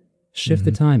 right? Shift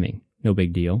the timing. No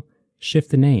big deal.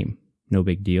 Shift the name. No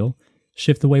big deal.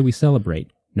 Shift the way we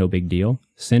celebrate. No big deal.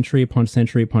 Century upon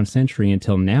century upon century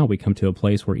until now we come to a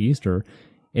place where Easter,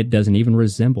 it doesn't even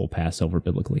resemble Passover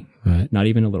biblically. Right. Not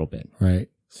even a little bit. Right.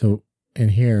 So in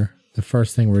here, the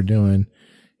first thing we're doing,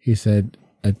 he said,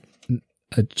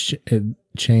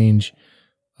 change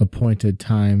appointed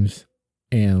times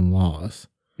and laws.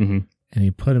 Mm-hmm. And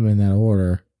he put them in that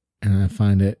order, and I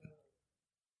find it,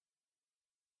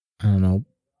 I don't know,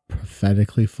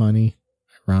 prophetically funny,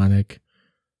 ironic,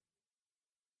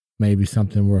 maybe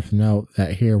something worth note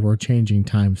that here we're changing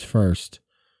times first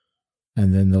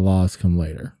and then the laws come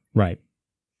later. Right.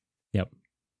 Yep.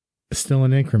 Still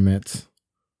in increments,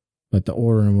 but the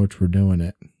order in which we're doing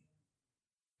it.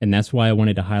 And that's why I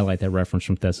wanted to highlight that reference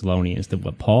from Thessalonians, that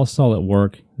what Paul saw at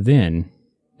work then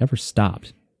never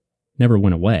stopped, never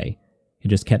went away. It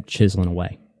just kept chiseling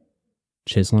away.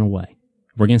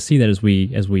 We're going to see that as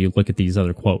we look at these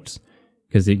other quotes,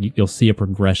 because you'll see a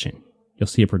progression. You'll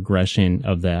see a progression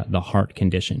of the heart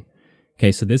condition.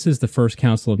 Okay, so this is the First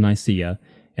Council of Nicaea,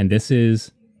 and this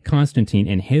is Constantine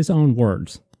in his own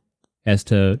words as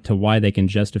to why they can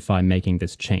justify making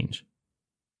this change.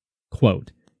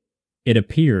 Quote, "It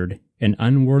appeared an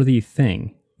unworthy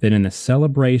thing that in the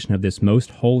celebration of this most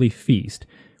holy feast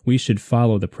we should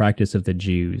follow the practice of the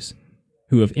Jews,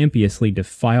 who have impiously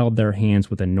defiled their hands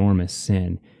with enormous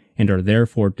sin, and are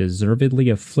therefore deservedly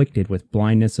afflicted with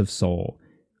blindness of soul.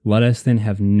 Let us then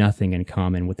have nothing in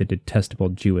common with the detestable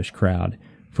Jewish crowd,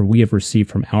 for we have received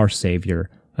from our Savior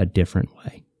a different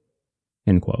way."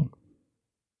 End quote.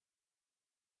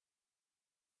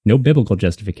 No biblical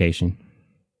justification.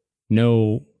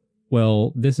 No,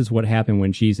 well, this is what happened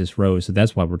when Jesus rose, so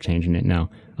that's why we're changing it now.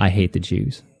 I hate the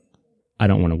Jews. I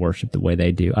don't want to worship the way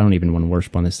they do. I don't even want to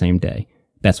worship on the same day.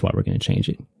 That's why we're going to change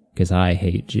it, because I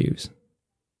hate Jews.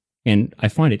 And I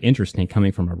find it interesting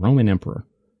coming from a Roman emperor,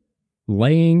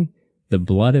 laying the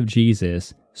blood of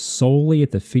Jesus solely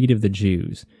at the feet of the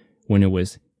Jews when it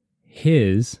was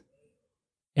his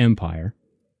empire,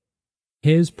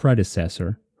 his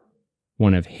predecessor,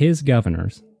 one of his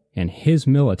governors, and his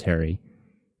military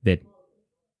that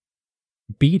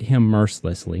beat him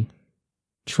mercilessly,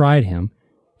 tried him,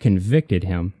 convicted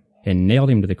him, and nailed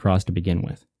him to the cross to begin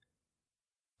with.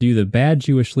 Do the bad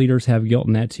Jewish leaders have guilt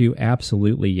in that too?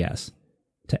 Absolutely yes.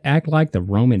 To act like the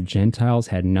Roman Gentiles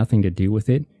had nothing to do with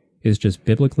it is just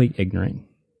biblically ignorant.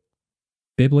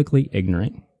 Biblically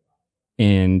ignorant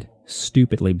and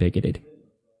stupidly bigoted.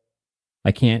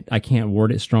 I can't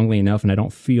word it strongly enough, and I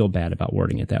don't feel bad about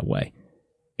wording it that way.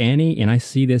 And I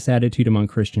see this attitude among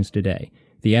Christians today.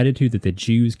 The attitude that the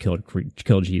Jews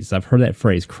killed Jesus. I've heard that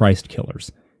phrase, Christ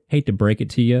killers. Hate to break it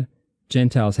to you,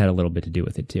 Gentiles had a little bit to do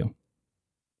with it too.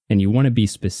 And you want to be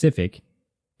specific,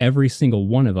 every single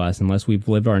one of us, unless we've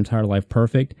lived our entire life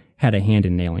perfect, had a hand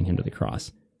in nailing him to the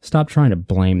cross. Stop trying to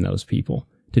blame those people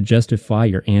to justify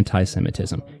your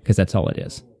anti-Semitism, because that's all it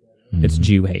is. Mm-hmm. It's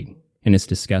Jew hate, and it's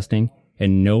disgusting,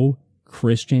 and no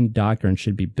Christian doctrine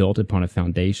should be built upon a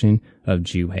foundation of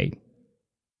Jew hate.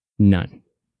 None.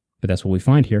 But that's what we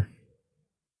find here.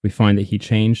 We find that he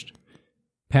changed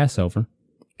Passover,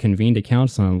 convened a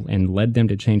council, and led them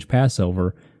to change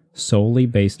Passover solely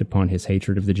based upon his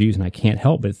hatred of the Jews. And I can't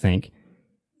help but think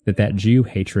that Jew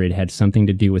hatred had something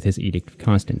to do with his edict of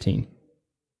Constantine,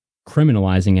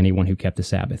 criminalizing anyone who kept the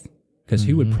Sabbath. Because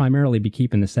who would primarily be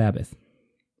keeping the Sabbath?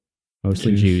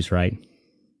 Mostly Jews, right?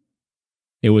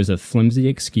 It was a flimsy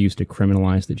excuse to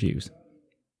criminalize the Jews.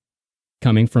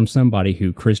 Coming from somebody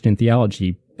who Christian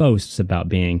theology boasts about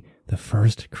being the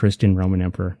first Christian Roman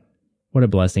emperor. What a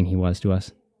blessing he was to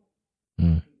us.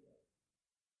 Mm.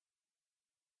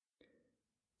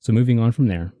 So moving on from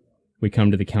there, we come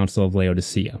to the Council of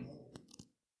Laodicea.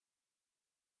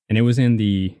 And it was in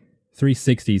the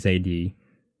 360s AD.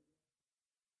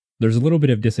 There's a little bit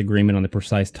of disagreement on the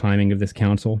precise timing of this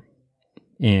council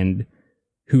and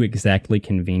who exactly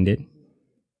convened it.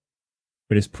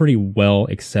 But it's pretty well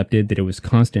accepted that it was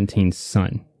Constantine's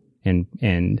son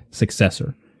and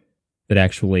successor that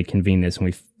actually convened this.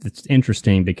 And it's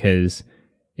interesting because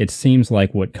it seems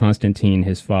like what Constantine,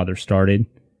 his father, started,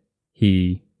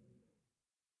 he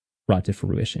brought to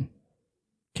fruition,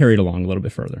 carried along a little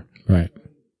bit further. Right.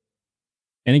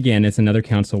 And again, it's another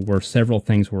council where several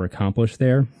things were accomplished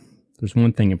there. There's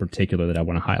one thing in particular that I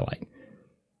want to highlight,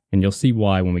 and you'll see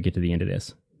why when we get to the end of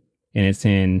this. And it's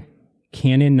in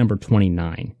canon number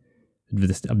 29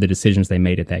 of the decisions they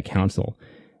made at that council.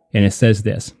 And it says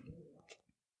this: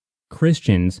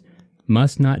 Christians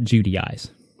must not Judaize.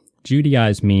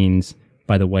 Judaize means,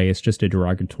 by the way, it's just a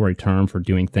derogatory term for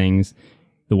doing things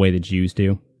the way the Jews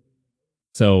do.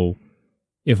 So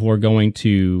if we're going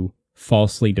to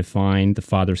falsely define the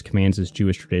Father's commands as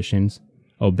Jewish traditions,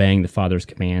 obeying the Father's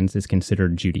commands is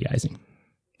considered Judaizing.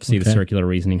 See the circular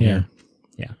reasoning here?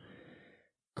 Yeah.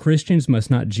 Christians must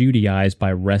not Judaize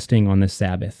by resting on the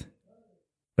Sabbath,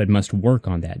 but must work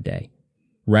on that day,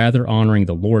 rather honoring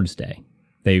the Lord's Day.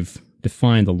 They've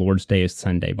defined the Lord's Day as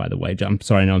Sunday, by the way. I'm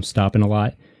sorry, I know I'm stopping a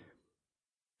lot.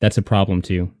 That's a problem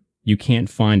too. You can't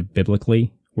find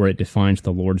biblically where it defines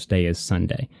the Lord's Day as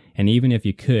Sunday. And even if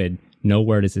you could,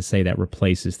 nowhere does it say that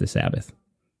replaces the Sabbath.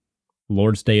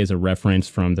 Lord's Day is a reference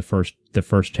from the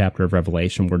first chapter of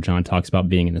Revelation where John talks about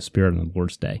being in the Spirit on the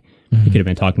Lord's Day. He could have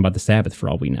been talking about the Sabbath for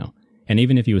all we know. And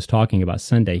even if he was talking about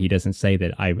Sunday, he doesn't say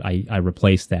that I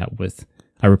replaced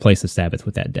the Sabbath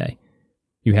with that day.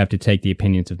 You have to take the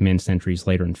opinions of men centuries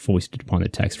later and foist it upon the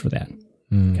text for that.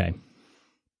 Okay.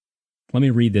 Let me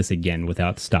read this again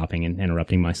without stopping and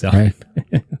interrupting myself. Right.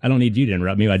 I don't need you to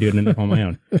interrupt me. I do it on my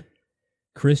own.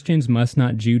 Christians must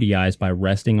not Judaize by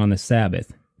resting on the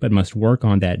Sabbath, but must work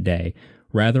on that day,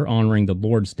 rather honoring the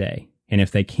Lord's Day, and if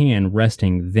they can,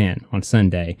 resting then on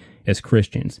Sunday as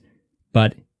Christians.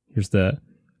 But here's the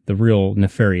real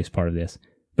nefarious part of this.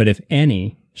 But if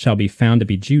any shall be found to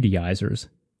be Judaizers,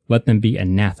 let them be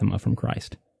anathema from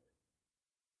Christ.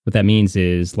 What that means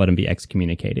is let them be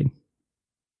excommunicated,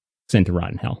 sent to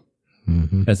rot in hell.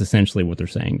 That's essentially what they're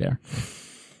saying there.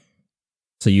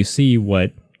 So you see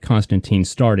what Constantine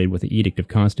started with the Edict of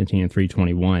Constantine in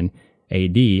 321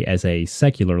 AD as a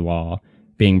secular law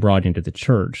being brought into the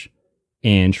church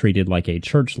and treated like a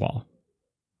church law.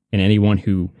 And anyone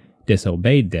who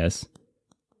disobeyed this,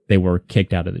 they were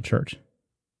kicked out of the church.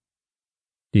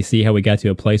 Do you see how we got to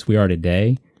a place we are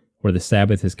today where the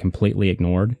Sabbath is completely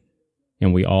ignored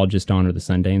and we all just honor the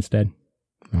Sunday instead?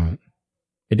 Right.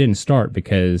 It didn't start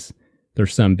because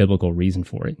there's some biblical reason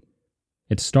for it.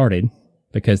 It started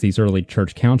because these early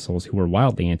church councils, who were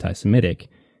wildly anti-Semitic,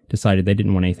 decided they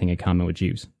didn't want anything in common with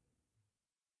Jews.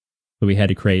 So we had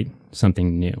to create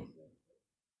something new.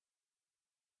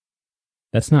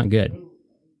 That's not good.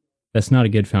 That's not a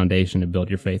good foundation to build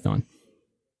your faith on.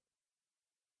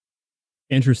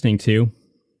 Interesting, too,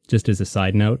 just as a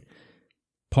side note,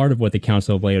 part of what the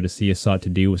Council of Laodicea sought to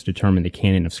do was determine the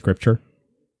canon of Scripture.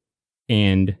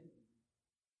 And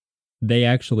they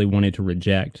actually wanted to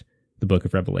reject the book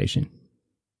of Revelation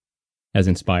as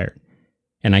inspired.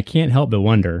 And I can't help but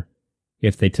wonder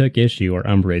if they took issue or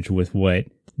umbrage with what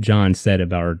John said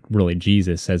about, or really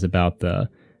Jesus says about the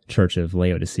Church of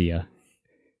Laodicea.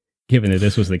 Given that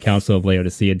this was the Council of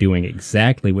Laodicea doing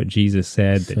exactly what Jesus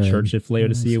said the Church of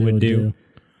Laodicea would do.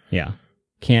 Yeah.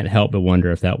 Can't help but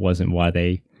wonder if that wasn't why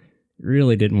they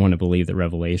really didn't want to believe that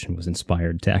Revelation was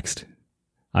inspired text.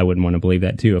 I wouldn't want to believe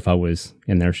that too if I was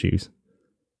in their shoes.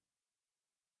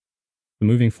 But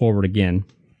moving forward again,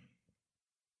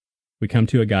 we come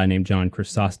to a guy named John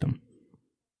Chrysostom.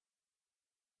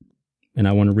 And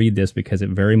I want to read this because it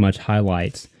very much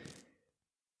highlights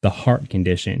the heart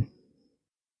condition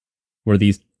where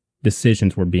these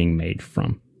decisions were being made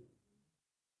from.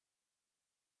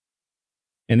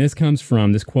 And this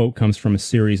quote comes from a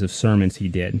series of sermons he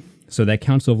did. So that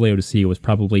Council of Laodicea was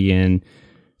probably in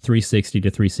 360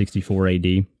 to 364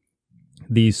 AD.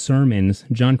 These sermons,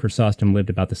 John Chrysostom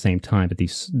lived about the same time, but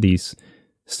these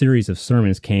series of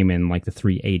sermons came in like the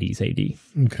 380s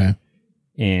AD. Okay.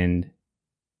 And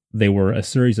they were a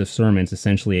series of sermons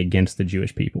essentially against the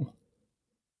Jewish people.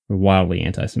 They were wildly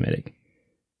anti-Semitic.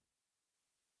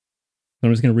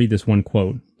 I'm just going to read this one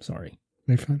quote. Sorry.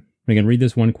 You're fine. I'm going to read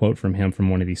this one quote from him from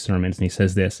one of these sermons, and he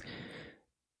says this: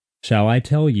 "Shall I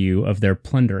tell you of their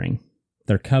plundering,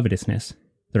 their covetousness,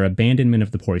 their abandonment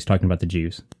of the poor?" He's talking about the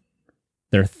Jews.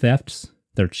 "Their thefts,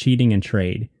 their cheating and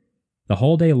trade. The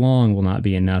whole day long will not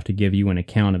be enough to give you an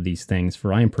account of these things,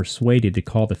 for I am persuaded to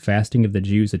call the fasting of the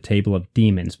Jews a table of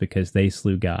demons, because they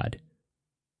slew God.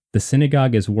 The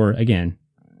synagogue is again,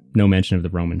 no mention of the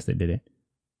Romans that did it.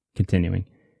 Continuing.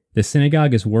 The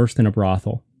synagogue is worse than a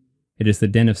brothel. It is the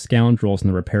den of scoundrels and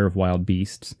the repair of wild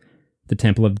beasts, the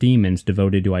temple of demons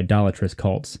devoted to idolatrous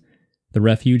cults, the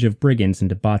refuge of brigands and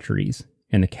debaucheries,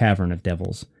 and the cavern of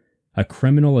devils, a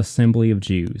criminal assembly of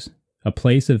Jews, a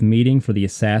place of meeting for the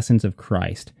assassins of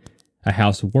Christ, a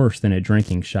house worse than a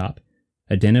drinking shop,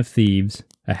 a den of thieves,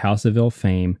 a house of ill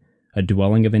fame, a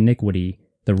dwelling of iniquity,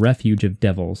 the refuge of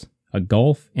devils, a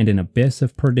gulf and an abyss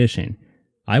of perdition.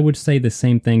 I would say the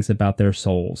same things about their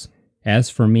souls.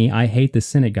 As for me, I hate the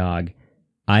synagogue.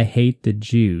 I hate the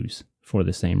Jews for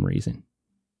the same reason."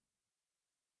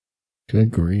 Good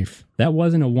grief. That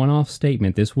wasn't a one-off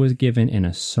statement. This was given in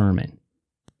a sermon.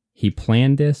 He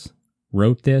planned this,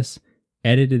 wrote this,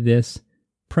 edited this,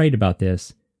 prayed about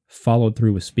this, followed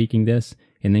through with speaking this,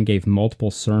 and then gave multiple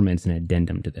sermons and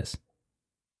addendum to this.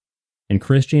 And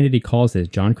Christianity calls this,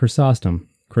 John Chrysostom,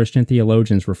 Christian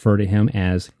theologians refer to him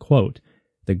as, quote,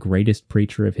 the greatest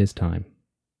preacher of his time.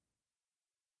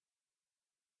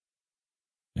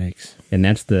 Thanks. And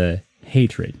that's the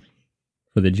hatred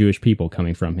for the Jewish people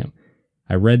coming from him.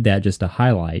 I read that just to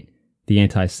highlight the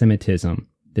anti-Semitism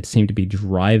that seemed to be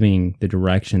driving the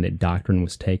direction that doctrine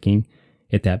was taking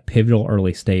at that pivotal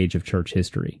early stage of church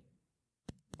history,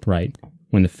 right?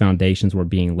 When the foundations were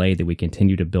being laid that we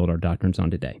continue to build our doctrines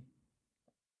on today.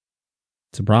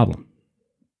 It's a problem.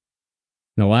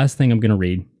 And the last thing I'm going to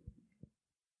read,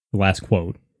 the last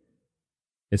quote,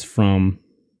 is from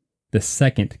the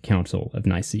Second Council of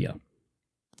Nicaea.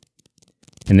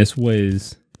 And this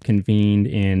was convened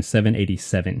in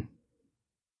 787.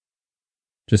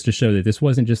 Just to show that this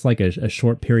wasn't just like a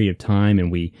short period of time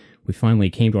and we finally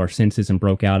came to our senses and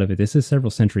broke out of it. This is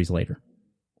several centuries later.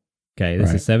 Okay,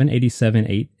 this is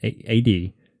 787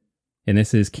 AD, and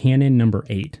this is canon number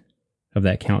 8 of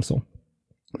that council.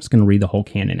 I'm just going to read the whole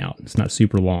canon out. It's not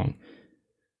super long.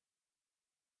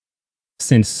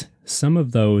 Since some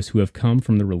of those who have come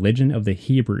from the religion of the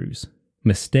Hebrews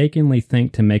mistakenly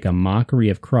think to make a mockery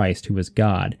of Christ, who is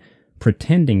God,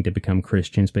 pretending to become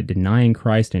Christians but denying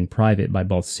Christ in private by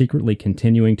both secretly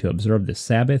continuing to observe the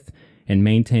Sabbath and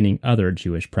maintaining other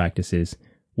Jewish practices,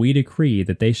 we decree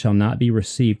that they shall not be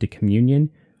received to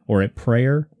communion or at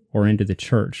prayer or into the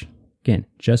church. Again,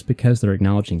 just because they're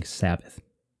acknowledging Sabbath.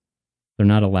 They're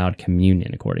not allowed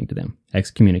communion according to them.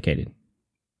 Excommunicated.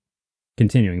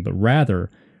 Continuing, but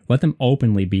rather, let them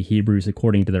openly be Hebrews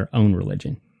according to their own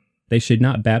religion. They should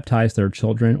not baptize their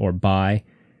children or buy.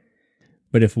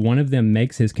 But if one of them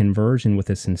makes his conversion with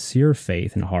a sincere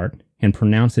faith in heart and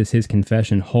pronounces his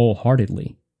confession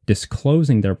wholeheartedly,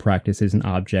 disclosing their practices and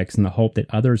objects in the hope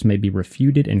that others may be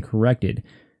refuted and corrected,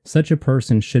 such a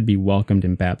person should be welcomed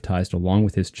and baptized along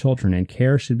with his children, and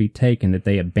care should be taken that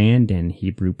they abandon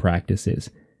Hebrew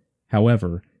practices.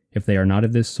 However, if they are not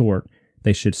of this sort,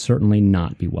 they should certainly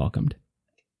not be welcomed.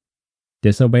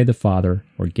 Disobey the Father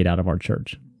or get out of our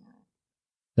church.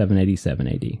 787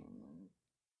 AD.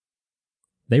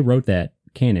 They wrote that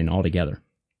canon all together,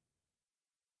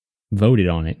 voted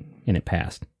on it, and it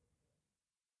passed.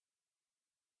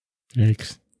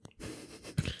 Yikes.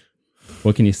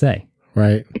 What can you say?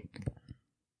 Right.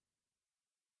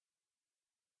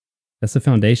 That's the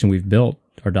foundation we've built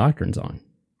our doctrines on.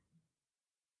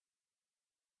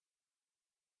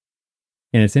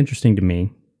 And it's interesting to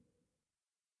me,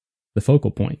 the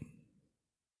focal point.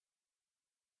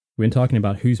 We've been talking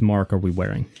about whose mark are we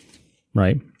wearing,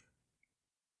 right?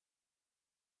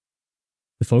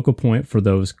 The focal point for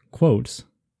those quotes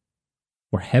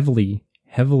were heavily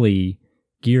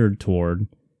geared toward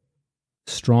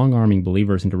strong-arming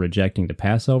believers into rejecting the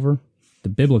Passover, the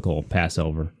biblical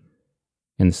Passover,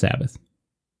 and the Sabbath.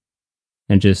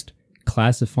 And just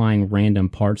classifying random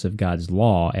parts of God's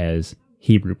law as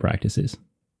Hebrew practices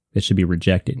that should be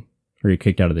rejected or you're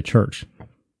kicked out of the church.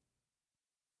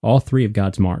 All three of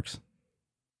God's marks.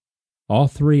 All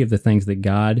three of the things that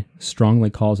God strongly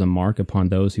calls a mark upon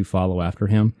those who follow after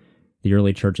him, the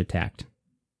early church attacked.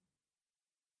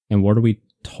 And what are we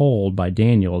told by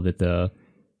Daniel that the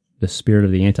spirit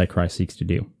of the Antichrist seeks to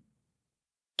do?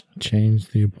 Change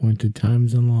the appointed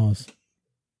times and laws.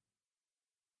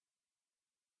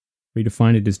 We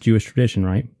define it as Jewish tradition,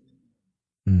 right?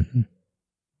 Mm-hmm.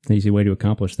 An easy way to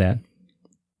accomplish that.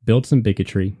 Build some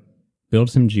bigotry, build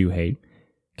some Jew hate,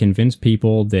 convince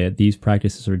people that these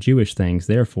practices are Jewish things,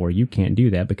 therefore you can't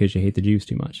do that because you hate the Jews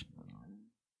too much.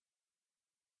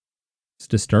 It's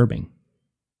disturbing.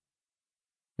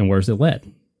 And where's it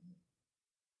led?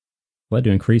 Led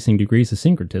to increasing degrees of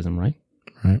syncretism, right?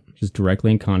 Right. Which is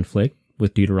directly in conflict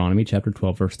with Deuteronomy chapter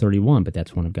 12, verse 31, but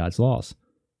that's one of God's laws.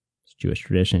 It's Jewish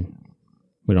tradition.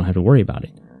 We don't have to worry about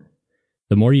it.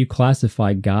 The more you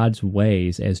classify God's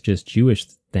ways as just Jewish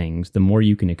things, the more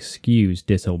you can excuse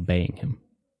disobeying him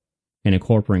and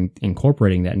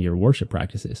incorporating that into your worship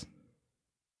practices.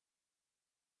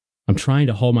 I'm trying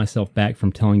to hold myself back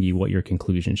from telling you what your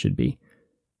conclusion should be,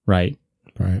 right?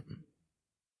 Right.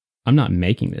 I'm not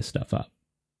making this stuff up.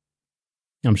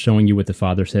 I'm showing you what the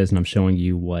Father says, and I'm showing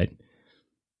you what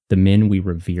the men we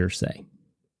revere say.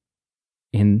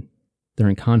 And they're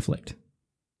in conflict.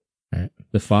 Right.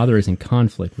 The Father is in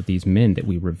conflict with these men that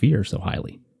we revere so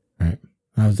highly. Right.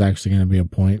 That was actually going to be a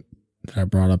point that I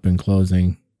brought up in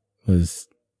closing, was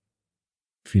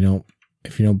if you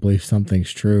don't believe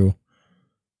something's true,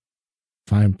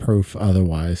 find proof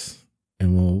otherwise,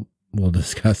 and we'll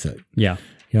discuss it. Yeah.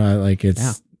 You know, like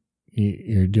it's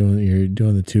you're doing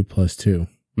the 2 + 2, right?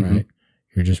 Mm-hmm.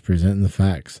 You're just presenting the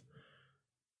facts.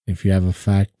 If you have a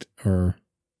fact or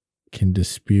can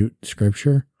dispute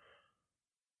scripture,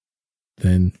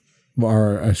 then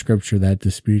or a scripture that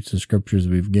disputes the scriptures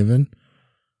we've given,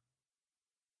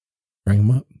 bring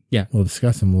them up. Yeah. We'll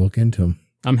discuss them. We'll look into them.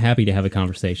 I'm happy to have a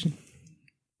conversation.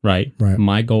 Right? Right.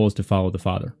 My goal is to follow the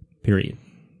Father, period.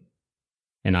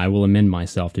 And I will amend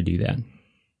myself to do that.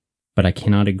 But I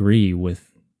cannot agree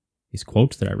with these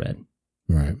quotes that I read.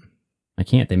 Right. I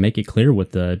can't. They make it clear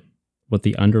what the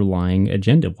underlying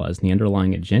agenda was. And the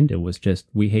underlying agenda was just,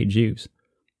 we hate Jews.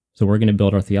 So we're going to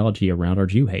build our theology around our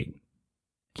Jew hate.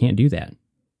 Can't do that.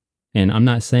 And I'm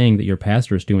not saying that your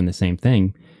pastor is doing the same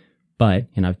thing, but,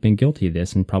 and I've been guilty of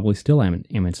this and probably still am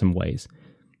in some ways,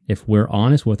 if we're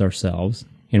honest with ourselves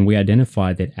and we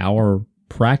identify that our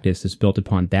practice is built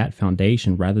upon that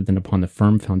foundation rather than upon the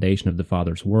firm foundation of the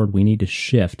Father's Word, we need to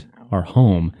shift our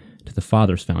home to the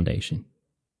Father's foundation.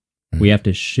 We have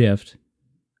to shift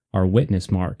our witness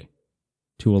mark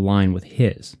to align with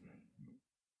His.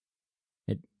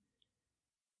 It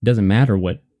doesn't matter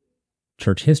what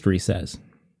church history says.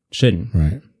 It shouldn't.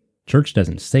 Right. Church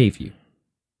doesn't save you.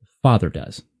 The Father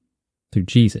does. Through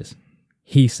Jesus.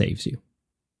 He saves you.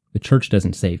 The church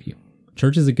doesn't save you.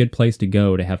 Church is a good place to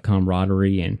go to have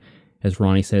camaraderie and, as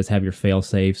Ronnie says, have your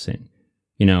fail-safes and,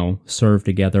 serve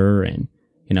together and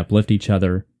uplift each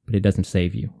other, but it doesn't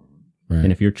save you. Right.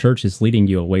 And if your church is leading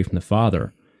you away from the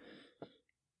Father,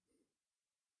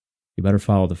 you better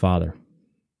follow the Father.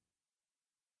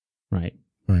 Right?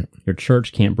 Right. Your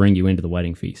church can't bring you into the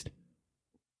wedding feast,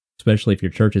 especially if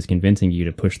your church is convincing you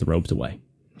to push the robes away.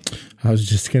 I was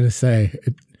just going to say,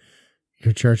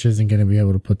 your church isn't going to be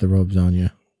able to put the robes on you.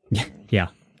 Yeah.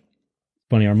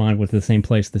 Funny, our mind went to the same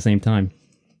place at the same time.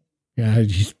 Yeah,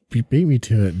 you beat me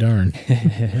to it, darn.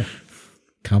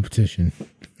 Competition.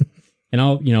 And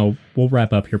we'll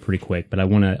wrap up here pretty quick, but I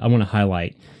want to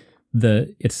highlight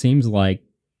it seems like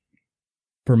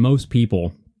for most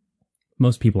people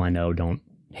I know don't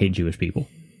hate Jewish people,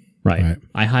 right?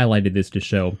 I highlighted this to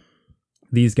show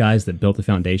these guys that built the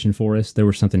foundation for us, there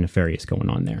was something nefarious going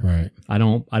on there. Right. I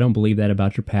don't believe that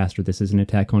about your pastor. This is an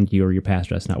attack on you or your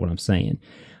pastor. That's not what I'm saying.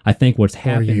 I think what's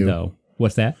happened though,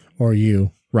 what's that? Or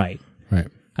you. Right. Right.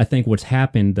 I think what's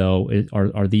happened though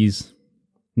are these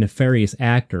nefarious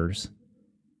actors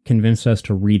convinced us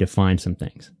to redefine some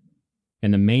things.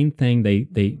 And the main thing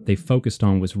they focused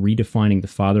on was redefining the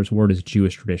Father's Word as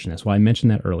Jewish tradition. That's why I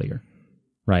mentioned that earlier,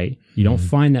 right? You don't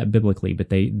find that biblically, but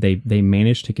they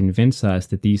managed to convince us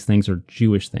that these things are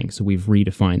Jewish things, so we've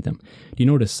redefined them. Do you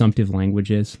know what assumptive language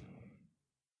is?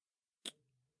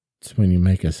 It's when you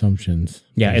make assumptions.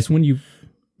 Yeah, it's when you...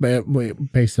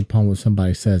 Based upon what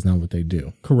somebody says, not what they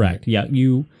do. Correct. Yeah,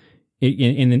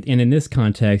 in this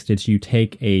context, it's you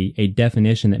take a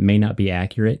definition that may not be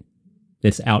accurate,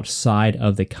 that's outside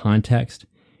of the context,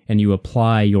 and you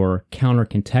apply your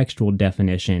counter-contextual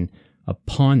definition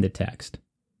upon the text.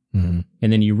 Mm-hmm.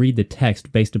 And then you read the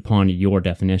text based upon your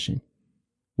definition,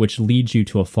 which leads you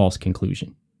to a false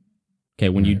conclusion. Okay,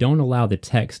 when you don't allow the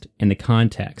text and the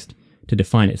context to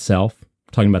define itself,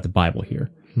 I'm talking about the Bible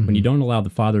here, when you don't allow the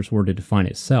Father's Word to define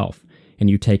itself, and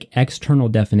you take external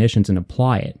definitions and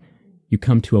apply it, you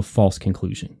come to a false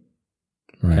conclusion.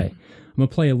 Right. Okay. I'm going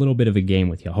to play a little bit of a game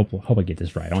with you. I hope I get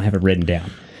this right. I don't have it written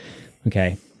down.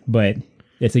 Okay. But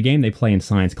it's a game they play in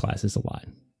science classes a lot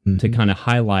to kind of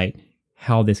highlight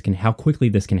how quickly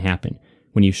this can happen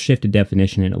when you shift a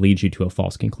definition and it leads you to a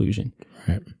false conclusion.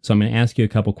 Right. So I'm going to ask you a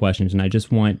couple questions, and I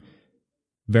just want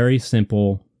very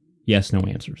simple yes/no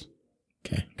answers.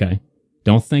 Okay. Okay.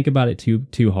 Don't think about it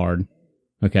too hard.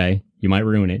 Okay. You might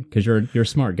ruin it because you're a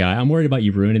smart guy. I'm worried about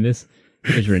you ruining this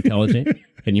because you're intelligent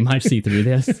and you might see through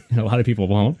this, and a lot of people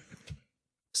won't.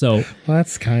 So, well,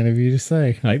 that's kind of you to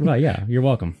say. Well, yeah, you're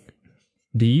welcome.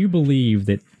 Do you believe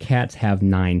that cats have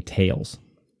 9 tails?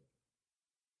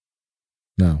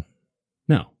 No.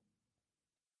 No.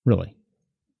 Really?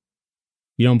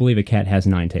 You don't believe a cat has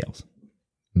 9 tails?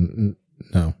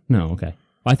 No. No, okay.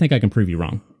 I think I can prove you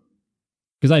wrong.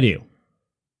 Because I do.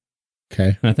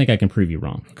 Okay. And I think I can prove you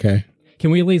wrong. Okay.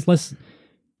 Can we at least, let's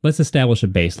establish a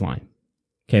baseline.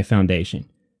 Okay, foundation.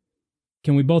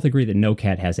 Can we both agree that no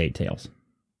cat has 8 tails?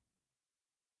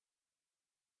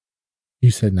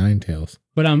 You said 9 tails.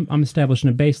 But I'm establishing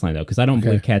a baseline, though, because I don't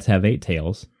believe cats have 8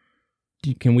 tails.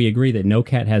 Can we agree that no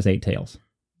cat has 8 tails?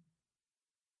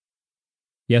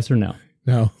 Yes or no?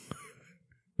 No.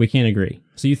 We can't agree.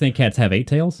 So you think cats have 8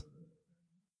 tails?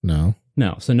 No.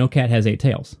 No. So no cat has 8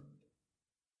 tails?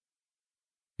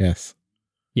 Yes.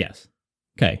 Yes.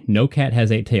 Okay. No cat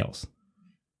has 8 tails.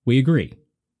 We agree.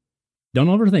 Don't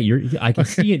overthink. I can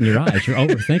see it in your eyes. You're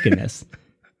overthinking this.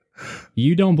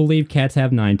 You don't believe cats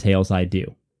have 9 tails. I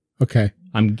do. Okay.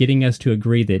 I'm getting us to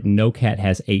agree that no cat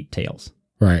has 8 tails.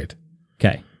 Right.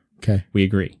 Okay. Okay. We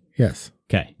agree. Yes.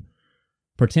 Okay.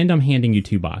 Pretend I'm handing you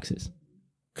 2 boxes.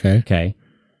 Okay. Okay.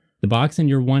 The box in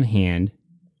your one hand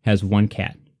has 1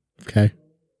 cat. Okay.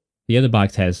 The other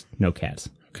box has no cats.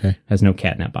 Okay. Has no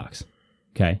cat in that box.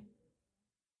 Okay.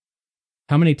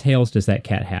 How many tails does that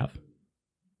cat have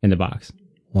in the box?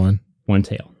 1. 1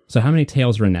 tail. So how many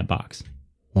tails are in that box?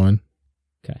 1.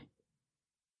 Okay.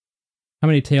 How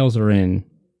many tails are in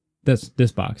this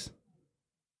box?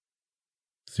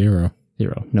 0.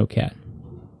 0. No cat.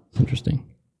 Interesting.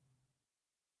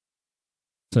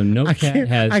 So no cat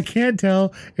has. I can't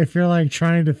tell if you're like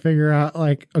trying to figure out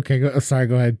like. Okay, sorry.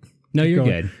 Go ahead. No, you're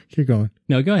going. good. Keep going.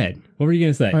 No, go ahead. What were you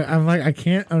gonna say? I'm like, I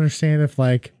can't understand if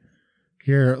like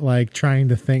you're like trying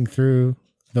to think through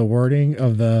the wording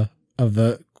of the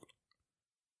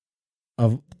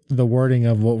wording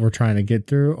of what we're trying to get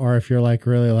through, or if you're like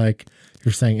really like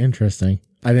you're saying interesting.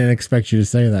 I didn't expect you to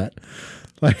say that.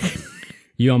 Like,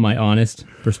 You want my honest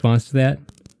response to that?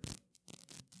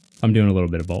 I'm doing a little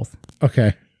bit of both.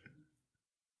 okay,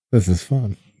 this is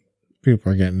fun.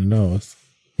 People are getting to know us.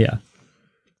 Yeah.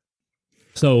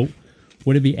 So,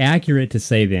 would it be accurate to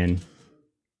say then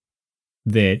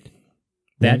that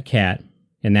that cat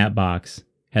in that box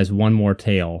has one more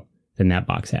tail than that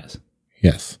box has?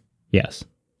 Yes. Yes.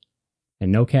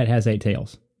 And no cat has 8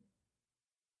 tails.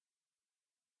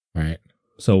 Right.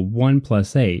 So 1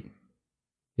 plus 8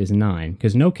 is 9,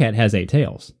 because no cat has 8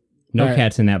 tails. No Right.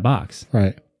 cat's in that box.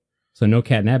 Right. So no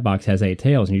cat in that box has 8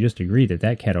 tails, and you just agreed that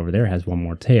that cat over there has one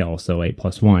more tail. So 8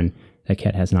 plus 1, that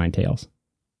cat has 9 tails.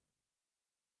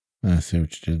 I see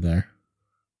what you did there.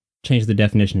 Change the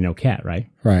definition of no cat, right?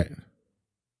 Right.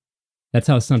 That's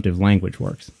how assumptive language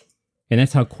works. And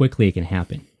that's how quickly it can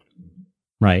happen.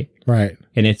 Right? Right.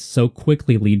 And it so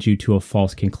quickly leads you to a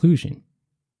false conclusion.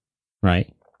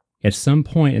 Right? At some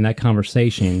point in that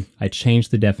conversation, I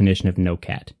changed the definition of no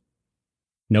cat.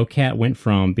 No cat went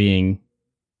from being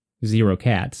 0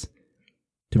 cats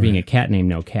to being a cat named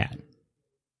no cat,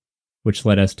 which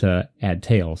led us to add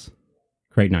tails,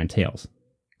 create 9 tails.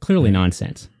 Clearly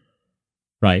nonsense.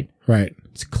 Right? Right.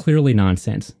 It's clearly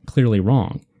nonsense, clearly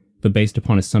wrong, but based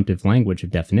upon assumptive language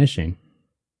of definition,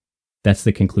 that's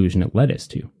the conclusion it led us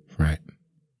to. Right.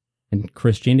 And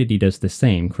Christianity does the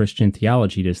same. Christian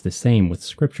theology does the same with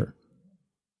Scripture.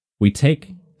 We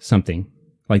take something,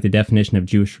 like the definition of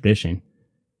Jewish tradition,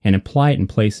 and apply it in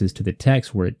places to the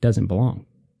text where it doesn't belong,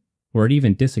 where it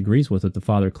even disagrees with what the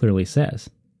Father clearly says.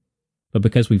 But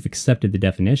because we've accepted the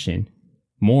definition,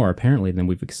 more apparently than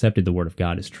we've accepted the Word of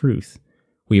God as truth,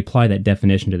 we apply that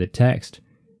definition to the text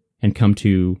and come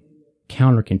to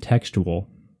counter-contextual,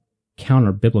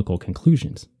 counter-biblical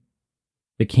conclusions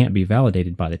that can't be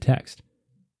validated by the text.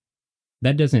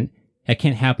 That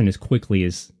can't happen as quickly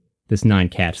as this 9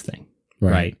 cats thing,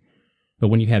 right? But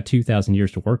when you have 2,000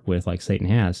 years to work with, like Satan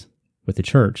has with the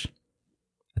church,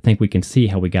 I think we can see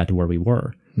how we got to where we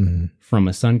were. Mm-hmm. From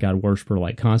a sun god worshiper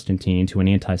like Constantine to an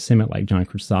anti-Semite like John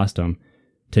Chrysostom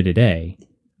to today,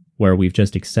 where we've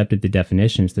just accepted the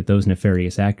definitions that those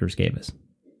nefarious actors gave us.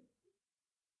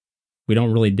 We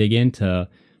don't really dig into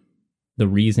the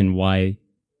reason why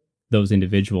those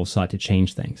individuals sought to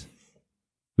change things.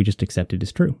 We just accept it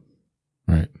as true.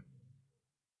 Right.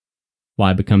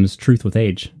 Lie becomes truth with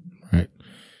age. Right.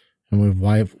 And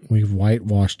we've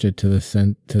whitewashed it to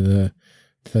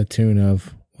the tune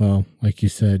of, well, like you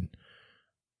said,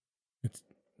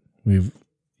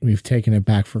 we've taken it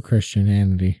back for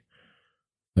Christianity.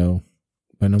 So,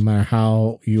 but no matter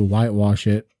how you whitewash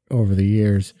it over the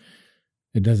years,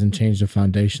 it doesn't change the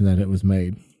foundation that it was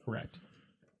made. Correct.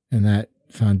 And that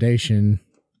foundation,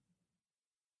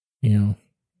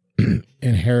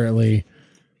 inherently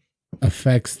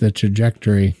affects the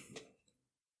trajectory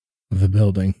of the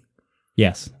building.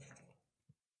 Yes.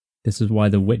 This is why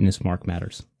the witness mark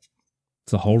matters.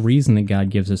 It's the whole reason that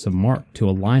God gives us a mark to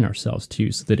align ourselves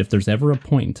to, so that if there's ever a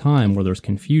point in time where there's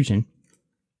confusion,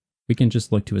 we can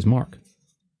just look to his mark.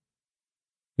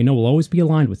 We know we'll always be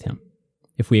aligned with him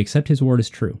if we accept his word as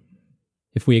true.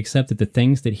 If we accept that the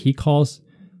things that he calls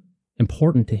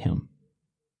important to him,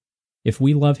 if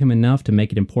we love him enough to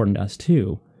make it important to us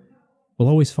too, we'll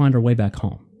always find our way back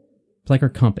home. It's like our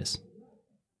compass,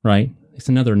 right? It's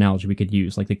another analogy we could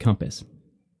use, like the compass.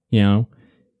 It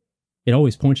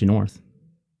always points you north,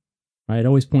 right? It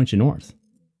always points you north.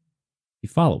 You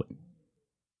follow it,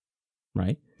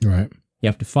 right? Right. You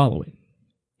have to follow it.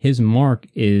 His mark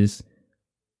is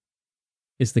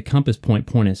the compass point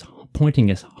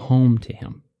pointing us home to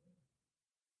him.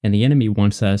 And the enemy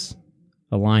wants us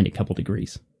aligned a couple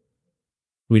degrees.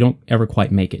 We don't ever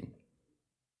quite make it.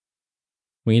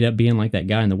 We end up being like that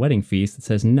guy in the wedding feast that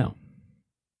says, no,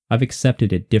 I've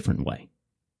accepted a different way.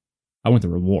 I want the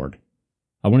reward.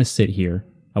 I want to sit here.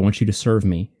 I want you to serve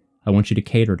me. I want you to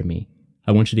cater to me.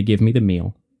 I want you to give me the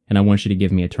meal. And I want you to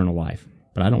give me eternal life.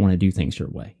 But I don't want to do things your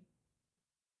way.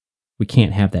 We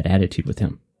can't have that attitude with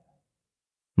him.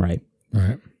 Right?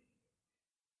 Right.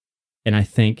 And I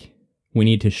think we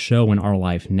need to show in our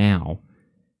life now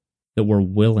that we're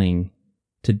willing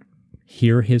to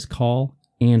hear his call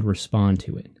and respond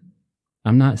to it.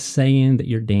 I'm not saying that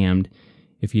you're damned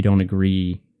if you don't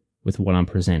agree with what I'm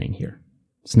presenting here.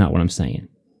 It's not what I'm saying.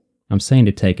 I'm saying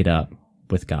to take it up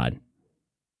with God.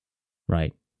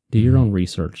 right? Do your own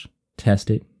research. Test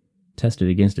it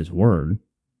against his word,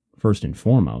 first and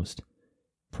foremost.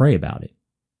 Pray about it.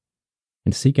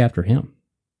 And seek after him,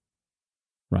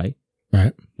 right?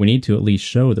 Right. We need to at least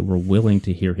show that we're willing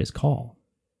to hear his call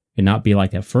and not be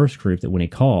like that first group that when he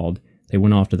called, they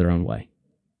went off to their own way.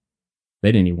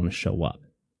 They didn't even want to show up.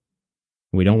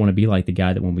 We don't want to be like the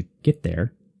guy that when we get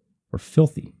there, we're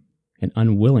filthy and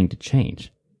unwilling to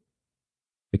change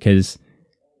because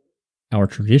our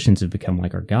traditions have become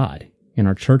like our God and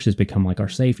our church has become like our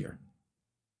Savior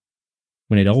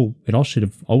when it all should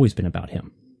have always been about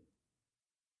him.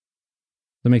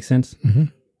 Does that make sense? Mm-hmm.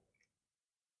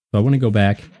 So I want to go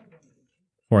back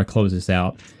before I close this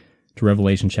out to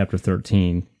Revelation chapter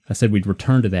 13. I said we'd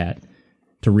return to that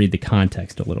to read the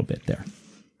context a little bit there.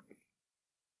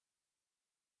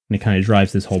 And it kind of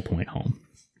drives this whole point home.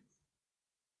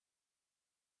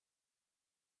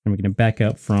 And we're going to back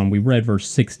up from, we read verse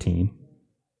 16.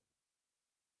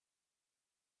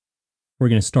 We're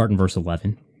going to start in verse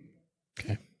 11.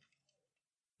 Okay.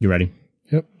 You ready?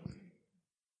 Yep.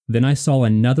 Then I saw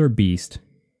another beast.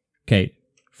 Okay,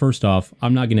 first off,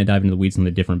 I'm not going to dive into the weeds on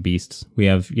the different beasts. We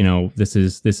have, this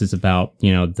is about,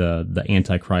 the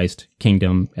Antichrist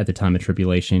kingdom at the time of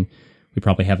tribulation. We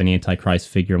probably have an Antichrist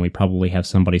figure, and we probably have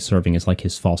somebody serving as like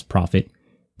his false prophet.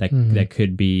 That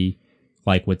could be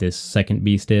like what this second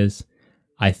beast is.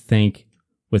 I think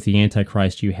with the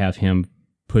Antichrist, you have him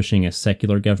pushing a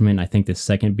secular government. I think this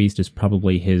second beast is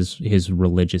probably his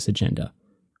religious agenda,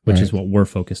 which is what we're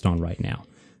focused on right now,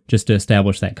 just to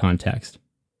establish that context.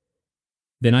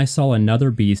 Then I saw another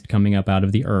beast coming up out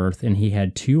of the earth, and he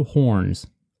had 2 horns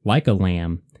like a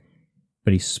lamb,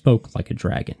 but he spoke like a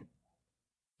dragon.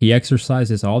 He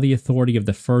exercises all the authority of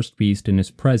the first beast in his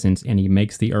presence, and he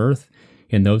makes the earth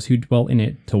and those who dwell in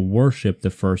it to worship the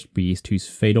first beast whose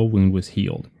fatal wound was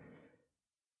healed.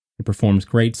 It performs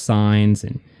great signs,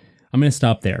 and I'm going to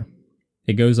stop there.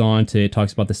 It goes on it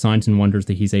talks about the signs and wonders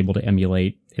that he's able to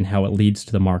emulate and how it leads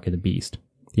to the mark of the beast.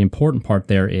 The important part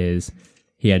there is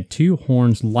he had 2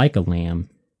 horns like a lamb,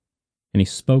 and he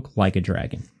spoke like a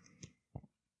dragon.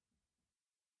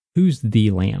 Who's the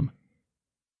lamb?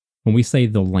 When we say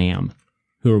the lamb,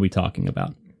 who are we talking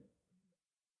about?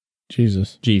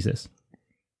 Jesus. Jesus.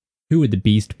 Who would the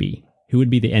beast be? Who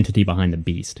would be the entity behind the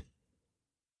beast?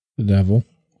 The devil.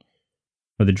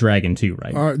 Or the dragon too,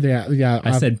 right? Yeah.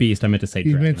 I said beast. I meant to say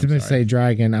you dragon. You meant to say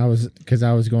dragon. I was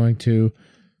going to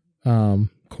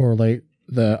correlate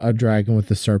a dragon with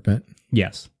the serpent.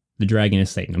 Yes. The dragon is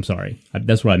Satan. I'm sorry.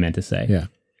 That's what I meant to say. Yeah.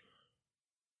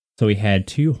 So he had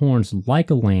 2 horns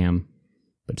like a lamb,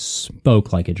 but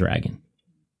spoke like a dragon.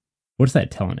 What's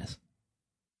that telling us?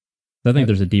 I think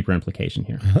there's a deeper implication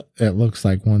here. It looks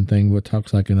like one thing, but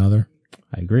talks like another.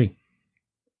 I agree.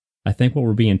 I think what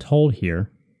we're being told here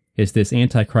is this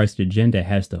Antichrist agenda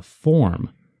has the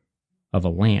form of a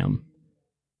lamb,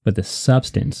 but the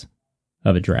substance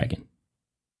of a dragon.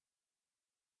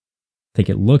 I think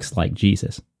it looks like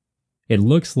Jesus. It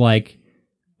looks like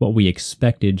what we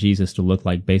expected Jesus to look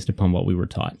like based upon what we were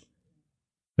taught.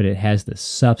 But it has the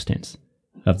substance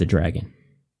of the dragon.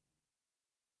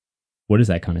 What does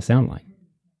that kind of sound like?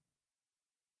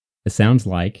 It sounds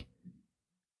like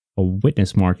a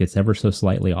witness mark that's ever so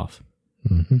slightly off.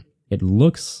 Mm-hmm. It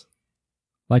looks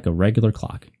like a regular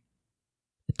clock.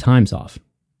 The time's off.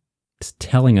 It's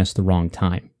telling us the wrong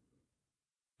time.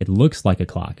 It looks like a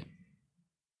clock,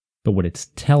 but what it's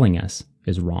telling us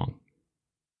is wrong.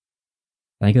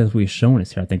 I think that's what he's showing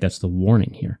us here. I think that's the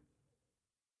warning here.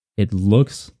 It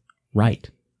looks right.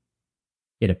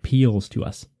 It appeals to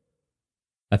us.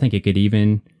 I think it could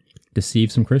even deceive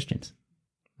some Christians.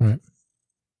 Right.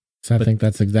 So I think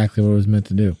that's exactly what it was meant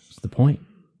to do. That's the point.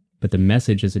 But the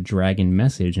message is a dragon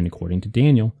message, and according to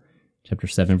Daniel, chapter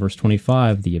 7, verse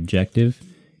 25, the objective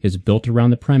is built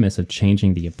around the premise of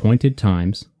changing the appointed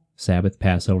times, Sabbath,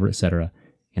 Passover, etc.,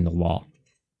 and the law,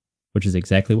 which is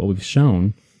exactly what we've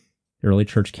shown the early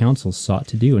church councils sought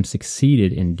to do and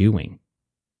succeeded in doing.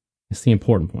 It's the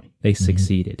important point. They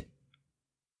succeeded.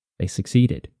 They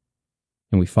succeeded.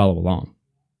 And we follow along.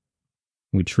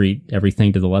 We treat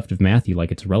everything to the left of Matthew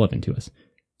like it's relevant to us.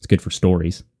 It's good for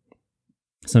stories.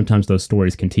 Sometimes those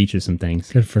stories can teach us some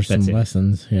things. Good for some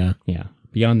lessons, yeah. Yeah.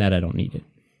 Beyond that, I don't need it.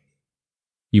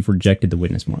 You've rejected the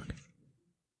witness mark.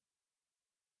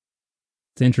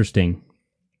 It's interesting.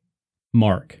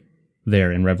 Mark,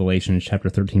 there in Revelation chapter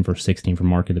 13, verse 16, for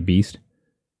Mark of the Beast.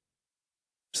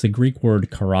 It's the Greek word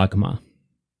charagma.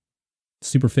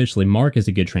 Superficially, mark is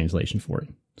a good translation for it.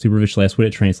 Superficially, that's what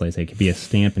it translates. It could be a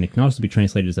stamp, and it can also be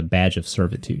translated as a badge of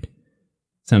servitude.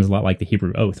 Sounds a lot like the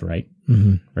Hebrew oath, right?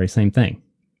 Mm-hmm. Very same thing.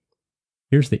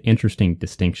 Here's the interesting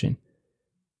distinction.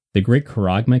 The Greek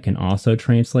charagma can also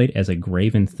translate as a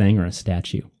graven thing or a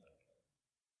statue.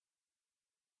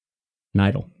 An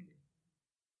idol.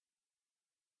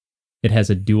 It has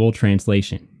a dual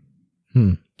translation.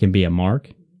 Hmm. Can be a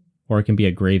mark or it can be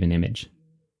a graven image.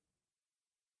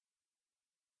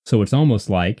 So it's almost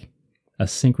like a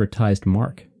syncretized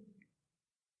mark.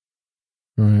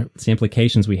 Right. It's the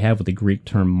implications we have with the Greek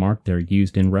term mark there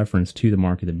used in reference to the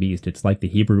mark of the beast. It's like the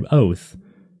Hebrew oath,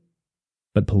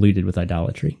 but polluted with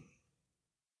idolatry.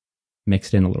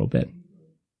 Mixed in a little bit.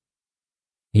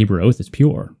 Hebrew oath is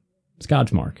pure. It's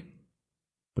God's mark.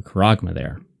 But charagma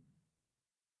there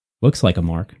looks like a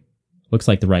mark, looks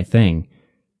like the right thing,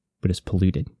 but it's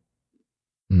polluted.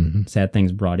 Mm-hmm. Sad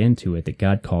things brought into it that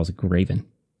God calls graven.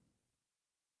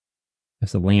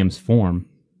 That's the lamb's form,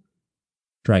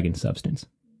 dragon substance.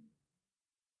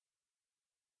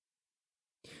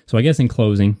 So I guess in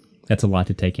closing, that's a lot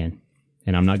to take in,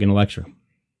 and I'm not going to lecture.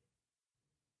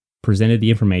 Presented the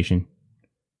information.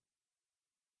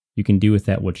 You can do with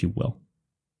that what you will.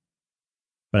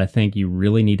 But I think you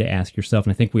really need to ask yourself,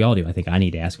 and I think we all do, I think I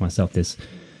need to ask myself this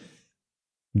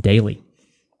daily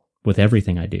with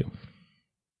everything I do.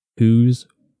 Whose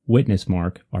witness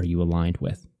mark are you aligned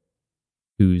with?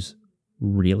 Whose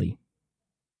really?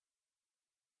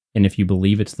 And if you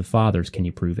believe it's the Father's, can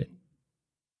you prove it?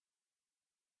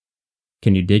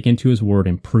 Can you dig into His Word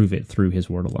and prove it through His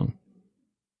Word alone?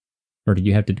 Or do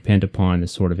you have to depend upon the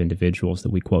sort of individuals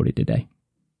that we quoted today?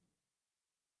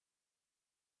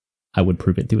 I would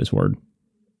prove it through His Word.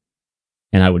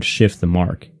 And I would shift the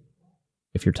mark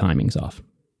if your timing's off.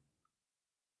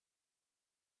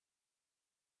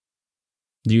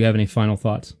 Do you have any final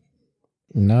thoughts?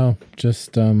 No,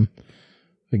 just,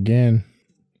 again,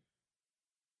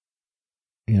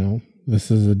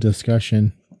 this is a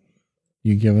discussion.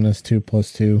 You giving us 2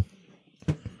 + 2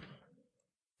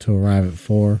 to arrive at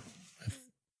 4. If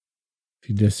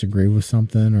you disagree with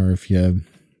something, or if you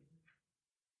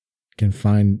can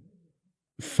find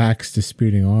facts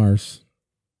disputing ours,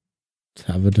 let's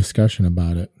have a discussion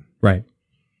about it. Right.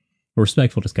 A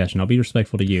respectful discussion. I'll be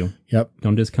respectful to you. Yep.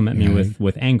 Don't just come at me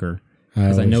with anger.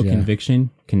 Because I know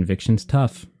conviction's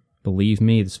tough. Believe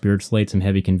me, the Spirit's laid some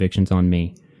heavy convictions on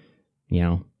me. He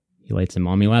laid some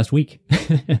on me last week.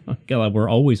 God, we're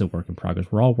always a work in progress.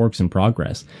 We're all works in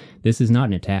progress. This is not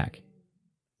an attack.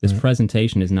 This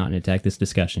presentation is not an attack. This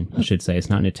discussion, I should say, it's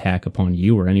not an attack upon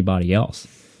you or anybody else.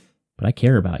 But I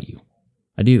care about you.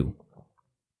 I do.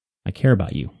 I care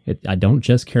about you. I don't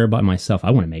just care about myself.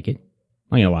 I want to make it.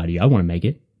 I'm not going to lie to you. I want to make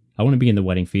it. I want to be in the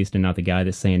wedding feast and not the guy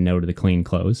that's saying no to the clean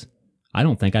clothes. I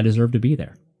don't think I deserve to be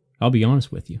there. I'll be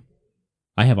honest with you.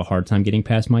 I have a hard time getting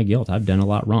past my guilt. I've done a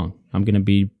lot wrong. I'm going to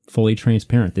be fully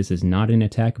transparent. This is not an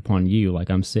attack upon you like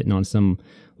I'm sitting on some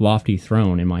lofty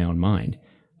throne in my own mind.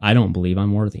 I don't believe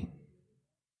I'm worthy.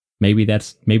 Maybe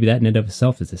that in and of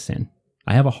itself is a sin.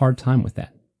 I have a hard time with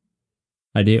that.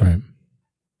 I do. Right.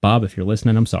 Bob, if you're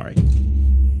listening, I'm sorry.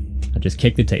 I just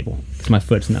kicked the table because my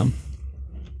foot's numb.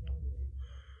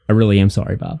 I really am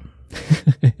sorry, Bob.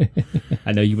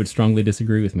 I know you would strongly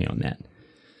disagree with me on that.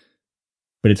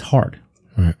 But it's hard.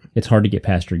 Right. It's hard to get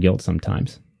past your guilt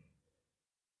sometimes.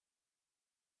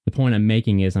 The point I'm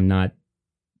making is I'm not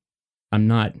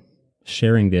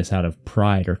sharing this out of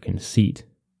pride or conceit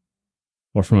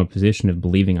or from a position of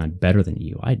believing I'm better than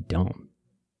you. I don't.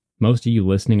 Most of you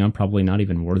listening, I'm probably not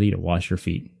even worthy to wash your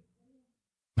feet.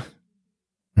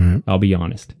 Right. I'll be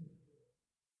honest.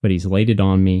 But He's laid it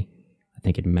on me. I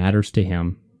think it matters to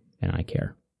Him, and I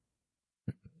care.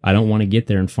 I don't want to get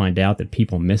there and find out that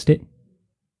people missed it.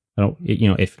 I don't,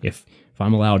 if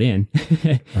I'm allowed in,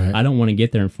 Right. I don't want to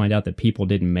get there and find out that people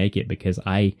didn't make it because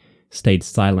I stayed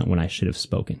silent when I should have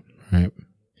spoken. Right.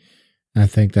 I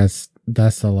think that's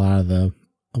a lot of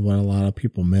what a lot of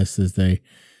people miss is the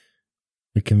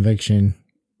conviction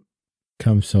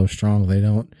comes so strong they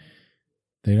don't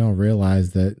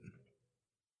realize that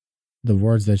the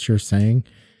words that you're saying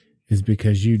is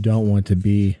because you don't want to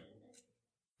be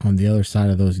on the other side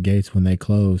of those gates when they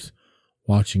close,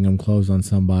 watching them close on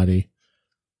somebody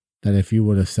that if you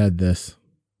would have said this,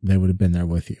 they would have been there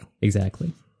with you.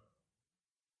 Exactly.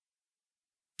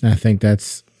 And I think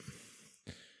it's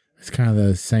kind of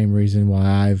the same reason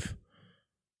why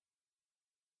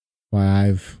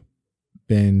I've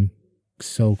been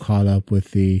so caught up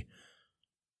with the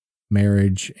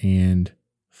marriage and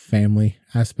family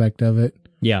aspect of it.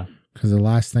 Yeah. Because the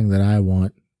last thing that I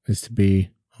want is to be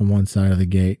on one side of the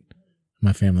gate,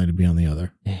 my family to be on the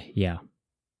other. Yeah.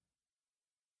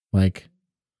 Like,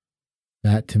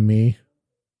 that to me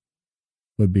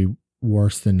would be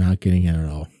worse than not getting in at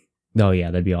all. Oh,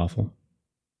 yeah, that'd be awful.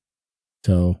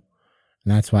 So,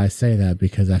 and that's why I say that,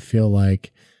 because I feel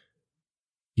like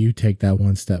you take that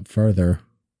one step further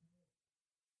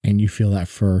and you feel that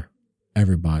for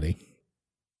everybody.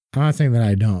 I'm not saying that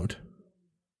I don't,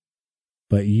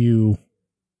 but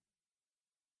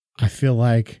I feel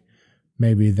like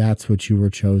maybe that's what you were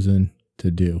chosen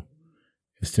to do,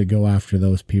 is to go after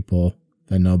those people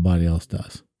that nobody else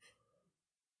does.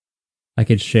 I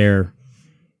could share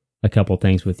a couple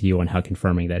things with you on how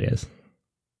confirming that is,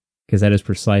 because that is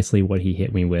precisely what he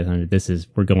hit me with. And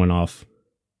we're going off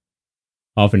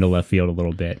into left field a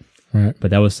little bit, Right.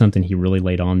 but that was something he really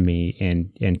laid on me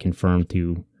and confirmed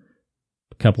to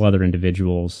a couple other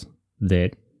individuals,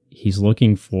 that he's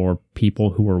looking for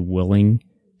people who are willing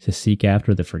to seek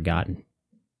after the forgotten,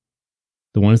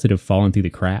 the ones that have fallen through the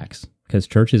cracks, because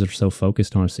churches are so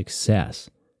focused on success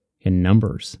and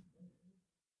numbers.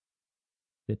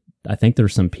 I think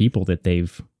there's some people that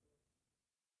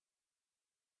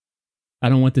I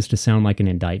don't want this to sound like an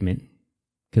indictment,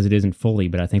 because it isn't fully,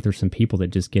 but I think there's some people that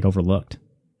just get overlooked.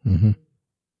 Mm-hmm.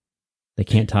 They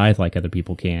can't tithe like other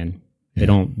people can.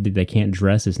 Yeah. They can't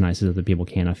dress as nice as other people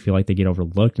can. I feel like they get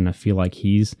overlooked, and I feel like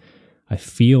he's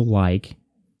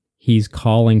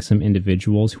calling some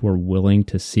individuals who are willing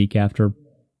to seek after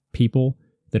people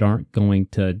that aren't going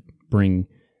to bring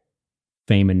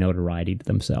fame and notoriety to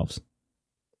themselves.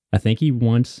 I think he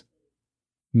wants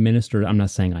ministers. I'm not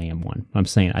saying I am one. I'm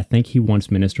saying I think he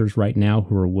wants ministers right now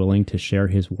who are willing to share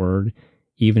his word,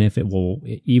 even if it will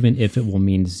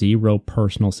mean zero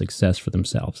personal success for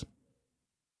themselves.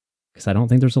 Because I don't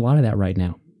think there's a lot of that right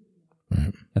now.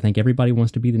 Right. I think everybody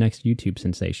wants to be the next YouTube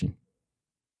sensation.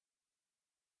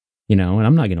 And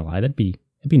I'm not going to lie, it'd be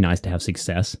nice to have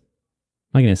success.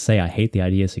 I'm not going to say I hate the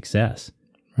idea of success.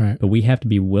 Right. But we have to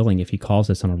be willing, if he calls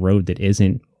us on a road that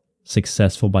isn't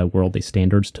successful by worldly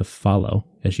standards, to follow,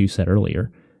 as you said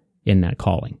earlier, in that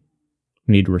calling.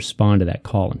 We need to respond to that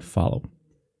call and follow,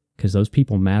 because those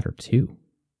people matter too.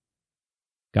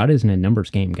 God isn't a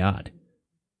numbers game God.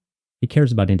 He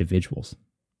cares about individuals.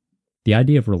 The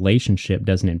idea of relationship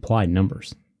doesn't imply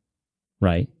numbers,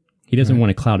 right? He doesn't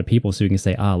want a cloud of people so he can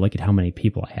say, look at how many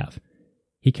people I have.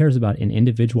 He cares about an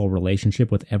individual relationship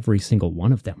with every single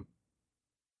one of them,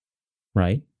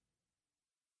 right?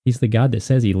 He's the God that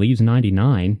says he leaves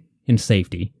 99 in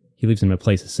safety. He leaves them in a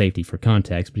place of safety for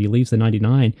context, but he leaves the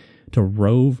 99 to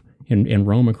rove and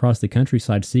roam across the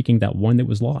countryside seeking that one that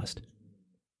was lost.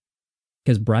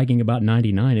 Because bragging about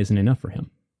 99 isn't enough for him.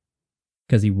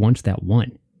 Because he wants that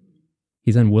one.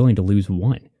 He's unwilling to lose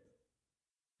one. And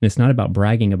it's not about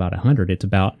bragging about 100. It's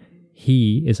about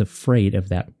he is afraid of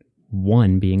that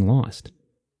one being lost.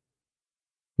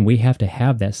 And we have to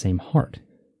have that same heart.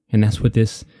 And that's what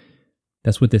this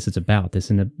is about. This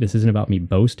isn't about me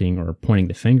boasting or pointing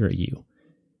the finger at you.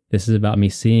 This is about me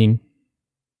seeing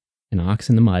an ox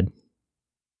in the mud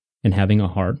and having a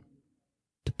heart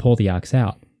to pull the ox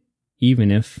out,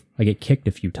 even if I get kicked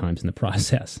a few times in the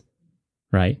process,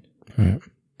 right?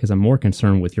 Because I'm more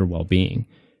concerned with your well-being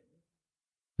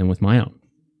than with my own.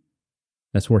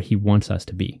 That's where he wants us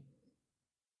to be.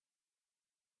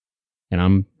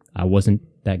 And I wasn't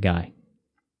that guy.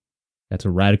 That's a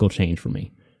radical change for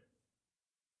me.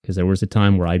 Because there was a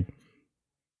time where if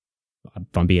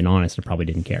I'm being honest, I probably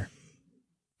didn't care.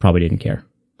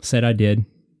 Said I did,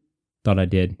 thought I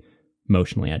did,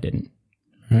 emotionally I didn't.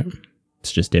 Right.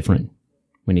 It's just different.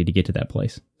 We need to get to that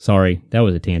place. Sorry, that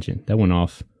was a tangent. That went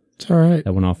off. It's all right.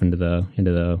 That went off into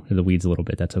the weeds a little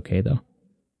bit. That's okay though.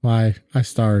 Why? I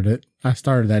started it. I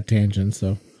started that tangent,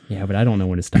 so. Yeah, but I don't know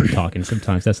when to stop talking.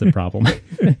 Sometimes that's the problem.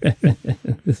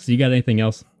 So you got anything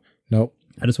else? Nope.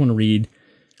 I just want to read,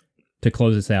 to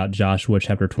close this out, Joshua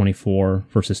chapter 24,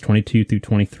 verses 22 through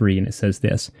 23, and it says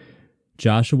this: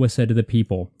 Joshua said to the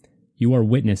people, "You are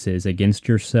witnesses against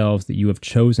yourselves that you have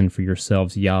chosen for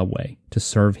yourselves Yahweh to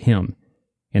serve him."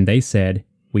 And they said,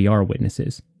 "We are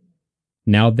witnesses."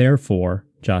 "Now therefore,"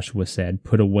 Joshua said,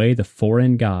 "put away the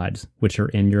foreign gods which are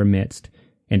in your midst,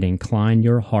 and incline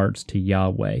your hearts to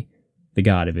Yahweh, the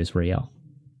God of Israel."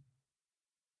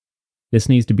 This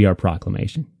needs to be our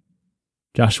proclamation.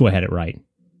 Joshua had it right.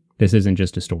 This isn't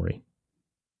just a story.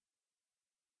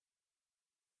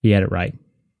 He had it right.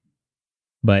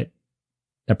 But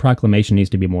that proclamation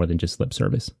needs to be more than just lip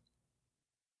service.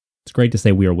 It's great to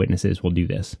say we are witnesses, we'll do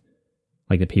this,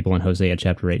 like the people in Hosea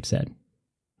chapter 8 said.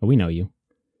 But we know you.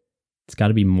 It's got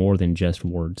to be more than just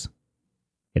words.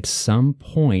 At some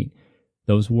point,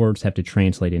 those words have to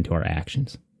translate into our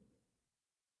actions.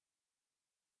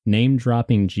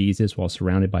 Name-dropping Jesus while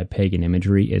surrounded by pagan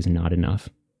imagery is not enough.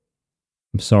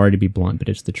 I'm sorry to be blunt, but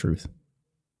it's the truth.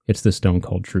 It's the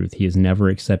stone-cold truth. He has never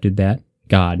accepted that.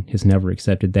 God has never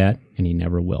accepted that, and he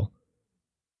never will.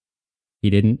 He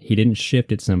didn't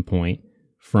shift at some point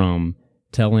from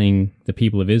telling the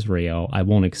people of Israel, I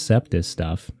won't accept this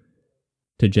stuff,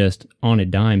 to just on a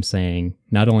dime saying,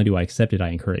 not only do I accept it, I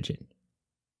encourage it.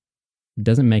 It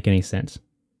doesn't make any sense.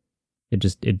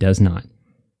 It does not.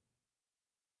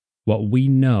 What we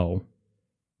know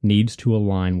needs to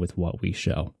align with what we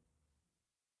show.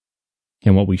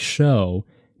 And what we show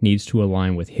needs to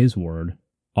align with His word,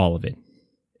 all of it.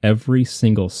 Every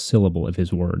single syllable of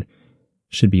His word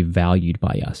should be valued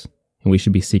by us, and we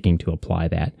should be seeking to apply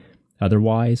that.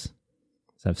 Otherwise,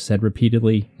 as I've said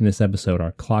repeatedly in this episode,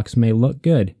 our clocks may look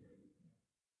good,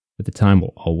 but the time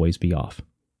will always be off.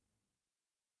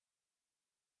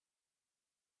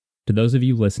 To those of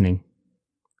you listening,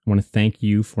 I want to thank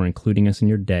you for including us in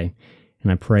your day,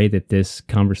 and I pray that this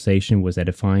conversation was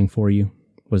edifying for you,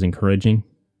 was encouraging,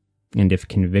 and if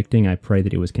convicting, I pray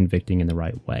that it was convicting in the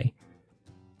right way.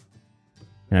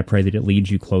 And I pray that it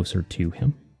leads you closer to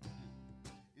Him.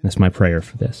 That's my prayer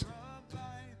for this.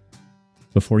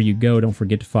 Before you go, don't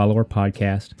forget to follow our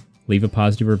podcast, leave a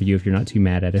positive review if you're not too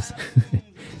mad at us,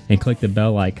 and click the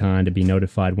bell icon to be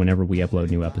notified whenever we upload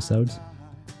new episodes.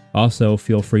 Also,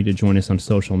 feel free to join us on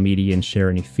social media and share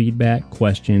any feedback,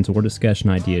 questions, or discussion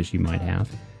ideas you might have.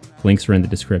 Links are in the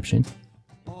description.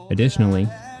 Additionally,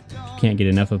 if you can't get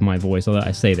enough of my voice, although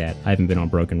I say that, I haven't been on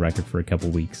Broken Record for a couple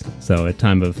weeks, so at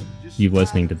time of you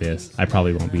listening to this, I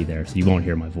probably won't be there, so you won't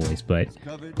hear my voice, but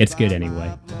it's good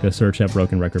anyway. Go search up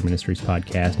Broken Record Ministries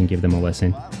podcast and give them a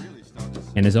listen.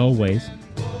 And as always,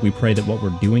 we pray that what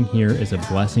we're doing here is a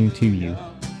blessing to you,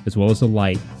 as well as a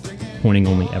light pointing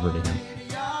only ever to Him.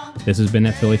 This has been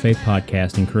that Philly Faith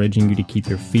Podcast, encouraging you to keep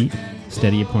your feet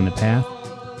steady upon the path,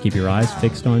 keep your eyes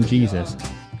fixed on Jesus,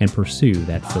 and pursue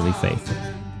that Philly faith.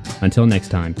 Until next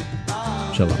time,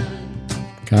 shalom.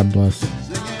 God bless.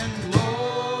 Singing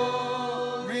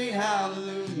glory,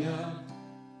 hallelujah.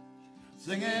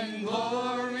 Singing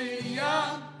glory,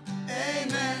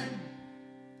 amen.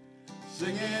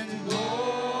 Singing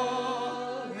glory.